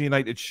Newcastle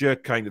United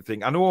shirt kind of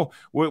thing. I know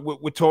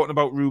we're talking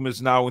about rumours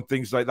now and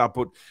things like that,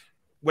 but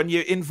when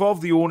you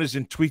involve the owners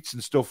in tweets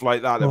and stuff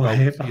like that,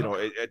 you know,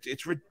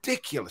 it's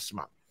ridiculous,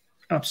 man.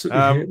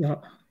 Absolutely hate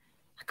that.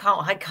 I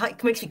can't.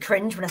 It makes me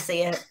cringe when I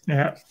see it.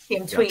 Yeah. See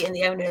him tweeting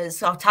the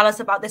owners. Oh, tell us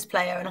about this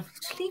player, and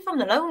just leave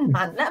them alone,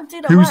 man. Let them do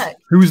their work.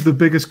 Who's the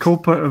biggest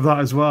culprit of that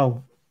as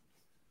well?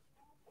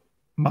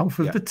 Mouth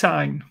of the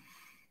Tyne.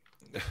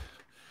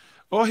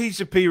 Oh,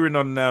 he's appearing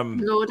on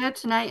Loaded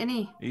tonight, isn't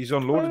he? He's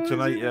on Loaded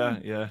tonight,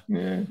 yeah.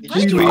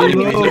 He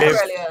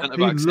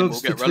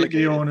loves to tweet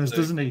the owners,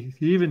 doesn't he?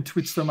 He even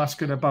tweets them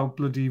asking about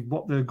bloody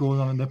what they're going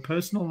on in their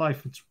personal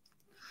life.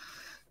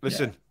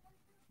 Listen,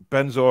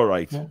 Ben's all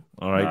right.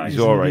 All right, he's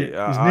all right.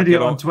 He's an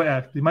idiot on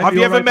Twitter. Have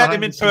you ever met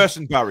him in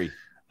person, Barry?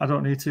 I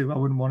don't need to. I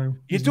wouldn't want to.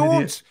 You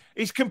don't.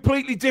 He's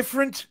completely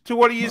different to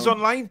what he is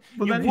online.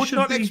 You would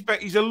not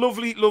expect. He's a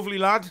lovely, lovely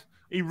lad.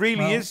 He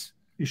really is.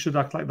 You should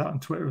act like that on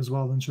Twitter as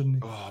well, then, shouldn't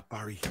he? Oh,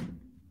 Barry,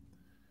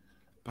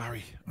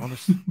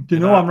 honestly. Do you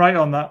know I'm right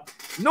on that?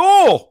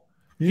 No!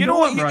 You know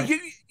what?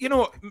 You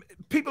know,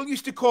 people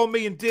used to call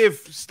me and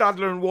Dave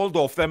Stadler and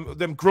Waldorf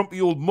them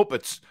grumpy old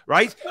muppets,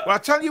 right? Well, I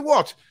tell you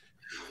what,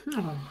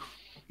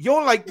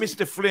 you're like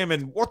Mr.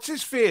 Flamin'. What's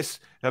his face?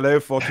 Hello,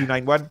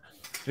 429-1.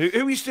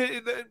 Who used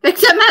to...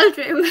 Victor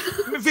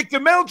Meldrew. Victor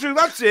Meldrew,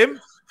 that's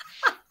him.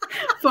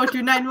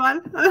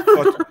 4291.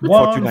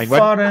 One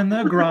fart in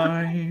the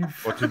grind.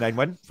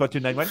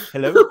 4291.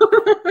 Hello.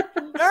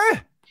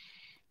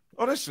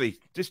 Honestly,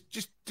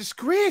 just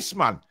disgrace,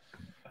 man.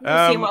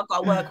 See what I've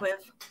got to work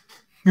with.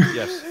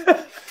 Yes.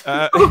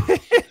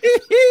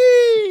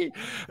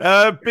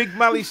 Big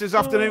Mally says,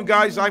 afternoon,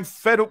 guys. I'm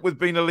fed up with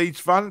being a Leeds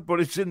fan, but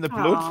it's in the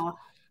blood.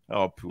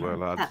 Oh, poor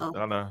lad.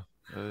 I know.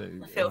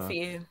 I feel for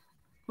you.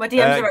 My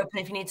DMs are open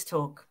if you need to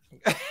talk.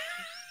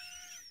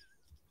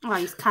 Oh,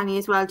 he's canny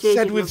as well, Jade.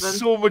 Said with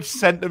so much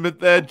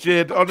sentiment there,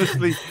 Jade.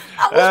 Honestly,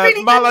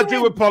 Mal, I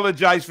do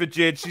apologise for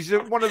Jade. She's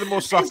one of the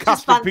most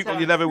sarcastic people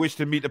you'd ever wish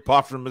to meet,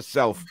 apart from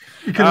myself.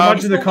 You can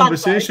imagine the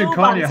conversation,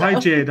 can't you? Hi,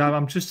 Jade.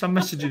 I'm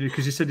messaging you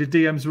because you said your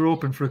DMs were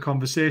open for a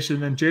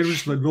conversation, and Jade was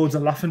just like loads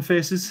of laughing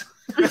faces.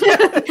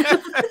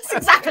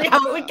 That's exactly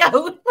how it would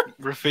go.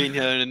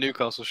 Rafinha in a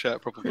Newcastle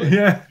shirt, probably.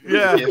 Yeah.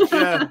 Yeah.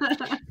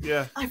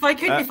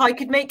 If I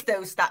could make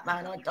those, stat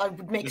man, I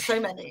would make so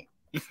many.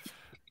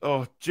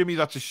 Oh, Jimmy,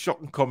 that's a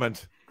shocking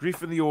comment.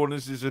 Grief in the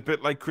owners is a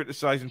bit like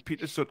criticising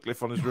Peter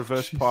Sutcliffe on his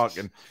reverse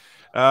parking.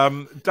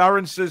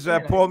 Darren says,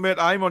 Paul, mate,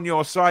 I'm on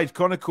your side.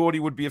 Connor Cody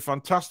would be a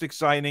fantastic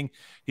signing.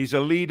 He's a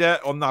leader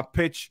on that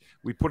pitch.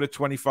 We put a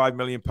 £25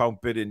 million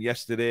bid in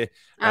yesterday.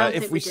 I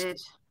don't think we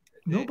did.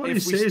 Nobody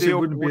says it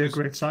wouldn't be a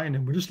great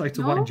signing. We just like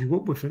to wind you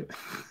up with it.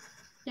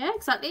 Yeah,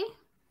 exactly.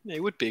 Yeah,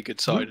 it would be a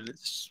good signing.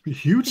 It's a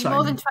huge signing.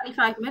 More than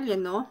 25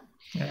 million, though.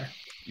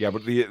 Yeah,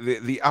 but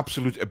the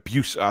absolute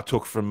abuse I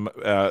took from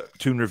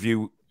Toon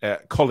Review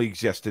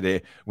colleagues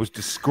yesterday was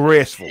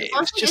disgraceful. It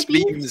was just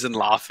memes and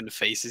laughing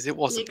faces. It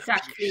wasn't.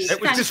 Exactly.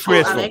 It was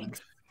disgraceful.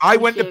 I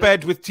went to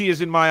bed with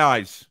tears in my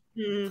eyes.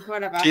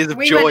 Whatever. Tears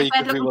of joy. Went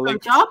to bed looking for a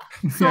job.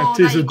 So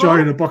tears of joy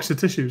in a box of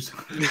tissues.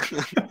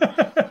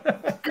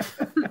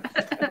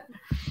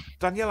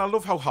 Danielle, I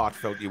love how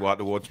heartfelt you are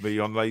towards me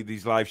on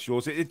these live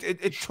shows.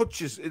 It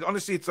touches.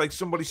 Honestly, it's like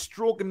somebody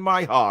stroking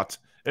my heart.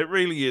 It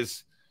really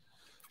is.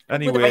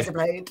 Anyway. With a razor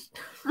blade.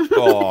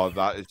 Oh,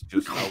 that is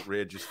just an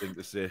outrageous thing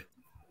to say.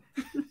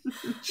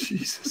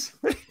 Jesus.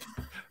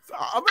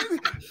 I mean,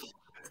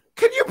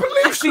 can you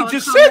believe she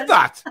just said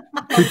that?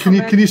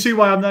 Can you see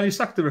why I'm nearly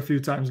sacked her a few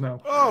times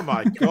now? Oh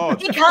my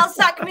God. You can't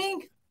sack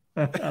me.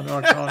 I know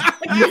I can't.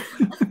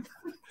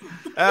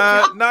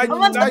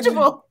 I'm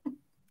untouchable.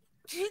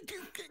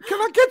 Can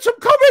I get some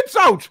comments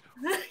out?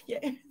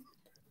 Yeah.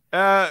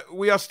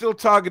 We are still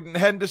targeting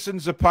Henderson,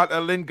 Zapata,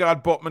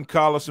 Lingard, Botman,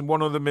 Carlos, and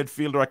one other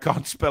midfielder. I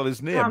can't spell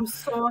his name. I'm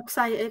so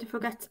excited if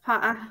we get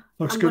Zapata.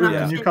 Looks good at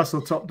the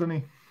Newcastle top, doesn't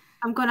he?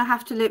 I'm going to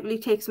have to literally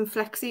take some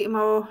flexi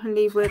tomorrow and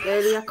leave work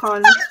early. I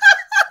can't.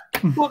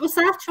 What was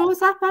that? What was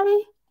that,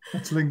 Barry?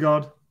 That's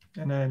Lingard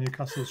in a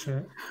Newcastle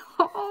shirt.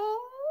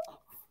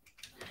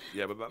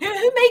 Yeah, but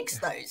Who makes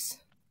those?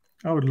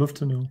 I would love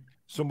to know.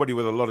 Somebody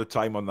with a lot of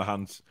time on their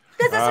hands.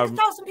 There's like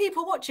 1,000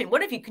 people watching.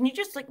 What if you? Can you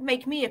just like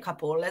make me a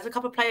couple? There's a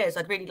couple of players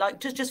I'd really like,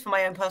 just for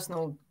my own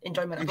personal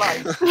enjoyment of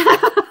life.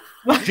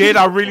 Jade,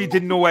 I really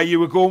didn't know where you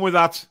were going with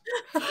that.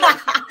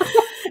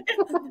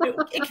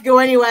 It could go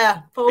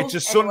anywhere, Paul. It's a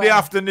Sunday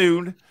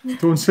afternoon.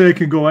 Don't say it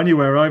can go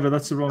anywhere either.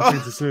 That's the wrong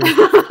thing to say.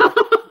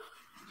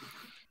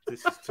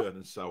 This is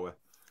turning sour.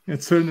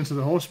 It's turned into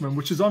the Horseman,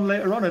 which is on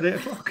later on at 8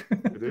 o'clock.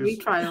 It is.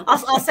 Retrial.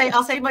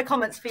 I'll save my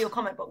comments for your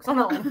comment box on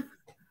that one.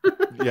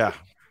 Yeah.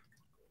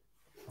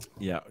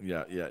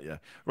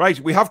 Right,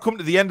 we have come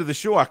to the end of the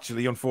show,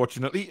 actually,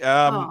 unfortunately.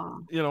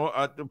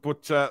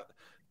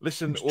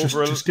 Listen,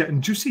 just getting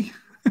juicy.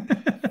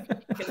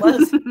 It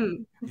was.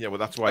 Yeah, well,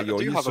 that's why I do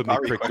have a suddenly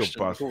Barry pricked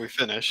question up. before we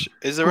finish.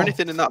 Is there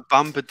anything in that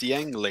Bamba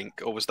Dieng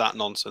link, or was that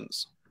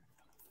nonsense?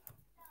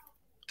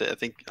 I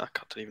don't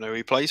even know who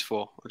he plays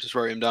for. I just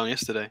wrote him down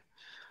yesterday.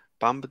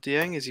 Bamba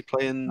Dieng, is he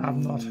playing? I've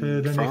not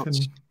heard France?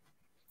 anything.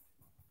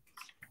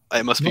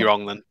 It must be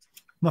wrong then.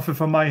 Nothing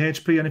from my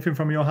HP. Anything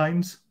from your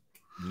Heinz?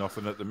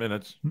 Nothing at the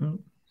minute.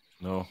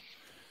 No.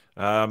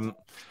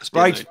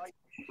 Right.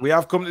 We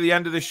have come to the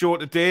end of the show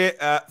today.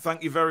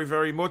 Thank you very,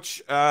 very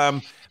much.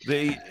 The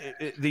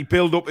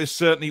build-up is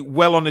certainly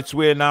well on its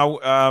way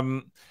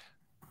now.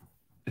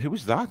 Who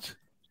was that?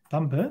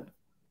 Lambert.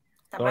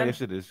 Oh,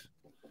 yes, it is.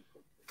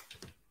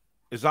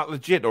 Is that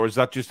legit, or is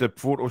that just a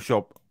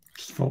Photoshop?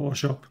 Just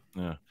Photoshop.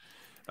 Yeah.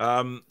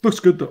 Looks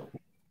good, though.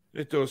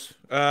 It does.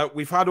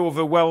 We've had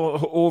over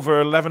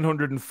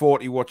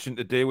 1,140 watching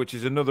today, which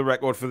is another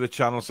record for the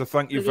channel. So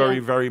thank you very,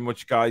 very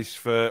much, guys,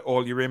 for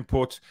all your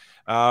input.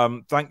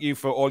 Thank you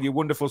for all your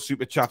wonderful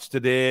super chats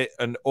today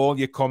and all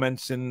your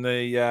comments in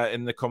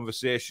the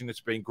conversation.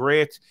 It's been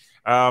great.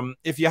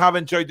 If you have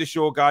enjoyed the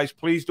show, guys,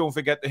 please don't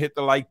forget to hit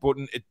the like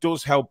button. It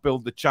does help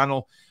build the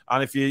channel.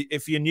 And if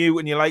you're new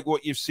and you like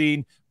what you've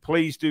seen,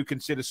 please do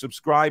consider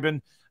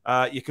subscribing.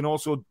 You can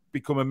also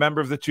become a member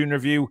of the Toon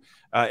Review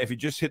if you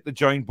just hit the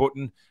join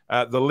button.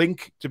 The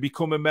link to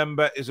become a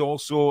member is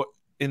also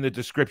in the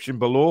description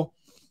below.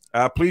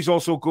 Please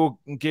also go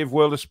and give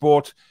World of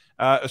Sport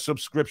a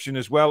subscription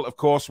as well. Of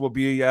course, we'll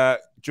be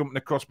jumping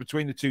across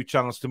between the two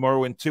channels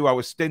tomorrow in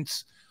 2-hour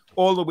stints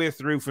all the way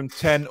through from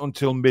 10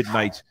 until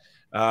midnight.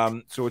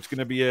 So it's going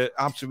to be an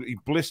absolutely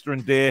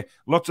blistering day.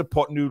 Lots of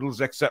pot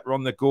noodles, etc.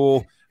 on the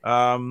go.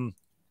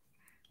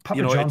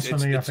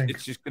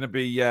 It's just going to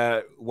be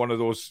one of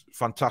those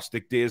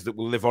fantastic days that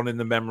will live on in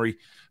the memory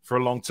for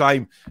a long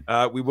time.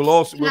 We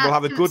will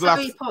have a good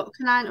laugh.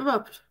 Can I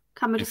interrupt?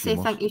 Can we just say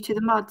thank you to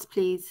the mods,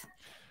 please?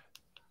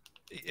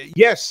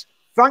 Yes,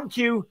 thank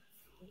you.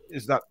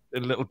 Is that a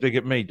little dig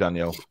at me,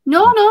 Danielle?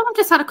 No, I've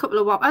just had a couple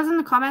of whoppers in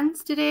the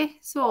comments today.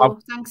 So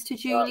thanks to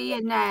Julie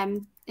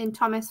and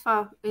Thomas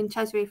and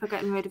Chesry for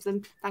getting rid of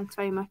them. Thanks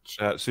very much.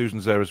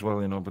 Susan's there as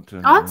well, But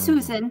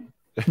Susan.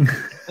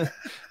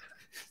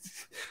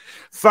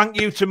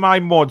 Thank you to my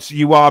mods.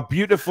 You are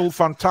beautiful,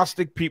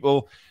 fantastic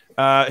people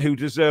who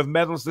deserve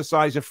medals the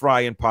size of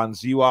frying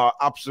pans. You are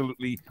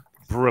absolutely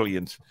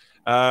brilliant.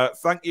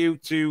 Thank you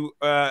to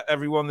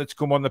everyone that's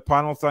come on the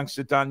panel. Thanks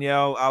to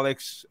Danielle,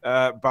 Alex,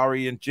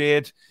 Barry, and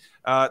Jade.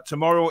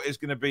 Tomorrow is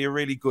going to be a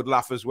really good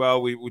laugh as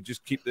well. We will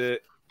just keep the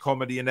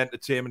comedy and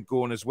entertainment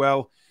going as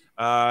well.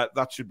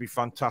 That should be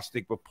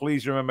fantastic. But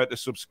please remember to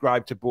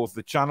subscribe to both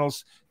the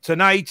channels.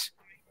 Tonight,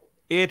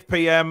 8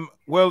 p.m,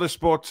 World of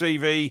Sport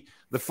TV,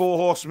 the Four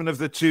Horsemen of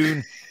the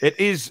Toon. It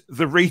is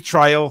the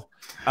retrial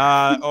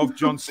of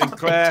John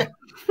Sinclair.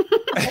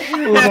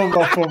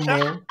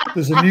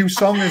 There's a new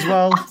song as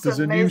well. There's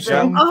a new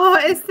song. Oh,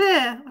 is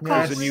there?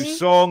 There's a new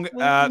song.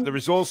 There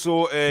is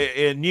also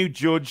a new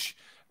judge,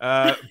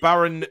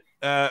 Baron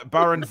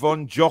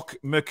von Jock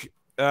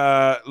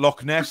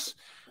Loch Ness.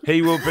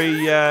 He will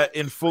be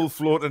in full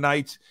flow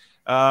tonight.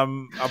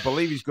 I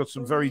believe he's got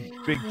some very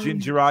big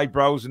ginger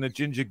eyebrows and a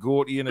ginger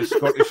goatee and a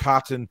Scottish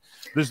hat. And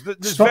there's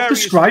Stop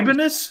describing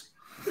this.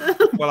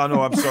 Well, I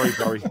know. I'm sorry,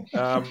 Barry.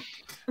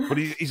 But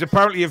he's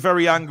apparently a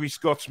very angry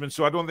Scotsman,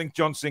 so I don't think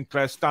John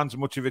Sinclair stands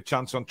much of a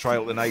chance on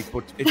trial tonight.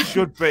 But it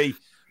should be.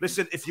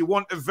 Listen, if you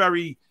want a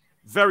very,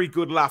 very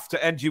good laugh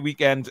to end your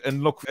weekend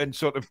and look and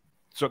sort of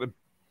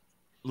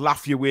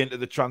laugh your way into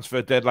the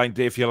transfer deadline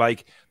day, if you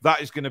like,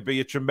 that is going to be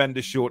a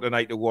tremendous show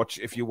tonight to watch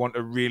if you want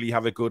to really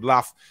have a good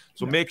laugh.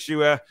 So make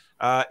sure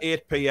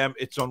 8 p.m.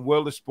 it's on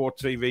World of Sport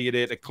TV at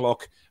 8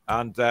 o'clock,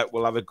 and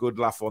we'll have a good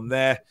laugh on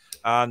there.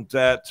 And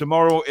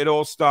tomorrow it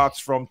all starts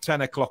from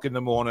 10 o'clock in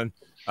the morning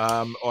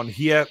on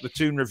here, the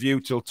Toon Review,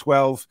 till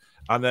 12,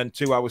 and then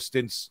 2-hour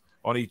stints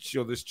on each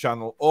other's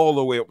channel all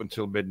the way up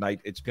until midnight.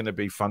 It's going to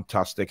be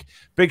fantastic.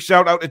 Big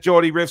shout out to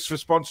Geordie Riffs for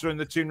sponsoring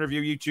the Toon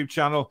Review YouTube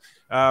channel.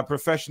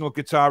 Professional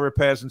guitar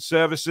repairs and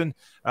servicing.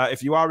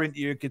 If you are into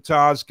your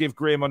guitars, give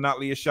Graham or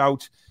Natalie a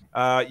shout.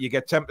 You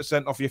get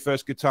 10% off your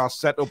first guitar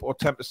setup or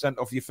 10%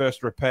 off your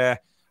first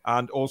repair,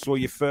 and also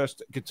your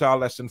first guitar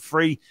lesson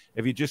free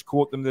if you just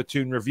quote them the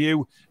Toon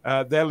Review.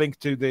 Their link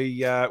to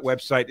the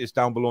website is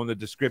down below in the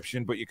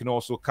description, but you can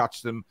also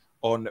catch them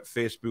on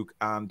Facebook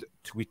and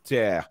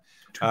Twitter.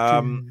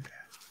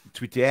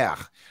 Twitter.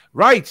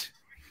 Right.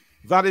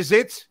 That is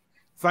it.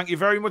 Thank you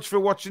very much for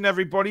watching,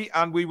 everybody.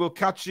 And we will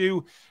catch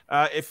you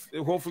if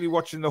hopefully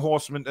watching the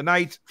Horsemen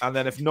tonight. And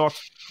then if not,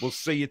 we'll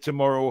see you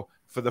tomorrow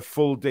for the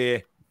full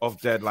day of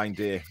Deadline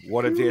Day.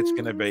 What a day it's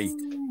going to be.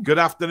 Good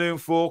afternoon,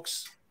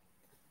 folks.